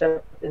to catch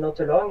up in not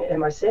too long.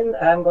 And Marcin,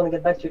 I'm going to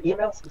get back to your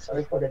emails. I'm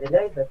sorry for the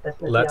delay, but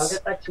definitely I'll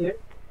get back to you.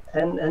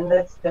 And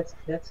let's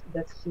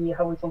see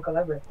how we can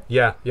collaborate.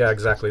 Yeah,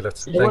 exactly.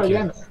 Thank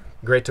you.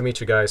 Great to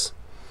meet you guys.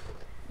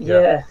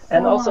 Yeah.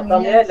 And also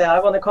Daniele, I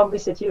want to come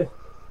visit you.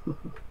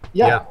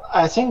 Yeah,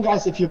 I think,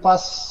 guys, if you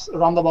pass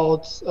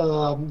roundabout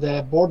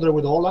the border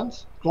with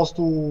Holland, close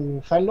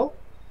to Venlo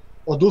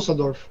or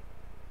Düsseldorf.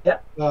 Yeah.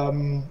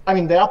 I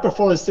mean, the upper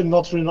floor is still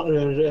not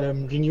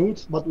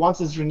renewed, but once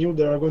it's renewed,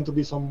 there are going to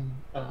be some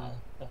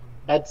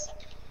beds.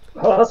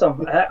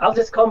 Awesome. I'll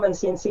just come and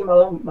see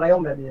my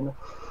own bed, you know.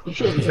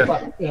 Sure, yeah.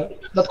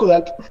 That could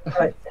help.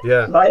 Right.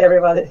 Yeah. Bye,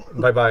 everybody.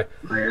 Bye.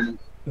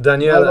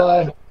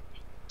 Daniele.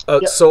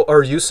 Bye. So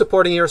are you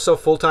supporting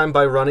yourself full-time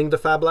by running the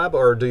Fab Lab,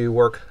 or do you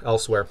work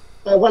elsewhere?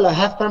 Well, I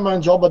have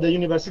permanent job at the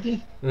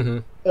university. Mm-hmm.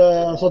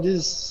 So this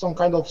is some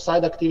kind of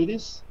side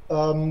activities.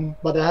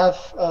 But I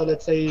have,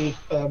 let's say,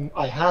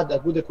 I had a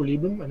good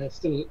equilibrium, and I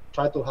still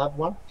try to have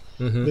one,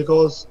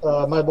 because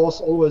my boss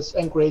always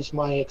encouraged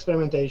my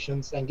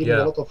experimentations and give me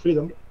a lot of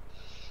freedom.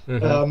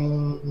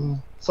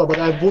 But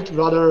I would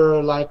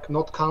rather like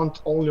not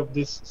count only of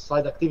these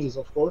side activities,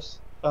 of course.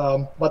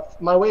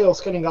 But my way of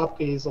scaling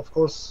up is, of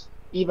course,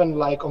 even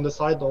like on the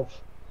side of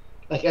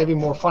like having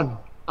more fun.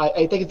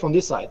 I take it from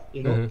this side,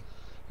 you know,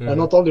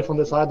 not only from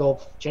the side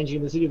of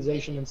changing the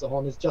civilization and so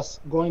on. It's just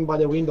going by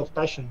the wind of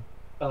passion.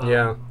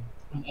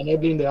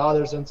 enabling the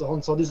others and so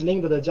on. So this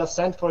link that I just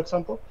sent, for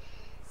example,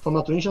 from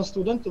a Tunisian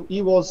student,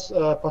 he was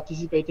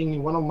participating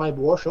in one of my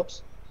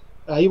workshops.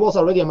 He was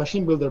already a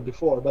machine builder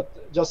before,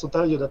 but just to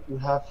tell you that we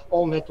have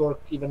all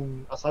network,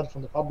 even aside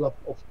from the Fab Lab,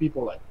 of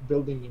people like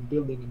building and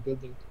building and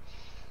building.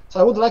 So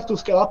I would like to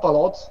scale up a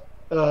lot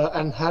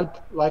and help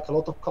like a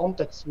lot of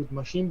contexts with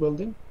machine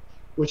building,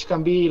 which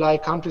can be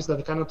like countries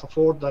that cannot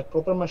afford like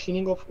proper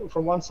machining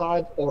from one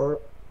side, or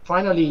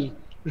finally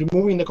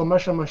removing the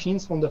commercial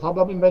machines from the Fab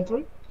Lab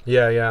inventory.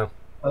 Yeah, yeah.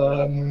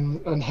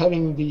 And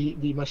having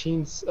the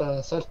machines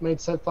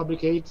self-made,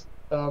 self-fabricate.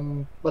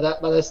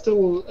 But I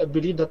still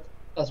believe that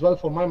as well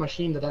for my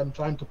machine that I'm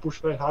trying to push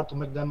very hard to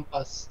make them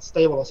as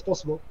stable as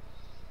possible.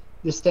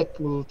 This step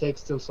will take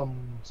still some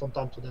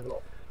time to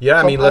develop.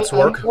 Yeah, So I mean, let's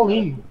work.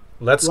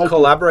 Let's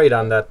collaborate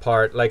on that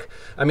part. Like,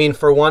 I mean,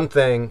 for one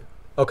thing,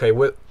 okay,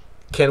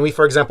 can we,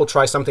 for example,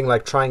 try something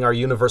like trying our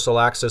universal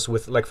access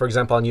with, like, for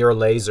example, on your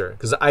laser?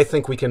 Because I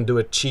think we can do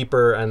it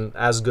cheaper and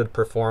as good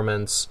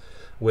performance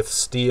with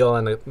steel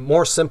and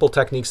more simple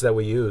techniques that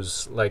we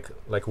use, like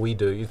we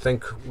do. You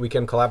think we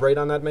can collaborate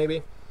on that,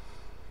 maybe?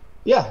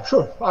 Yeah,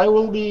 sure. I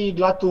will be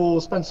glad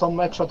to spend some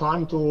extra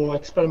time to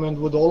experiment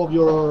with all of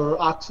your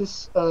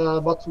axes.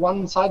 But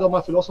one side of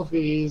my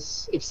philosophy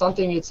is if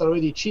something is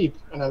already cheap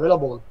and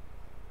available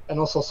and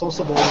also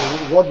sourceable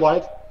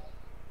worldwide,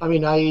 I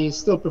mean, I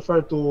still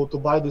prefer to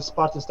buy this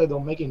part instead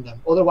of making them.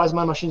 Otherwise,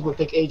 my machines will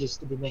take ages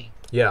to be made.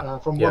 Yeah.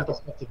 From one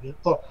perspective.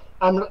 So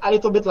I'm a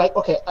little bit like,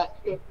 okay,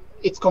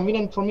 it's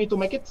convenient for me to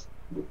make it.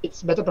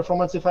 It's better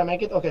performance if I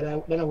make it. Okay,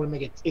 then I will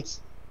make it.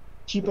 It's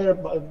cheaper,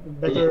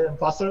 better, and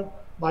faster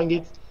buying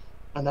it,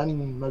 and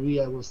then maybe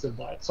I will still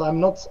buy it. So I'm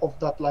not of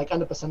that like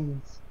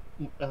 100%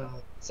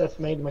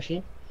 self-made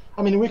machine.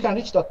 I mean, we can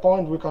reach that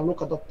point. We can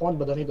look at that point,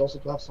 but I need also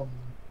to have some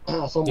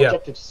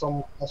objectives,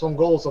 some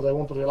goals that I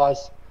want to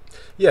realize.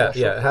 Yeah,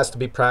 yeah, it has to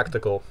be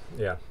practical.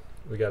 Yeah,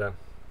 we gotta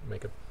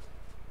make it.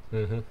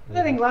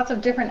 I think lots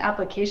of different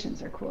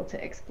applications are cool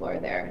to explore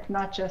there,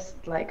 not just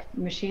like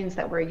machines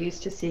that we're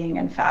used to seeing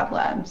in Fab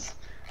Labs,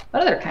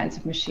 but other kinds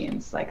of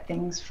machines, like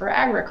things for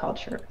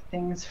agriculture,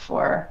 things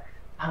for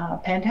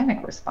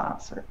pandemic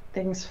response, or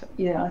things,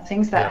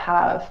 things that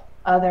have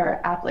other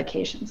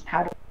applications.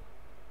 How to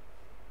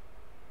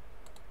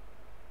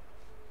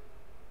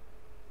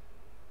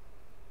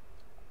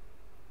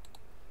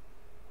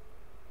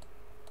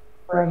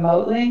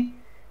remotely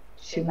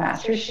to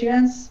master's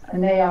students,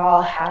 and they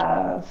all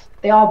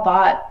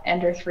bought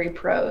Ender 3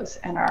 Pros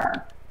and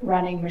are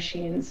running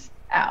machines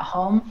at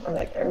home, or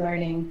like they're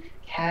learning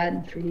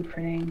CAD, 3D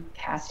printing,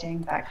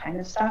 casting, that kind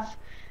of stuff.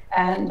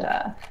 And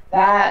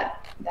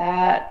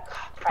that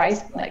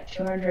price, like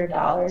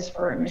 $200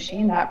 for a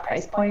machine, that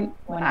price point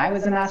when I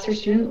was a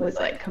master's student was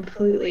like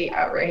completely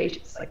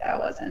outrageous. Like that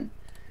wasn't.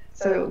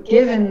 So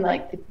given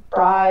like the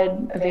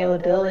broad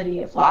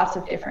availability of lots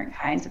of different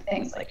kinds of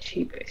things like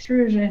cheap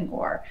extrusion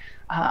or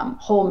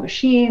whole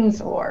machines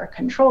or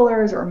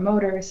controllers or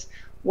motors,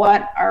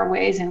 what are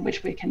ways in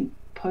which we can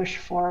push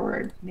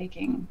forward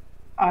making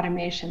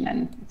automation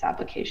and its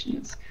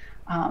applications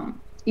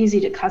easy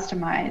to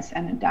customize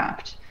and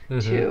adapt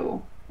to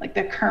like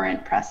the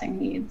current pressing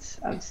needs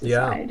of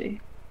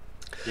society?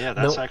 Yeah,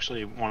 that's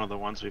actually one of the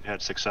ones we've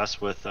had success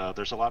with.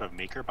 There's a lot of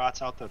maker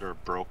bots out that are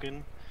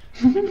broken.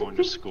 They go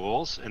into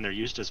schools and they're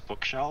used as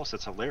bookshelves.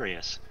 It's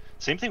hilarious.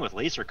 Same thing with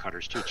laser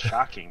cutters too. It's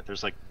shocking.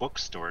 There's like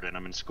books stored in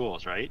them in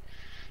schools, right?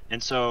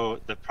 And so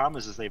the problem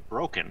is they've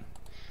broken.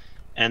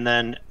 And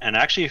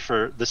actually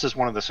this is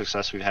one of the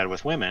success we've had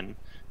with women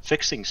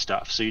fixing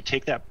stuff. So you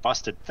take that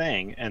busted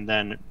thing and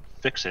then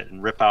fix it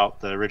and rip out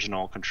the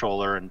original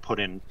controller and put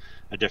in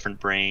a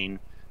different brain,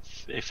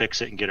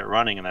 fix it and get it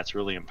running, and that's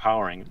really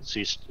empowering.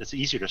 So it's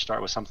easier to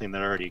start with something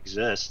that already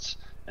exists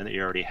and that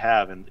you already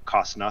have and it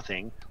costs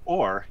nothing.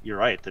 Or you're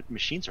right, the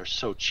machines are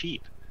so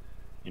cheap.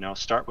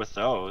 Start with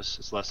those.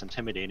 It's less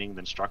intimidating. The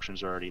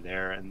instructions are already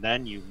there, and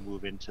then you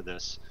move into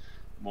this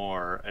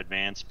more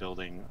advanced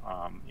building.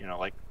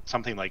 Like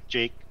something like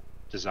Jake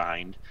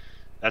designed.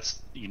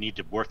 You need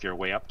to work your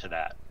way up to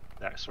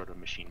that sort of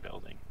machine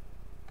building.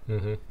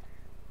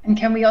 And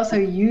can we also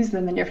use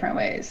them in different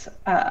ways?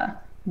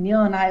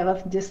 Neil and I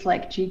love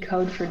dislike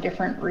G-code for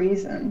different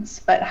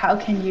reasons, but how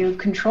can you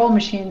control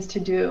machines to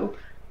do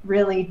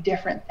really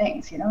different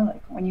things?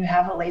 Like when you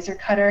have a laser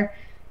cutter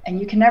and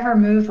you can never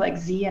move like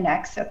Z and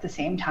X at the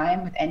same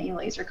time with any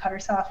laser cutter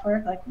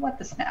software, like what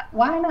the snap?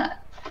 Why not?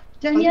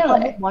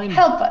 Daniele,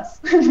 help us.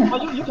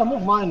 Well, you can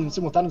move mine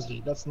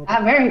simultaneously. That's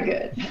not very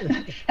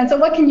good. And so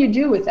what can you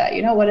do with that?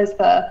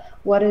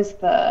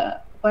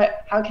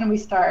 How can we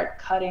start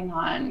cutting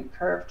on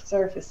curved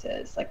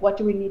surfaces? Like what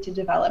do we need to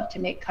develop to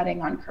make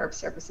cutting on curved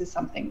surfaces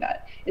something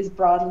that is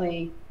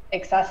broadly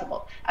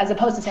accessible, as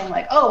opposed to saying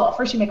like, oh, well,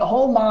 first you make a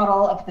whole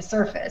model of the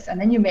surface and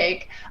then you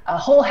make a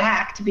whole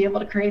hack to be able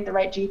to create the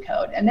right G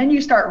code and then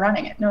you start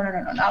running it. No,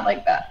 not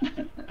like that.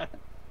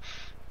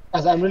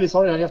 As I'm really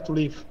sorry, I have to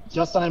leave.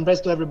 Just an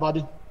embrace to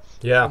everybody.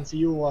 Yeah. And see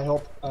you, I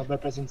hope, by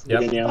presence.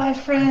 Yep. Bye,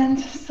 friend.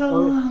 So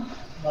long.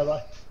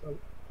 Bye-bye.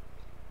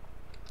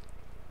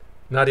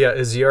 Nadia,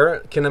 is your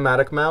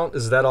kinematic mount,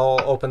 is that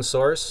all open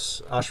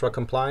source, OSHWA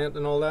compliant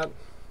and all that?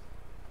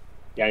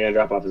 Yeah, I gotta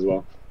drop off as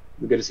well.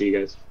 Good to see you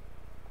guys.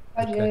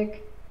 Bye, Okay.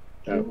 Jake.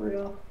 Oh. Keep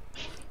real.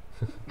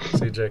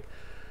 See you, Jake.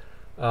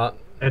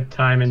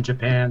 Bedtime in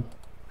Japan.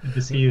 Good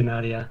to see you,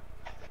 Nadia.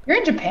 You're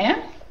in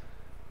Japan?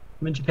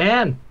 I'm in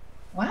Japan.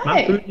 Why?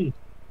 Mount Fuji.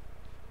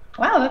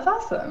 Wow, that's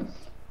awesome.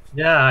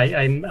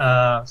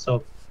 Yeah,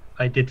 so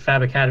I did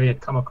Fab Academy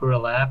at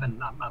Kamakura Lab,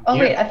 and I'm Oh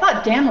here. wait, I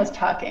thought Dan was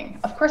talking.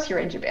 Of course you're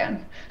in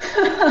Japan.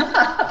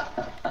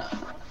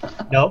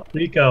 No,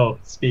 Rico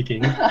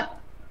speaking.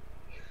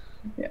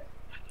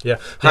 Yeah.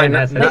 Hi, Dan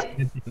has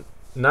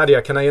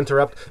Nadia, can I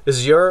interrupt?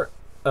 Is your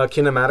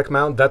kinematic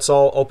mount, that's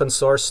all open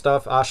source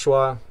stuff,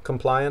 OSHWA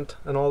compliant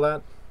and all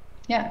that?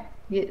 Yeah,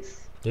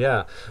 yes.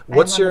 Yeah.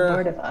 What's I'm on your... the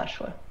board of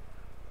OSHWA.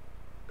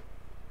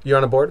 You're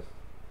on a board?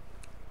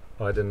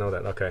 Oh, I didn't know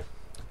that. Okay.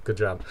 Good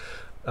job.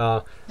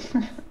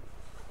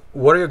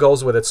 What are your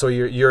goals with it? So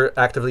you're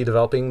actively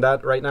developing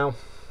that right now?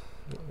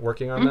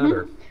 Working on that?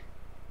 Or?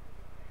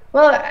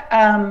 Well,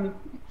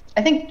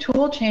 I think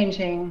tool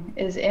changing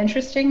is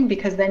interesting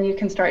because then you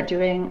can start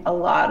doing a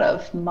lot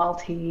of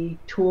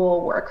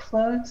multi-tool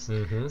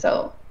workflows.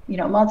 So,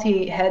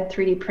 multi-head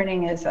 3D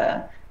printing is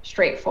a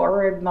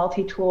straightforward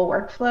multi-tool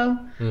workflow.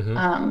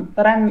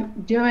 But I'm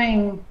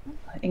doing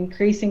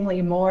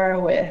increasingly more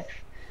with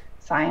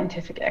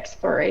scientific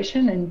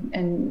exploration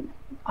and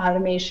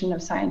automation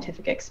of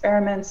scientific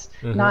experiments,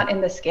 not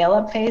in the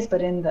scale-up phase,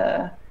 but in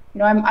the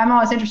I'm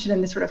always interested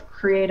in this sort of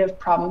creative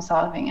problem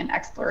solving and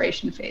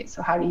exploration phase.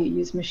 So how do you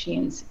use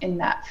machines in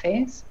that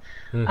phase?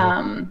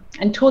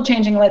 And tool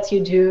changing lets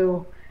you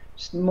do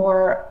just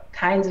more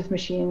kinds of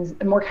machines,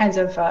 more kinds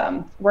of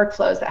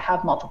workflows that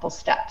have multiple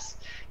steps.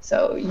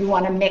 So you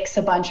want to mix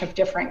a bunch of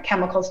different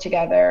chemicals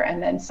together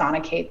and then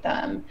sonicate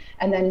them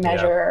and then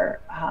measure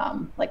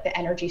like the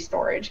energy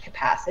storage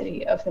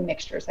capacity of the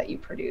mixtures that you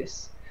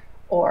produce.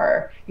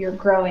 Or you're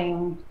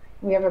growing,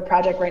 we have a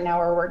project right now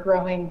where we're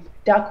growing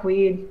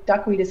duckweed.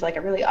 Duckweed is like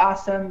a really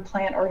awesome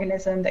plant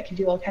organism that can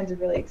do all kinds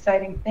of really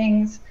exciting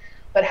things.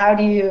 But how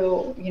do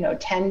you,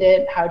 tend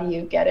it? How do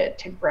you get it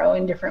to grow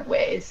in different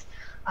ways?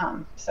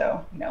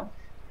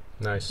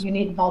 Nice. You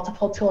need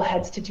multiple tool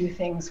heads to do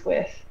things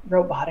with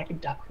robotic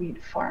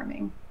duckweed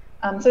farming.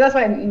 So that's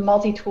why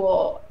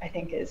multi-tool, I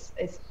think, is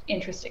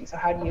interesting. So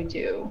how do you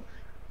do,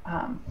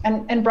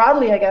 and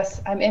broadly, I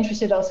guess, I'm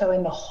interested also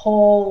in the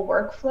whole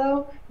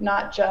workflow,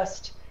 not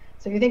just,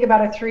 so if you think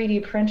about a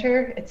 3D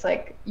printer, it's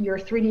like you're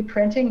 3D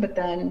printing, but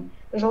then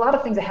there's a lot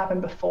of things that happen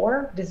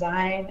before,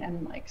 design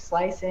and like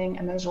slicing,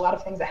 and there's a lot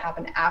of things that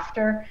happen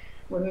after,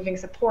 removing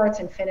supports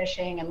and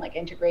finishing and like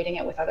integrating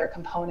it with other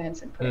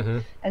components and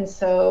putting, and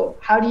so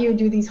how do you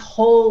do these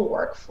whole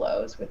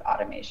workflows with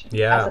automation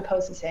as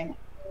opposed to saying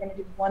we're going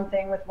to do one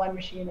thing with one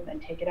machine and then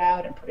take it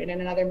out and put it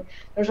in another.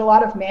 There's a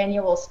lot of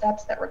manual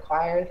steps that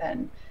require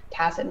then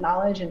tacit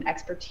knowledge and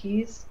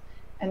expertise,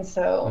 and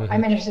so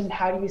I'm interested in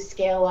how do you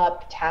scale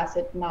up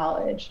tacit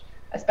knowledge,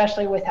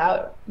 especially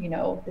without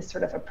this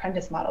sort of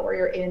apprentice model where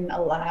you're in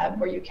a lab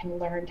where you can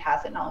learn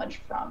tacit knowledge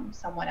from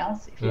someone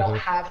else. If you don't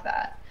have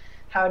that,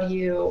 how do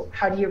you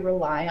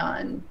rely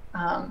on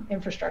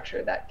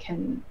infrastructure that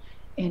can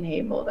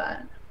enable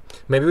that?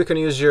 Maybe we can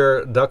use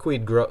your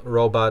duckweed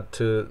robot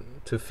to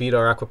feed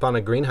our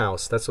aquaponic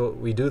greenhouse. That's what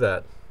we do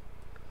that.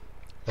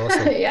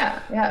 Awesome.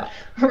 Yeah.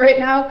 Right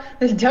now,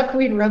 this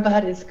duckweed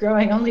robot is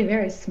growing only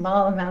very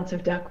small amounts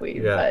of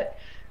duckweed, but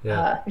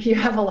if you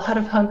have a lot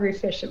of hungry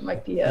fish, it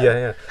might be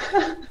a...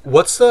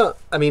 What's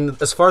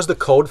as far as the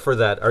code for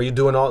that, are you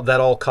doing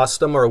all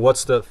custom, or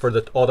what's for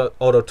the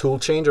auto tool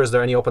change, or is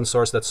there any open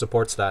source that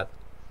supports that?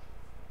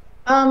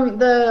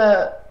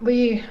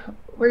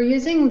 We're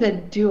using the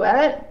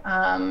Duet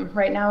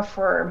right now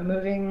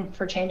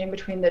for changing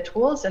between the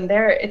tools, and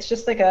it's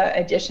just like a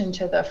addition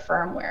to the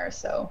firmware.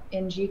 So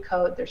in G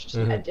code, there's just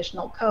an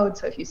additional code.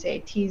 So if you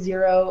say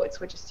T0, it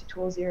switches to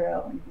tool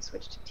 0, and if you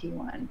switch to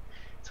T1,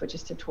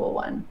 switches to tool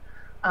 1,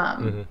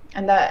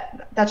 and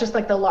that's just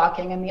like the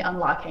locking and the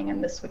unlocking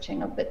and the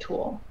switching of the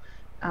tool.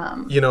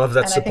 If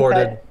that's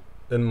supported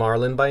in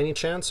Marlin by any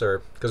chance,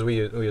 or because we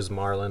use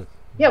Marlin?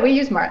 Yeah, we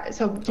use Marlin.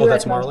 So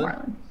that's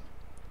Marlin.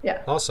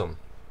 Yeah. Awesome.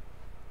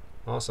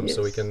 Yes.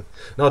 So we can.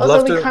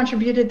 We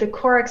contributed the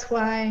Core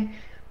XY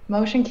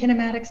motion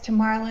kinematics to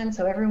Marlin,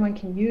 so everyone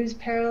can use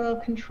parallel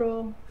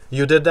control.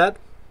 You did that?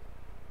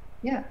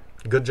 Yeah.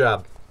 Good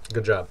job.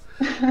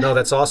 No,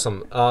 that's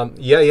awesome.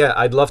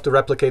 I'd love to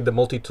replicate the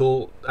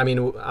multi-tool.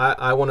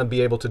 I want to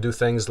be able to do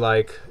things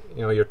like,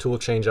 your tool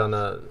change on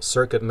a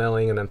circuit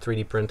milling and then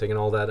 3D printing and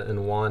all that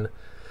in one.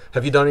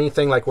 Have you done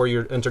anything like where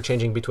you're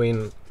interchanging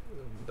between,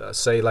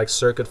 say, like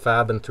circuit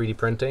fab and 3D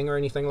printing or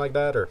anything like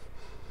that, or?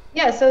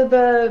 Yeah, so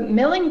the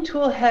milling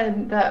tool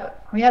head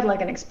that we had,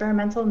 like an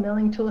experimental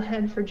milling tool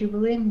head for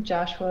Jubilee.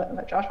 Joshua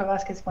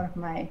Vasquez, one of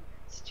my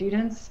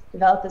students,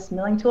 developed this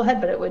milling tool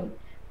head, but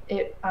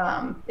it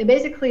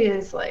basically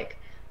is like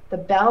the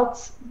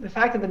belts. The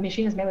fact that the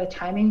machine is made with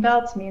timing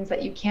belts means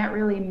that you can't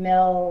really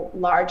mill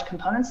large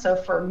components. So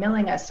for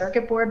milling a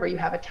circuit board where you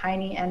have a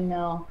tiny end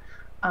mill,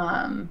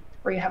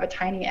 where you have a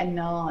tiny end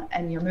mill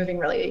and you're moving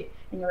really,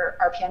 and your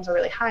RPMs are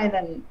really high,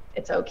 then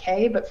it's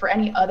okay. But for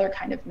any other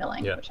kind of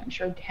milling, which I'm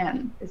sure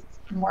Dan is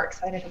more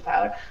excited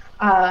about,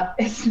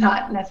 it's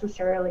not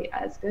necessarily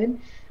as good.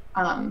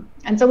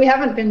 And so we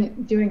haven't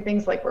been doing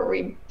things like where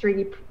we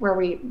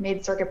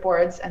made circuit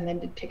boards and then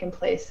did pick and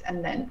place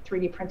and then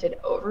 3D printed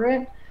over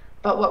it.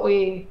 But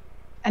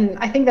and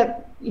I think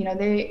that, you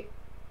know,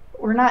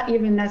 we're not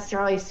even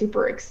necessarily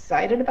super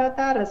excited about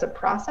that as a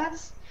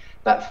process.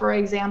 But for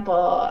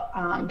example,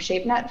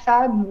 ShapeNet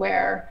Fab,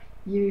 where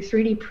you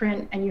 3D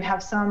print and you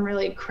have some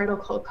really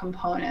critical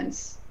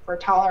components where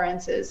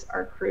tolerances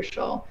are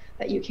crucial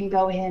that you can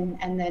go in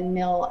and then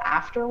mill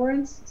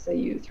afterwards. So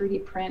you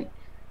 3D print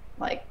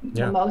like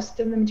most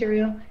of the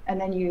material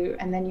and then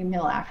you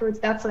mill afterwards.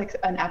 That's like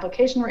an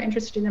application we're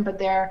interested in, but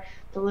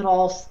the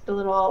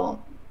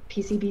little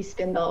PCB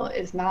spindle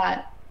is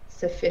not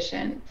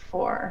sufficient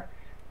for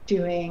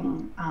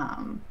doing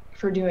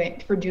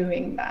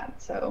that.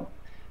 So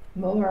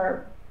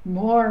more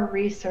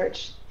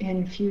research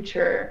in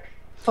future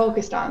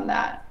focused on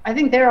that. I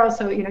think they're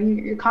also, you know,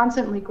 you're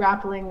constantly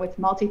grappling with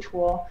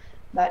multi-tool,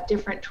 that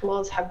different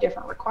tools have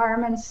different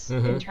requirements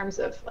in terms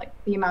of like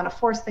the amount of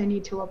force they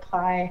need to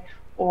apply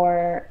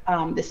or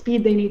the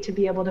speed they need to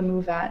be able to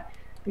move at.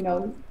 You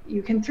know,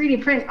 you can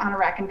 3D print on a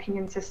rack and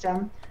pinion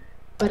system,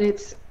 but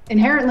it's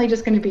inherently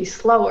just going to be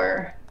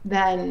slower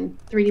than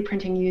 3D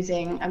printing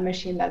using a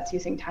machine that's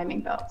using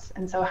timing belts.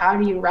 And so how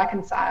do you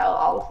reconcile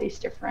all of these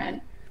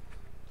different,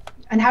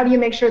 and how do you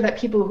make sure that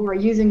people who are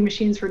using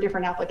machines for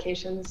different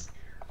applications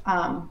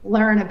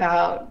learn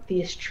about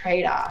these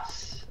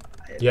trade-offs?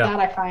 That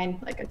I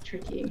find like a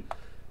tricky.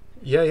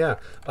 Do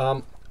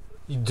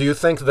you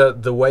think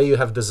that the way you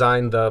have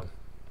designed the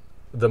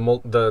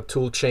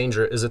tool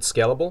changer, is it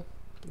scalable?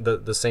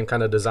 The same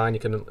kind of design, you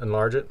can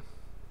enlarge it?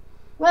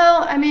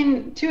 Well, I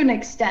mean, to an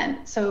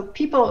extent. So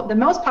the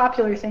most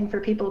popular thing for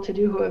people to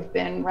do who have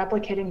been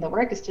replicating the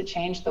work is to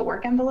change the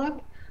work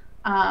envelope.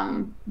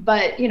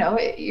 But, you know,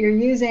 you're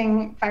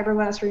using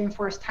fiberglass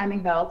reinforced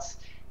timing belts.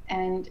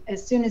 And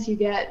as soon as you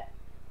get,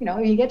 you know,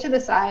 you get to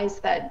the size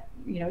that,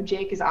 you know,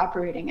 Jake is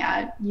operating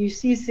at, you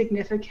see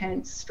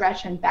significant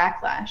stretch and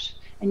backlash.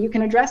 And you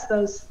can address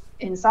those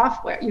in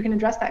software. You can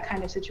address that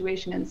kind of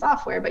situation in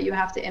software, but you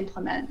have to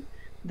implement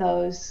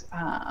those,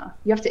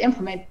 you have to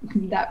implement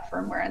that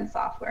firmware and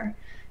software.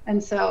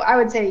 And so I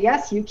would say,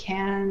 yes, you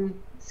can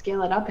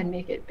scale it up and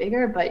make it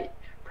bigger, but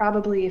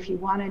probably if you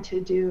wanted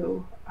to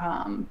do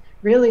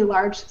really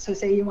large, so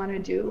say you want to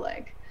do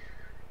like,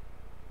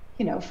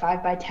 you know,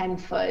 5 by 10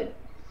 foot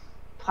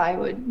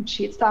plywood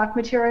sheet stock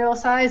material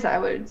size, I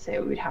would say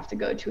we'd have to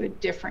go to a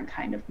different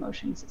kind of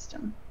motion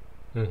system.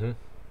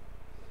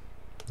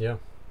 Yeah.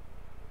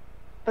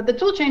 But the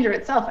tool changer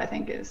itself, I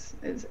think, is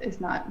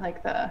not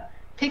like the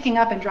picking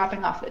up and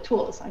dropping off the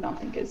tools. I don't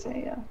think is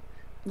I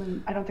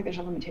don't think there's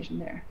a limitation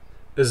there.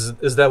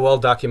 Is that well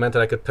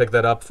documented? I could pick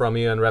that up from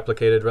you and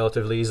replicate it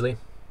relatively easily?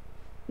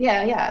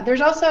 Yeah.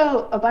 There's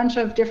also a bunch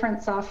of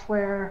different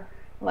software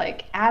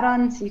like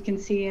add-ons you can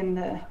see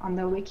on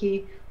the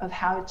wiki of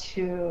how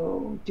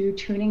to do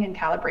tuning and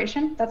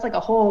calibration. That's like a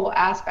whole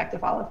aspect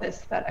of all of this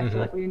that I feel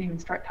like we didn't even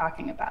start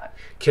talking about.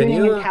 Tuning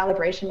and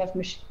calibration of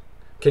machine.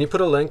 Can you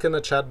put a link in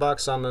the chat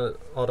box on the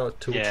auto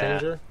tool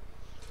changer?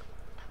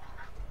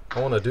 I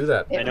want to do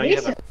that. I know you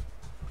have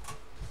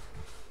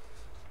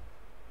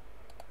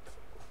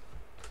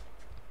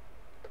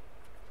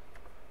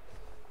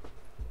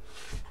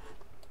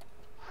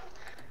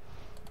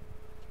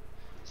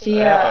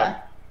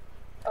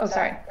Oh,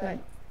 sorry. Go ahead.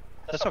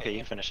 That's okay. You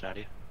can finish,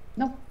 Nadia.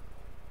 No.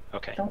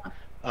 Okay.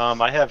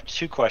 I have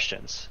 2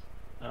 questions.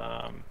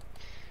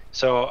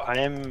 So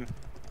I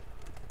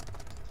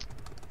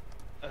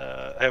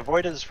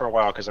avoided this for a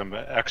while because I'm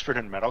an expert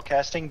in metal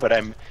casting, but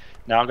I'm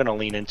now going to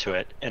lean into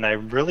it. And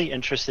I'm really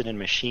interested in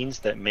machines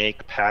that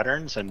make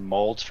patterns and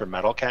molds for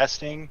metal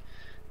casting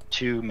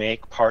to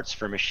make parts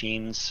for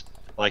machines.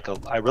 Like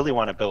I really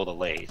want to build a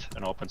lathe,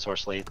 an open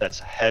source lathe that's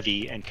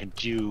heavy and can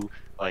do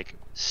like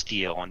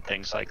steel and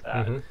things like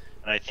that. And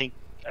I think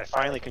I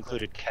finally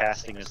concluded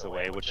casting is the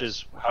way, which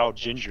is how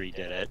Gingery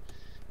did it,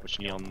 which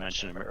Neil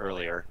mentioned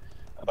earlier.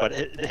 But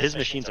his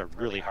machines are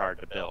really hard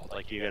to build.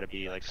 Like you got to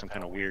be like some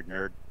kind of weird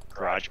nerd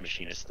garage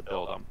machinist to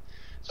build them.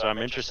 So I'm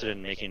interested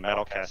in making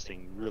metal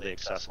casting really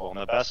accessible. And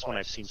the best one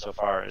I've seen so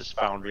far is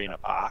Foundry in a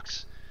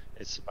Box.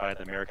 It's by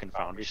the American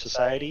Foundry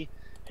Society,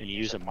 and you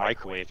use a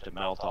microwave to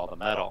melt all the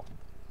metal.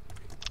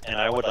 And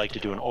I would like to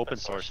do an open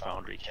source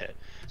Foundry kit.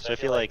 So I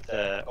feel like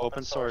the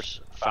open source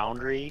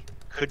Foundry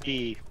could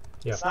be,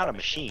 it's not a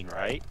machine,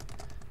 right?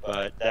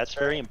 But that's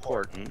very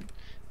important.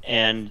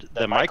 And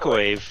the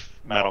microwave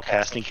metal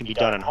casting can be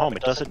done at home.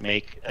 It doesn't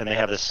make, and they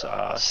have this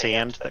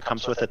sand that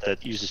comes with it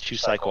that uses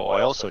 2-cycle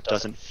oil, so it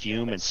doesn't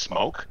fume and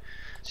smoke.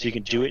 So you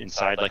can do it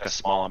inside like a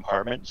small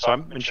apartment. So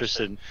I'm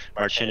interested,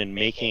 Marcin, in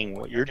making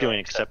what you're doing,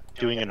 except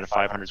doing it in a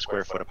 500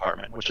 square foot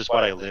apartment, which is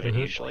what I live in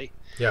usually.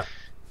 Yeah.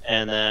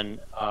 And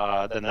then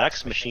the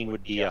next machine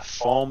would be a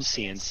foam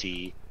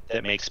CNC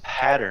that makes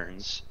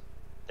patterns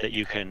that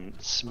you can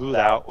smooth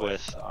out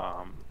with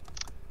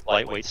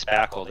lightweight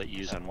spackle that you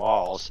use on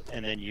walls,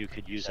 and then you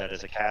could use that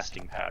as a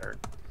casting pattern.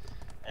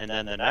 And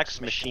then the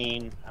next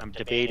machine, I'm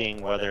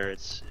debating whether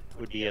it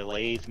would be a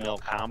lathe mill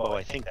combo.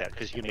 I think that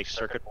because you can make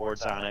circuit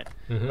boards on it,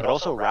 but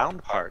also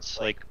round parts.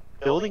 Like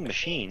building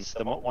machines,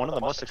 one of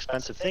the most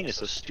expensive things is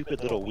those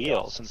stupid little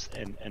wheels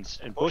and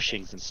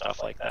bushings and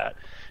stuff like that.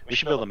 We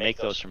should be able to make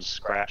those from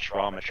scratch,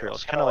 raw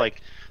materials. Kind of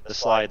like the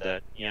slide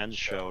that Jens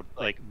showed.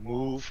 Like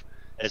move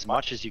as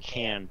much as you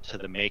can to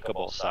the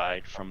makeable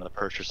side from the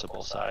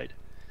purchasable side.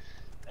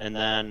 And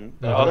then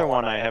the other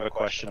one I have a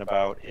question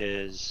about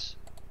is.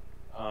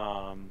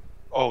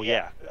 Oh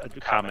yeah, a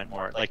comment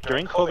more. Like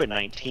during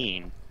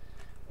COVID-19,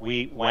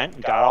 we went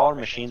and got all our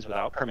machines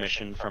without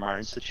permission from our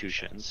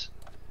institutions,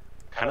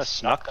 kind of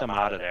snuck them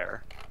out of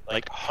there,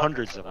 like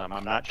hundreds of them.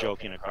 I'm not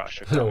joking, across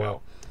Chicago. Oh,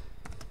 wow.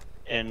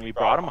 And we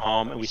brought them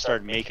home and we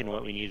started making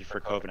what we needed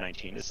for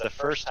COVID-19. It's the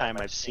first time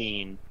I've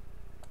seen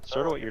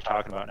sort of what you're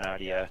talking about,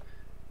 Nadia.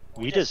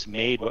 We just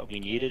made what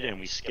we needed and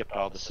we skipped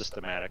all the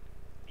systematic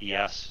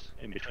BS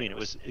in between. It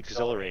was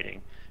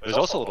exhilarating. It was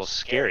also a little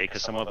scary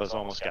because some of us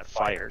almost got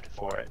fired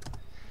for it.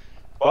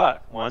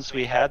 But once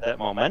we had that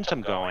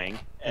momentum going,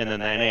 and then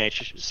the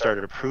NIH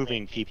started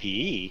approving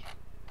PPE,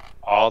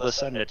 all of a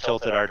sudden it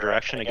tilted our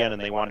direction again, and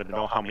they wanted to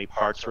know how many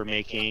parts we're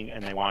making,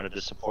 and they wanted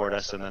to support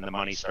us, and then the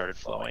money started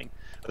flowing.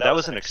 But that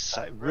was an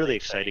really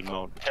exciting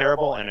moment,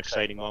 terrible and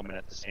exciting moment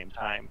at the same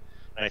time.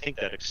 And I think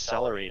that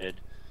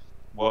accelerated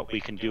what we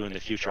can do in the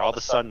future. All of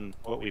a sudden,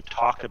 what we've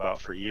talked about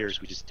for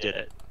years, we just did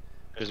it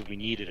because we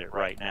needed it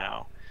right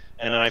now.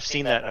 And then I've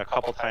seen that a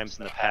couple times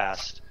in the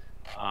past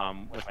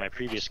with my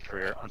previous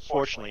career.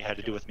 Unfortunately, it had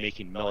to do with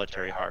making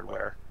military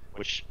hardware,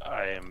 which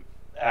I am,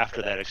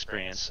 after that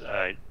experience,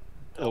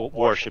 the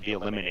war should be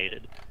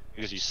eliminated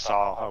because you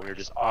saw how we were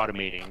just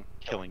automating,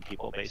 killing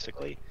people,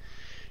 basically.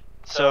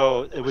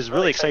 So it was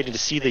really exciting to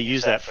see they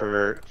use that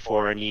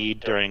for a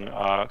need during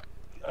the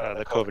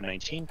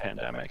COVID-19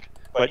 pandemic.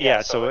 But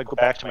yeah, so I go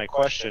back to my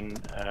question,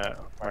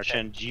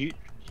 Marcin,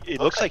 it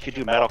looks like you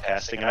do metal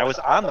casting, and I was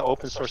on the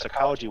open source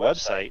Ecology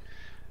website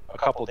a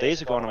couple of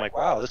days ago, and I'm like,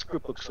 wow, this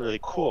group looks really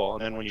cool.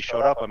 And then when you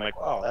showed up, I'm like,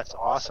 wow, that's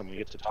awesome. We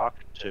get to talk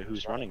to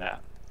who's running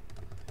that.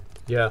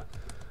 Yeah.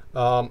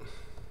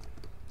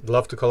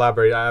 Love to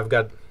collaborate. I've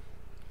got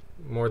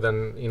more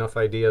than enough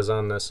ideas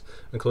on this,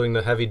 including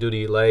the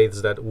heavy-duty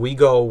lathes that we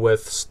go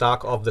with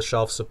stock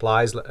off-the-shelf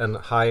supplies and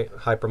high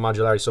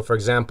hypermodularity. So, for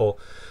example,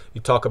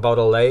 you talk about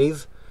a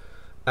lathe,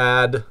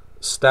 add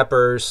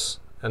steppers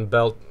and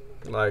belt,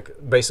 like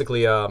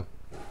basically a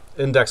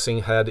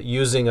indexing head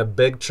using a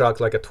big chuck,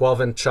 like a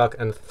 12-inch chuck,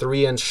 and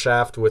 3-inch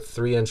shaft with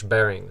 3-inch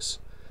bearings.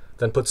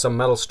 Then put some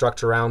metal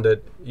structure around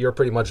it. You're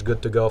pretty much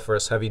good to go for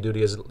as heavy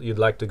duty as you'd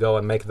like to go,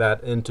 and make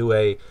that into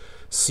a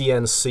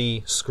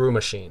CNC screw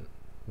machine.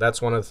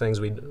 That's one of the things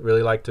we'd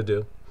really like to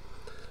do.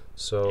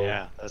 So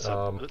yeah, that's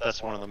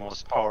one of the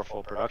most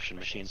powerful production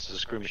machines. It's a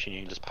screw machine.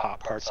 You can just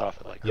pop parts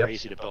off it like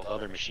crazy to build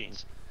other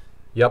machines.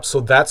 Yep, so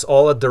that's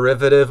all a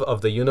derivative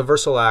of the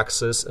universal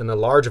axis. In the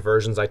large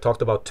versions, I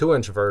talked about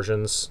 2-inch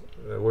versions.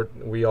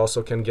 We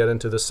also can get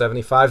into the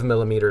 75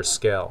 millimeter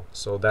scale.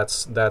 So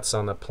that's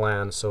on the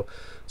plan. So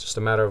it's just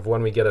a matter of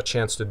when we get a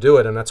chance to do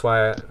it. And that's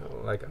why,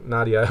 like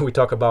Nadia, we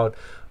talk about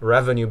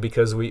revenue,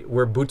 because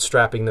we're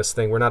bootstrapping this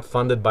thing. We're not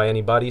funded by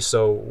anybody,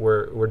 so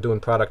we're doing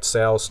product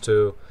sales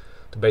to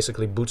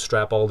basically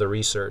bootstrap all the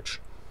research.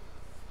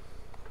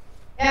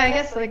 Yeah, I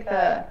guess like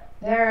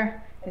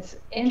it's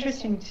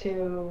interesting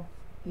to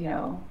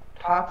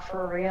talk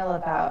for real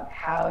about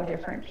how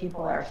different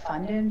people are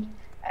funded.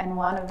 And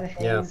one of the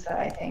things that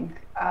I think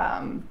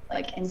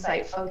like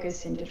Insight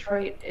Focus in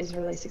Detroit is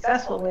really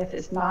successful with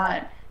is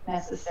not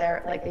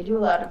necessarily, like they do a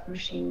lot of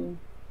machine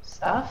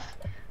stuff,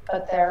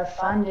 but they're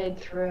funded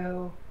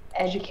through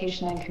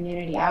education and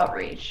community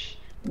outreach,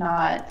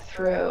 not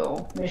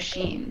through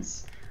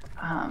machines.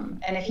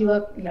 And if you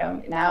look,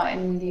 now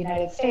in the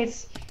United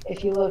States,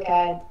 if you look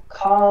at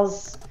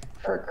calls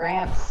for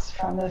grants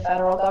from the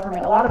federal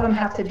government, a lot of them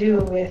have to do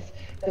with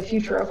the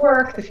future of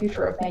work, the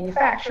future of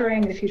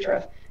manufacturing, the future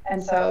of,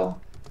 and so,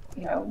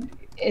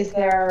 is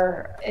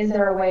there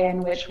a way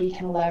in which we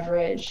can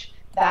leverage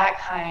that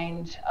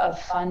kind of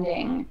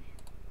funding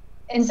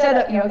instead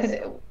of, because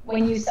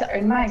when you,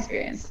 in my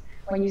experience,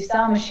 when you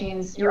sell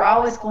machines, you're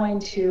always going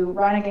to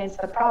run against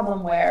the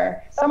problem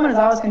where someone is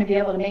always going to be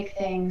able to make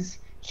things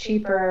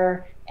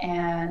cheaper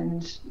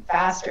and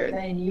faster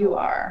than you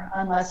are,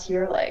 unless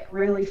you're like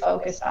really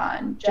focused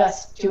on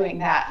just doing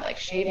that, like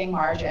shaving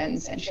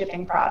margins and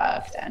shipping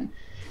product and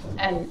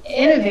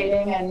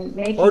innovating and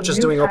making, or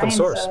just doing open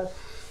source.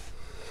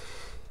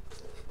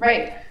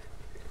 Right.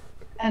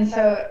 And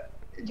so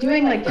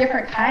doing like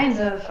different kinds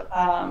of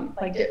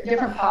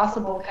different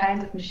possible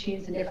kinds of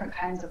machines and different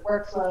kinds of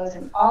workflows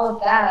and all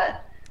of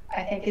that,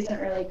 I think isn't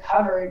really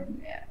covered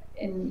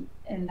in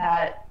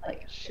that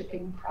like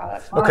shipping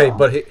product model. Okay,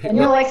 but and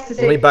Neil likes to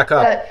say let me back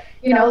up. that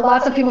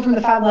lots of people from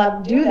the Fab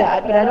Lab do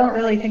that, but I don't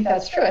really think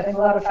that's true. I think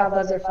a lot of Fab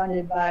Labs are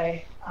funded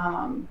by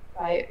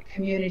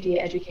community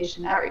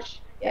education outreach.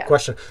 Yeah.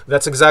 Question.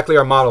 That's exactly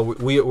our model.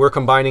 We're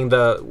combining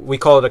we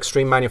call it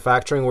extreme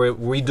manufacturing, where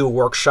we do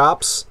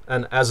workshops,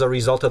 and as a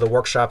result of the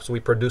workshops, we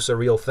produce a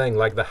real thing,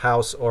 like the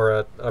house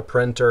or a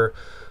printer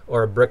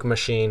or a brick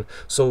machine.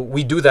 So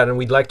we do that, and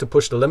we'd like to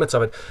push the limits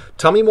of it.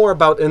 Tell me more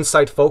about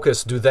Insight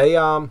Focus. Do they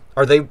are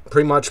they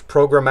pretty much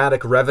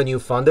programmatic revenue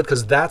funded?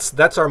 Because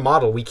that's our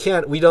model. We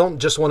don't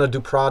just want to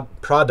do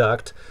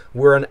product.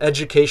 We're an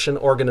education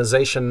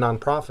organization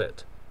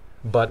nonprofit,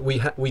 but we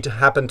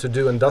happen to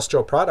do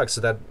industrial products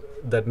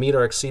that meet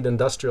or exceed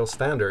industrial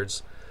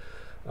standards,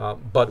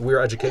 but we're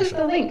education. This is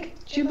the link,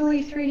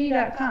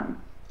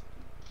 jubilee3d.com.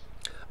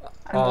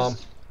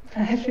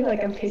 I feel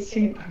like I'm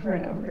pasting it over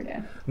and over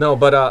again. No,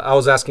 but I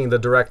was asking the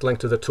direct link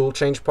to the tool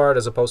change part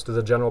as opposed to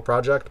the general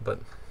project, but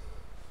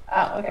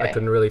okay. I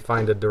couldn't really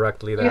find it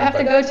directly there. You have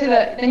to go to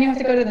then you have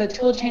to go to the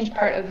tool change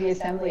part of the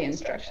assembly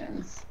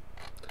instructions.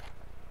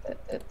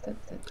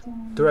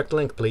 Direct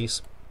link,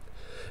 please.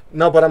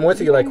 No, but I'm with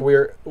you. Like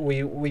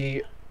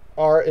we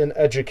are in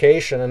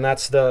education, and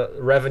that's the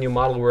revenue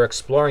model we're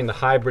exploring, the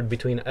hybrid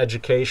between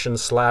education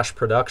 /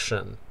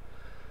 production.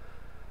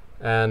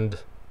 And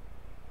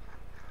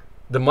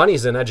the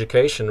money's in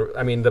education.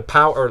 I mean, the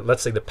power, or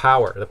let's say the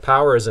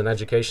power is in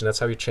education. That's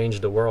how you change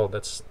the world.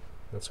 That's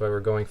why we're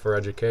going for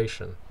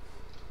education.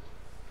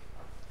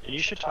 You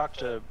should talk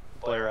to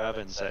Blair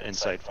Evans at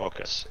Insight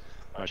Focus,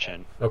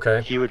 Marcin.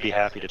 Okay. He would be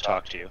happy to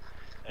talk to you.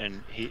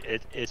 And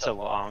it's a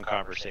long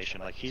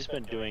conversation. Like, he's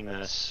been doing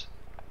this.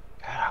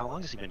 God, how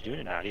long has he been doing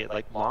it, Nadia?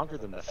 Like, longer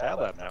than the Fab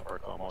Lab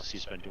network almost.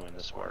 He's been doing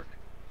this work.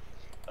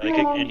 Like,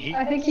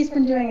 I think he's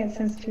been doing it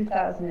since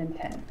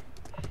 2010.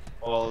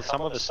 Well, some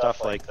of the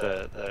stuff like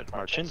that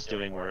Marcin's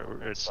doing, where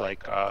it's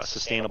like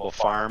sustainable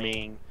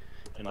farming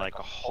and like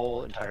a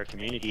whole entire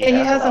community. Yeah, he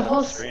has a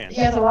whole. He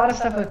has a lot of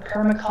stuff with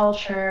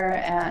permaculture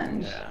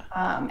and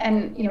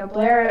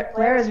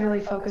Blair is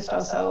really focused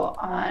also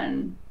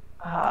on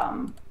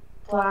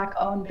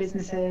Black-owned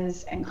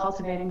businesses and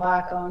cultivating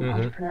Black-owned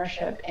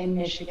entrepreneurship in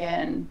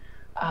Michigan,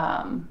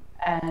 and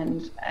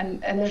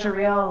there's a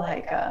real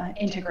like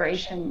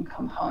integration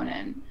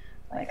component,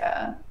 like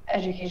a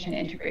education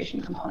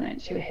integration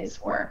component to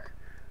his work.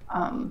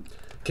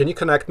 Can you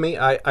connect me?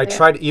 I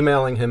tried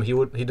emailing him. He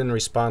didn't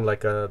respond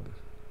like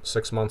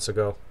 6 months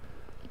ago.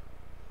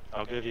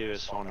 I'll give you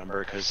his phone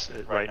number because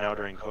right now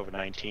during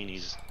COVID-19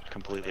 he's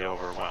completely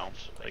overwhelmed.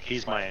 Like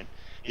he's my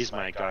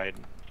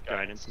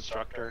guidance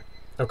instructor.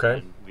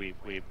 Okay. And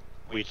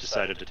we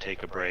decided to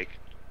take a break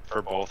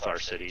for both our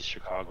cities,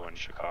 Chicago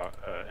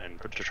and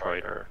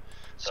Detroit.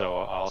 So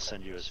I'll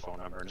send you his phone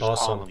number and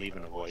just call him and leave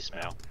him a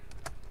voicemail.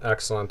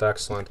 Excellent,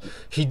 excellent.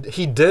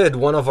 He did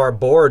one of our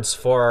boards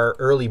for our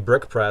early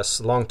brick press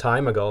a long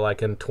time ago,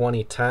 like in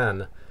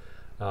 2010.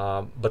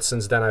 But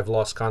since then I've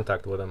lost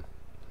contact with him.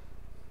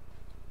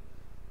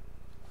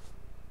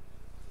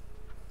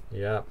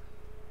 Yeah.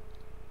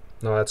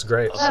 No, that's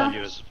great. I'll send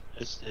you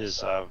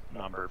his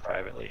number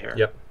privately here.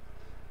 Yep.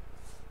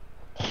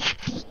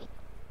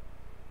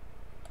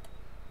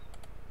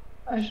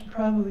 I should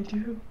probably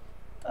do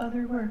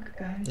other work,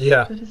 guys.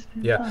 Yeah. But it's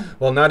been yeah. fun.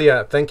 Well,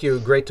 Nadia, thank you.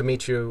 Great to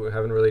meet you. We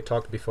haven't really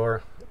talked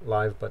before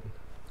live, but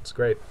it's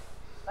great.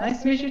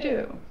 Nice to meet you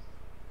too.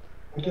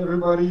 Thank you,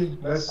 everybody.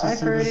 Nice to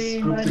see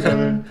this group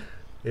together.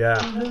 Yeah.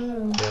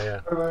 Hello. Yeah.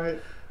 Bye-bye.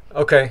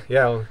 Okay.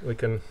 Yeah, we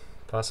can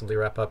possibly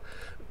wrap up.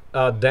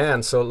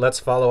 Dan, so let's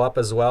follow up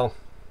as well.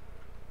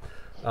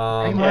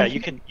 Yeah,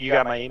 you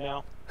got my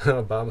email?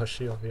 Obama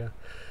Shield, yeah.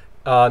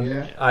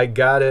 I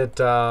got it.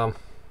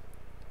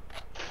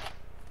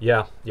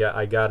 Yeah,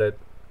 I got it.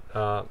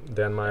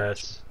 Dan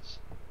Myers,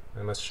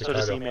 MS Chicago.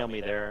 So just email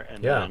me there,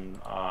 and then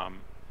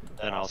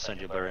I'll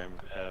send you Larry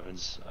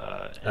Evans'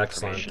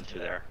 information to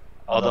there.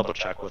 I'll double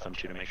check with him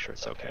too to make sure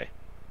it's okay.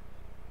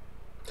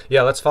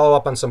 Yeah, let's follow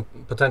up on some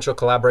potential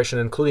collaboration,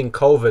 including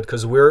COVID,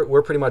 because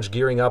we're pretty much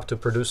gearing up to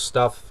produce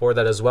stuff for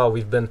that as well.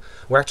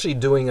 We're actually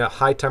doing a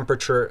high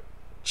temperature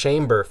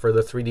chamber for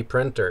the 3D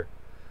printer.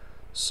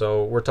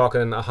 So we're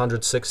talking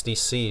 160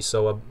 C,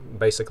 so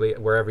basically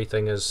where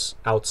everything is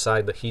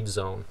outside the heat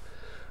zone.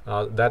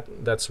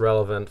 That's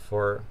relevant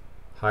for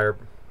higher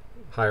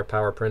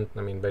power print.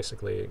 I mean,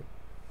 basically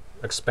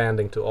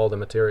expanding to all the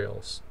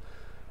materials,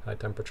 high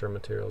temperature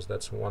materials.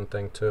 That's one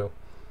thing too.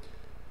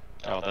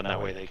 Oh, then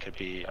that way they could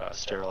be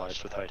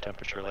sterilized with high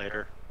temperature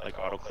later, like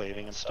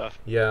autoclaving and stuff.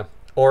 Yeah,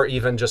 or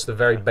even just the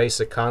very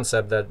basic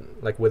concept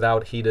that, like,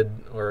 without heated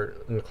or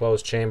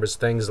enclosed chambers,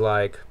 things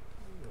like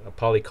a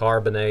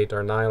polycarbonate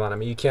or nylon. I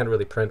mean, you can't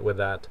really print with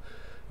that.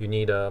 You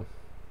need a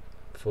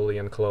fully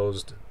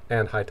enclosed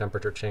and high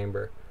temperature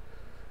chamber.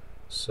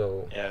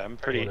 So yeah, I'm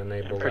pretty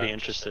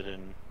interested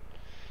in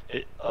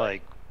it.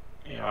 Like,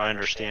 you know, I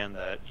understand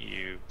that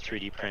you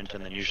 3D print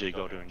and then usually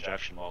go to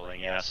injection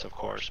molding. Yes, of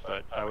course,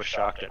 but I was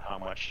shocked at how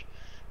much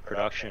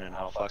production and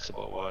how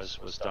flexible it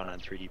was done on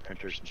 3D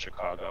printers in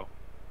Chicago.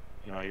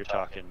 You know, you're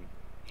talking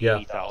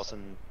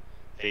 80,000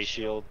 face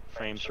shield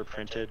frames were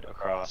printed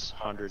across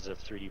hundreds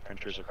of 3D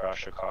printers across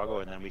Chicago,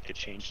 and then we could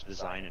change the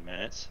design in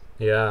minutes.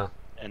 Yeah.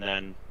 And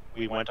then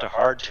we went to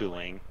hard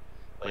tooling,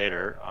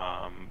 later,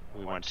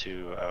 we went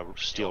to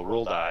steel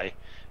rule die.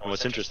 And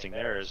what's interesting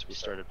there is we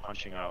started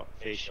punching out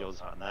face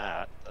shields on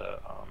that, the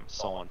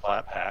Solon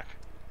flat pack,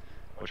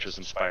 which was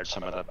inspired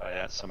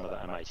by some of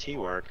the MIT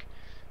work.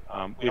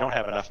 We don't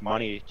have enough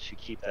money to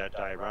keep that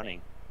die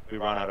running. We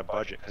run out of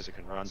budget because it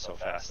can run so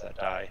fast, that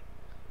die.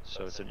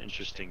 So it's an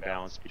interesting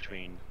balance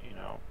between, you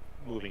know,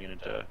 moving it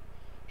into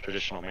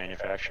traditional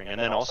manufacturing, and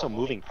then also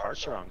moving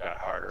parts around got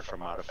harder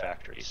from out of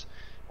factories.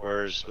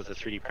 Whereas with the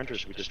 3D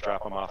printers, we just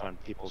drop them off on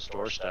people's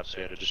doorsteps.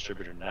 We had a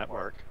distributor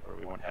network where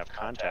we wouldn't have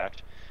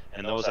contact,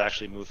 and those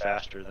actually move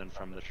faster than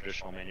from the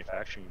traditional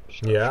manufacturing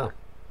infrastructure. Yeah.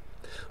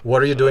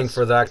 What are you doing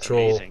for the actual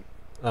amazing.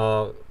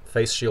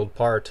 face shield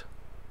part?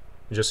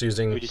 You're just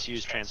using... We just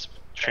use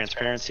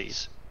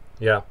transparencies.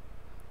 Yeah.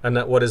 And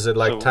that, what is it,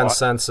 like So 10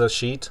 cents a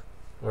sheet?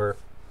 Or...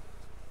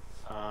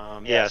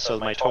 Yeah, so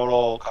my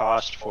total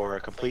cost for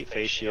a complete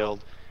face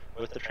shield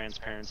with the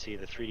transparency,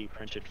 the 3D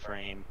printed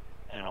frame,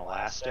 and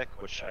elastic,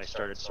 which I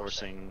started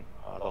sourcing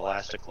the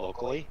elastic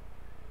locally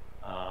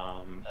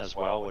as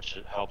well, which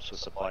helps with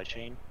supply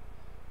chain.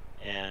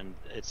 And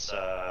it's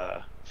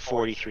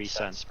 43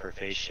 cents per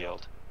face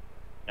shield.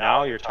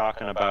 Now we're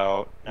talking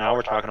about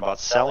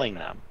selling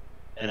them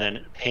and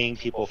then paying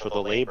people for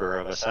the labor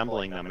of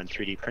assembling them and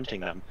 3D printing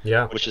them,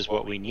 yeah, which is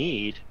what we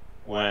need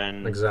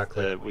when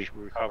we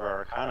recover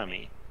our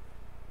economy.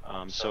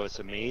 So it's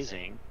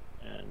amazing,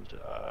 and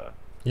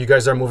you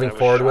guys are moving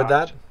forward with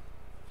that?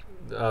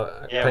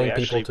 Yeah, paying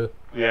people to...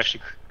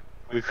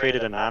 we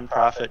created a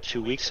nonprofit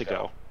 2 weeks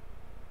ago,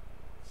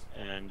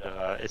 and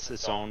it's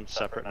its own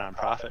separate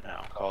nonprofit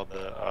now called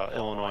the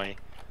Illinois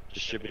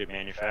Distributed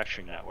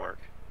Manufacturing Network.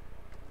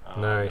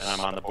 Nice. And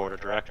I'm on the board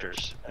of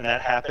directors, and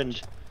that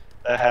happened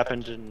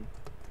in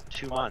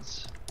 2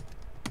 months.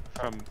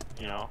 In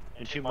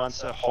 2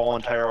 months, a whole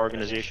entire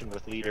organization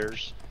with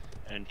leaders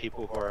and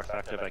people who are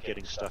effective at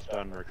getting stuff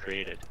done were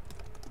created.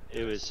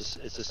 It's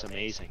just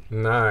amazing.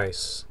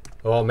 Nice.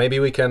 Well, maybe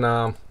we can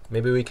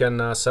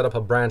set up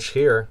a branch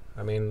here.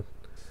 I mean,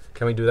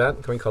 can we do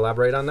that? Can we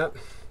collaborate on that?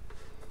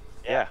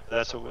 Yeah,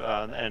 that's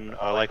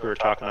like we were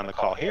talking on the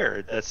call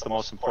here, that's the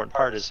most important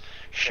part, is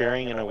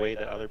sharing in a way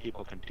that other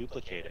people can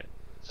duplicate it.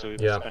 So we've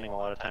been spending a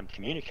lot of time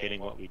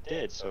communicating what we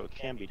did so it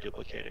can be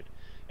duplicated.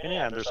 And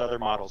yeah, there's other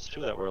models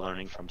too that we're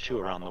learning from too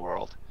around the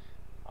world.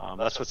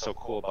 That's what's so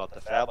cool about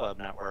the Fab Lab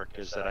network,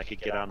 is that I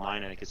could get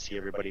online and I could see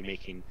everybody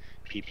making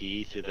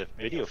PPE through the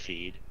video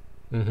feed.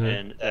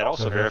 And that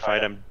also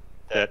verified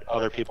that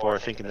other people are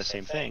thinking the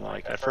same thing.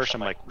 Like at first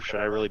I'm like, should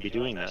I really be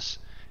doing this?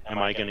 Am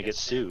I going to get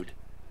sued?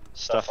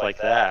 Stuff like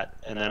that.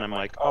 And then I'm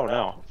like, oh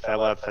no, Fab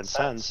Lab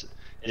Fensens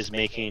is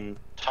making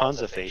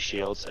tons of face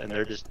shields and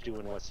they're just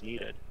doing what's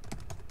needed.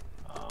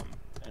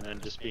 And then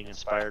just being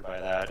inspired by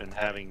that and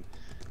having,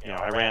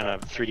 I ran a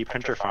 3D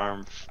printer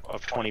farm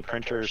of 20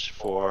 printers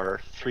for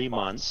 3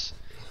 months,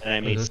 and I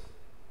made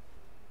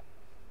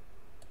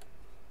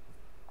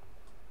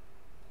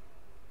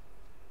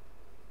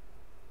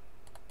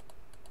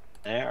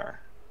there.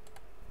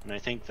 And I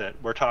think that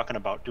we're talking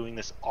about doing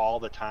this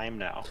all the time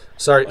now.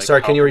 Sorry,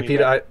 can you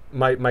repeat?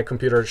 My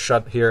computer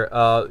shut here.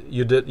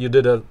 You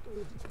did a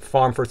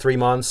farm for 3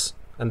 months,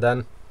 and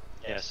then?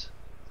 Yes,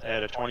 I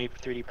had a 20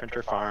 3D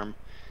printer farm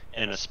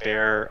in a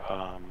spare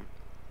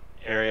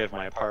area of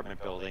my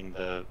apartment building.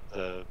 The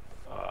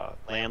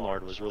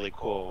landlord was really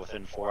cool.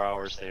 Within 4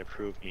 hours, they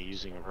approved me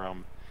using a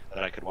room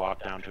that I could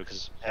walk down to,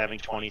 because having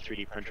 20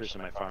 3D printers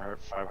in my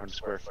 500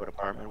 square foot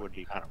apartment would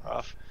be kind of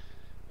rough.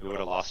 We would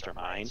have lost our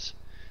minds.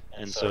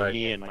 And so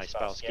me and my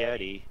spouse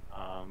Gaddy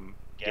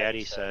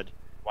said,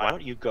 why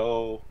don't you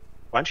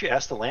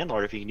ask the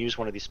landlord if he can use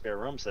one of these spare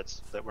rooms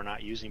that we're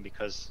not using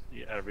because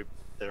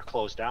they're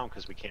closed down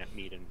because we can't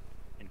meet in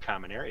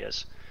common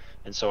areas.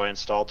 And so I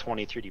installed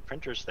 20 3D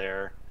printers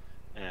there,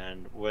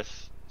 and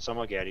with some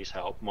of Gaddy's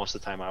help, most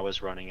of the time I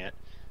was running it,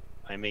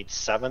 I made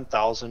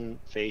 7,000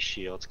 face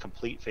shields,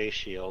 complete face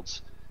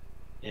shields,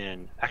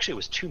 in, actually it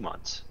was 2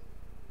 months.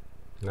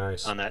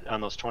 Nice.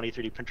 On those 20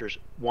 3D printers,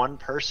 one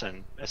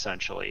person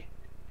essentially.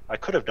 I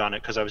could have done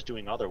it because I was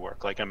doing other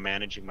work, like I'm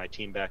managing my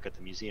team back at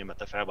the museum at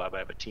the Fab Lab. We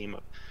have a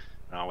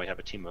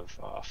team of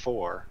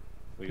 4.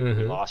 We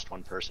lost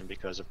one person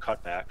because of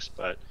cutbacks,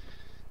 but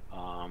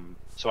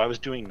so I was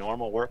doing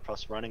normal work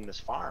plus running this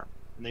farm,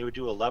 and they would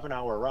do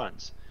 11-hour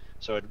runs.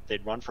 So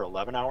they'd run for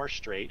 11 hours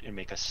straight and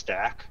make a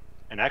stack.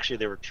 And actually,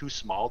 they were too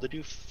small to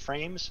do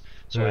frames,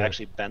 so I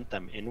actually bent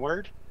them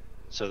inward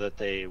so that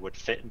they would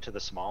fit into the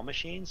small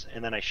machines.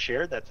 And then I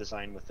shared that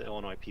design with the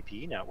Illinois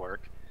PPE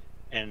network,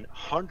 and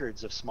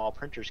hundreds of small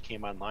printers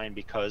came online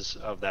because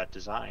of that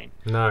design.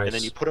 Nice. And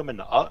then you put them in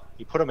the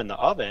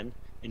oven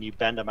and you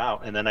bend them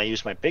out. And then I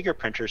used my bigger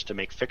printers to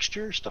make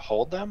fixtures to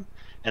hold them,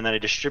 and then I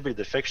distributed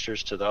the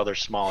fixtures to the other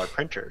smaller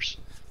printers.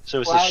 So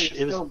we're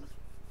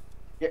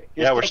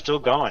still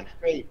going.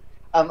 Great.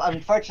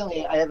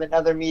 Unfortunately, I have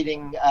another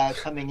meeting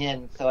coming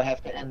in, so I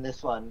have to end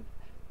this one.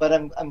 But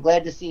I'm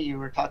glad to see you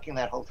were talking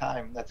that whole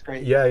time. That's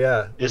great.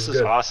 Yeah. This is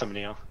awesome,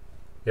 Neil.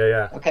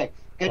 Yeah. Okay,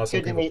 good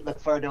Awesome to meet.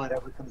 Look forward to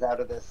whatever comes out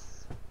of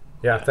this.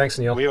 Yeah, thanks,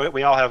 Neil.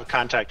 We all have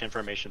contact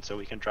information, so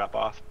we can drop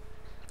off.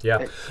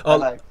 Yeah.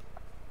 Bye-bye.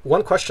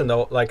 One question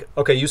though, like,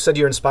 okay, you said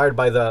you're inspired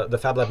by the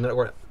Fab Lab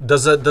network.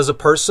 Does a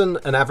person,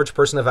 an average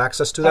person, have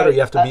access to that, or you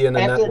have to be in a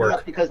I have to network?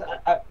 interrupt because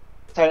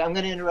sorry, I'm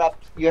going to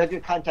interrupt. You have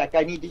your contact.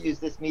 I need to use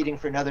this meeting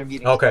for another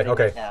meeting. Okay, starting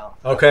okay, right now.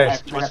 okay.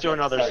 Let's do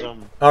another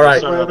Zoom. All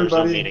right. Let's do another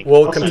Zoom meeting.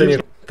 We'll continue.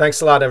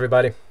 Thanks a lot,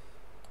 everybody.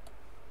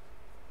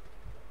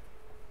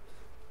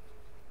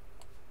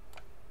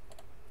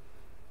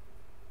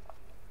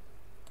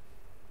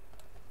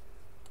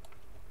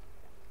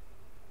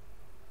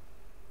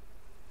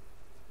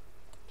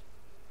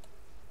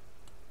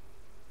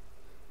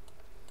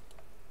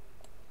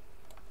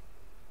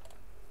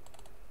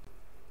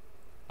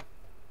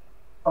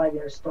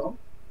 Years strong.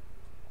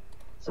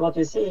 So what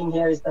you're seeing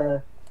here is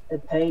the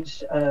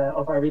page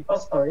of our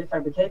repository.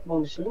 Fabricatable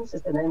Machines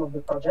is the name of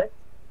the project,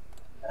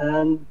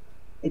 and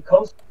it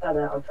comes at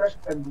our first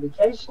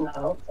publication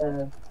out.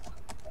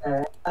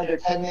 Under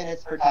 10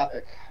 minutes per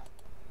topic.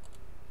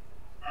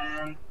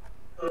 And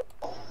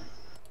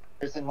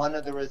one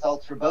of the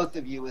results for both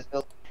of you was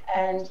built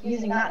And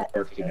using that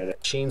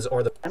machines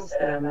or the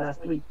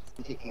last week.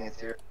 taking it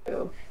serious.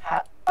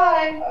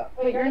 Hi.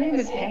 Wait, your name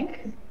is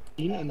Hank?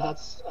 And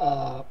that's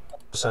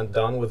percent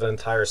done with the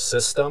entire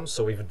system.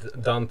 So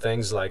we've done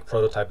things like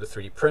prototype the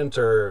 3D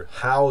printer,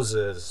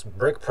 houses,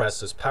 brick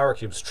presses, power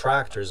cubes,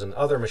 tractors, and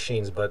other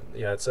machines. But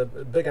yeah, it's a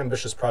big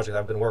ambitious project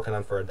I've been working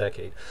on for a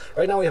decade.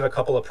 Right now we have a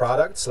couple of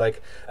products,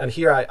 like, and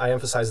here I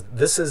emphasize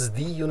this is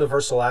the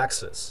universal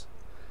axis.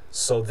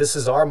 So this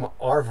is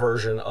our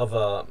version of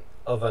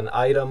an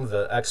item,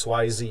 the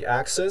XYZ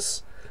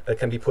axis, that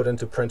can be put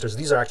into printers.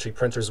 These are actually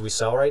printers we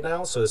sell right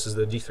now. So this is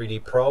the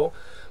D3D Pro,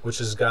 which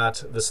has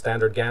got the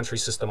standard gantry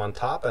system on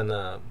top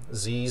and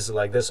Z's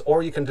like this.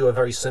 Or you can do a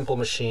very simple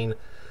machine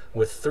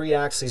with 3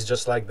 axes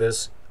just like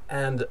this.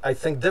 And I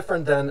think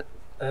different than,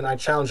 and I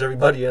challenge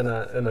everybody in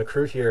a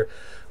crew here,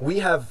 we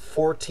have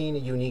 14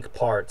 unique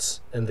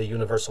parts in the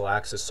universal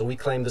axis. So we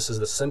claim this is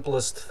the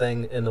simplest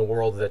thing in the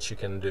world that you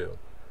can do.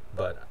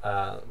 But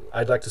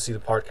I'd like to see the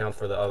part count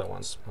for the other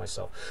ones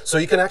myself. So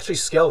you can actually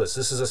scale this.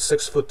 This is a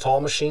 6-foot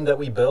tall machine that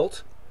we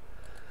built,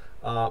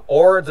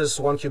 or this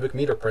 1 cubic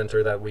meter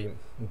printer that we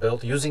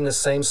built using the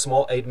same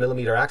small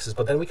 8mm axis.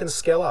 But then we can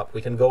scale up.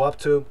 We can go up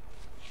to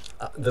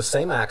the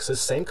same axis,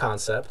 same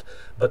concept,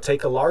 but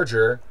take a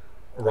larger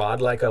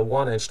rod, like a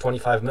 1-inch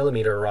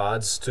 25mm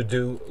rods, to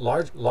do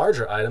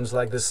larger items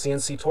like this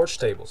CNC torch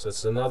tables.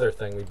 That's another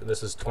thing.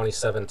 This is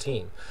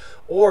 2017.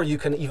 Or you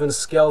can even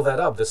scale that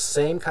up, the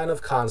same kind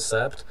of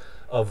concept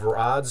of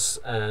rods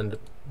and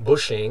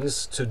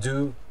bushings, to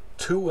do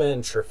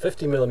 2-inch or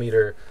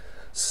 50mm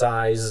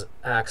size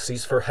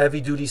axes for heavy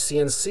duty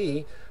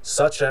CNC,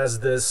 such as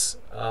this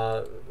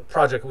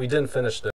project. We didn't finish this.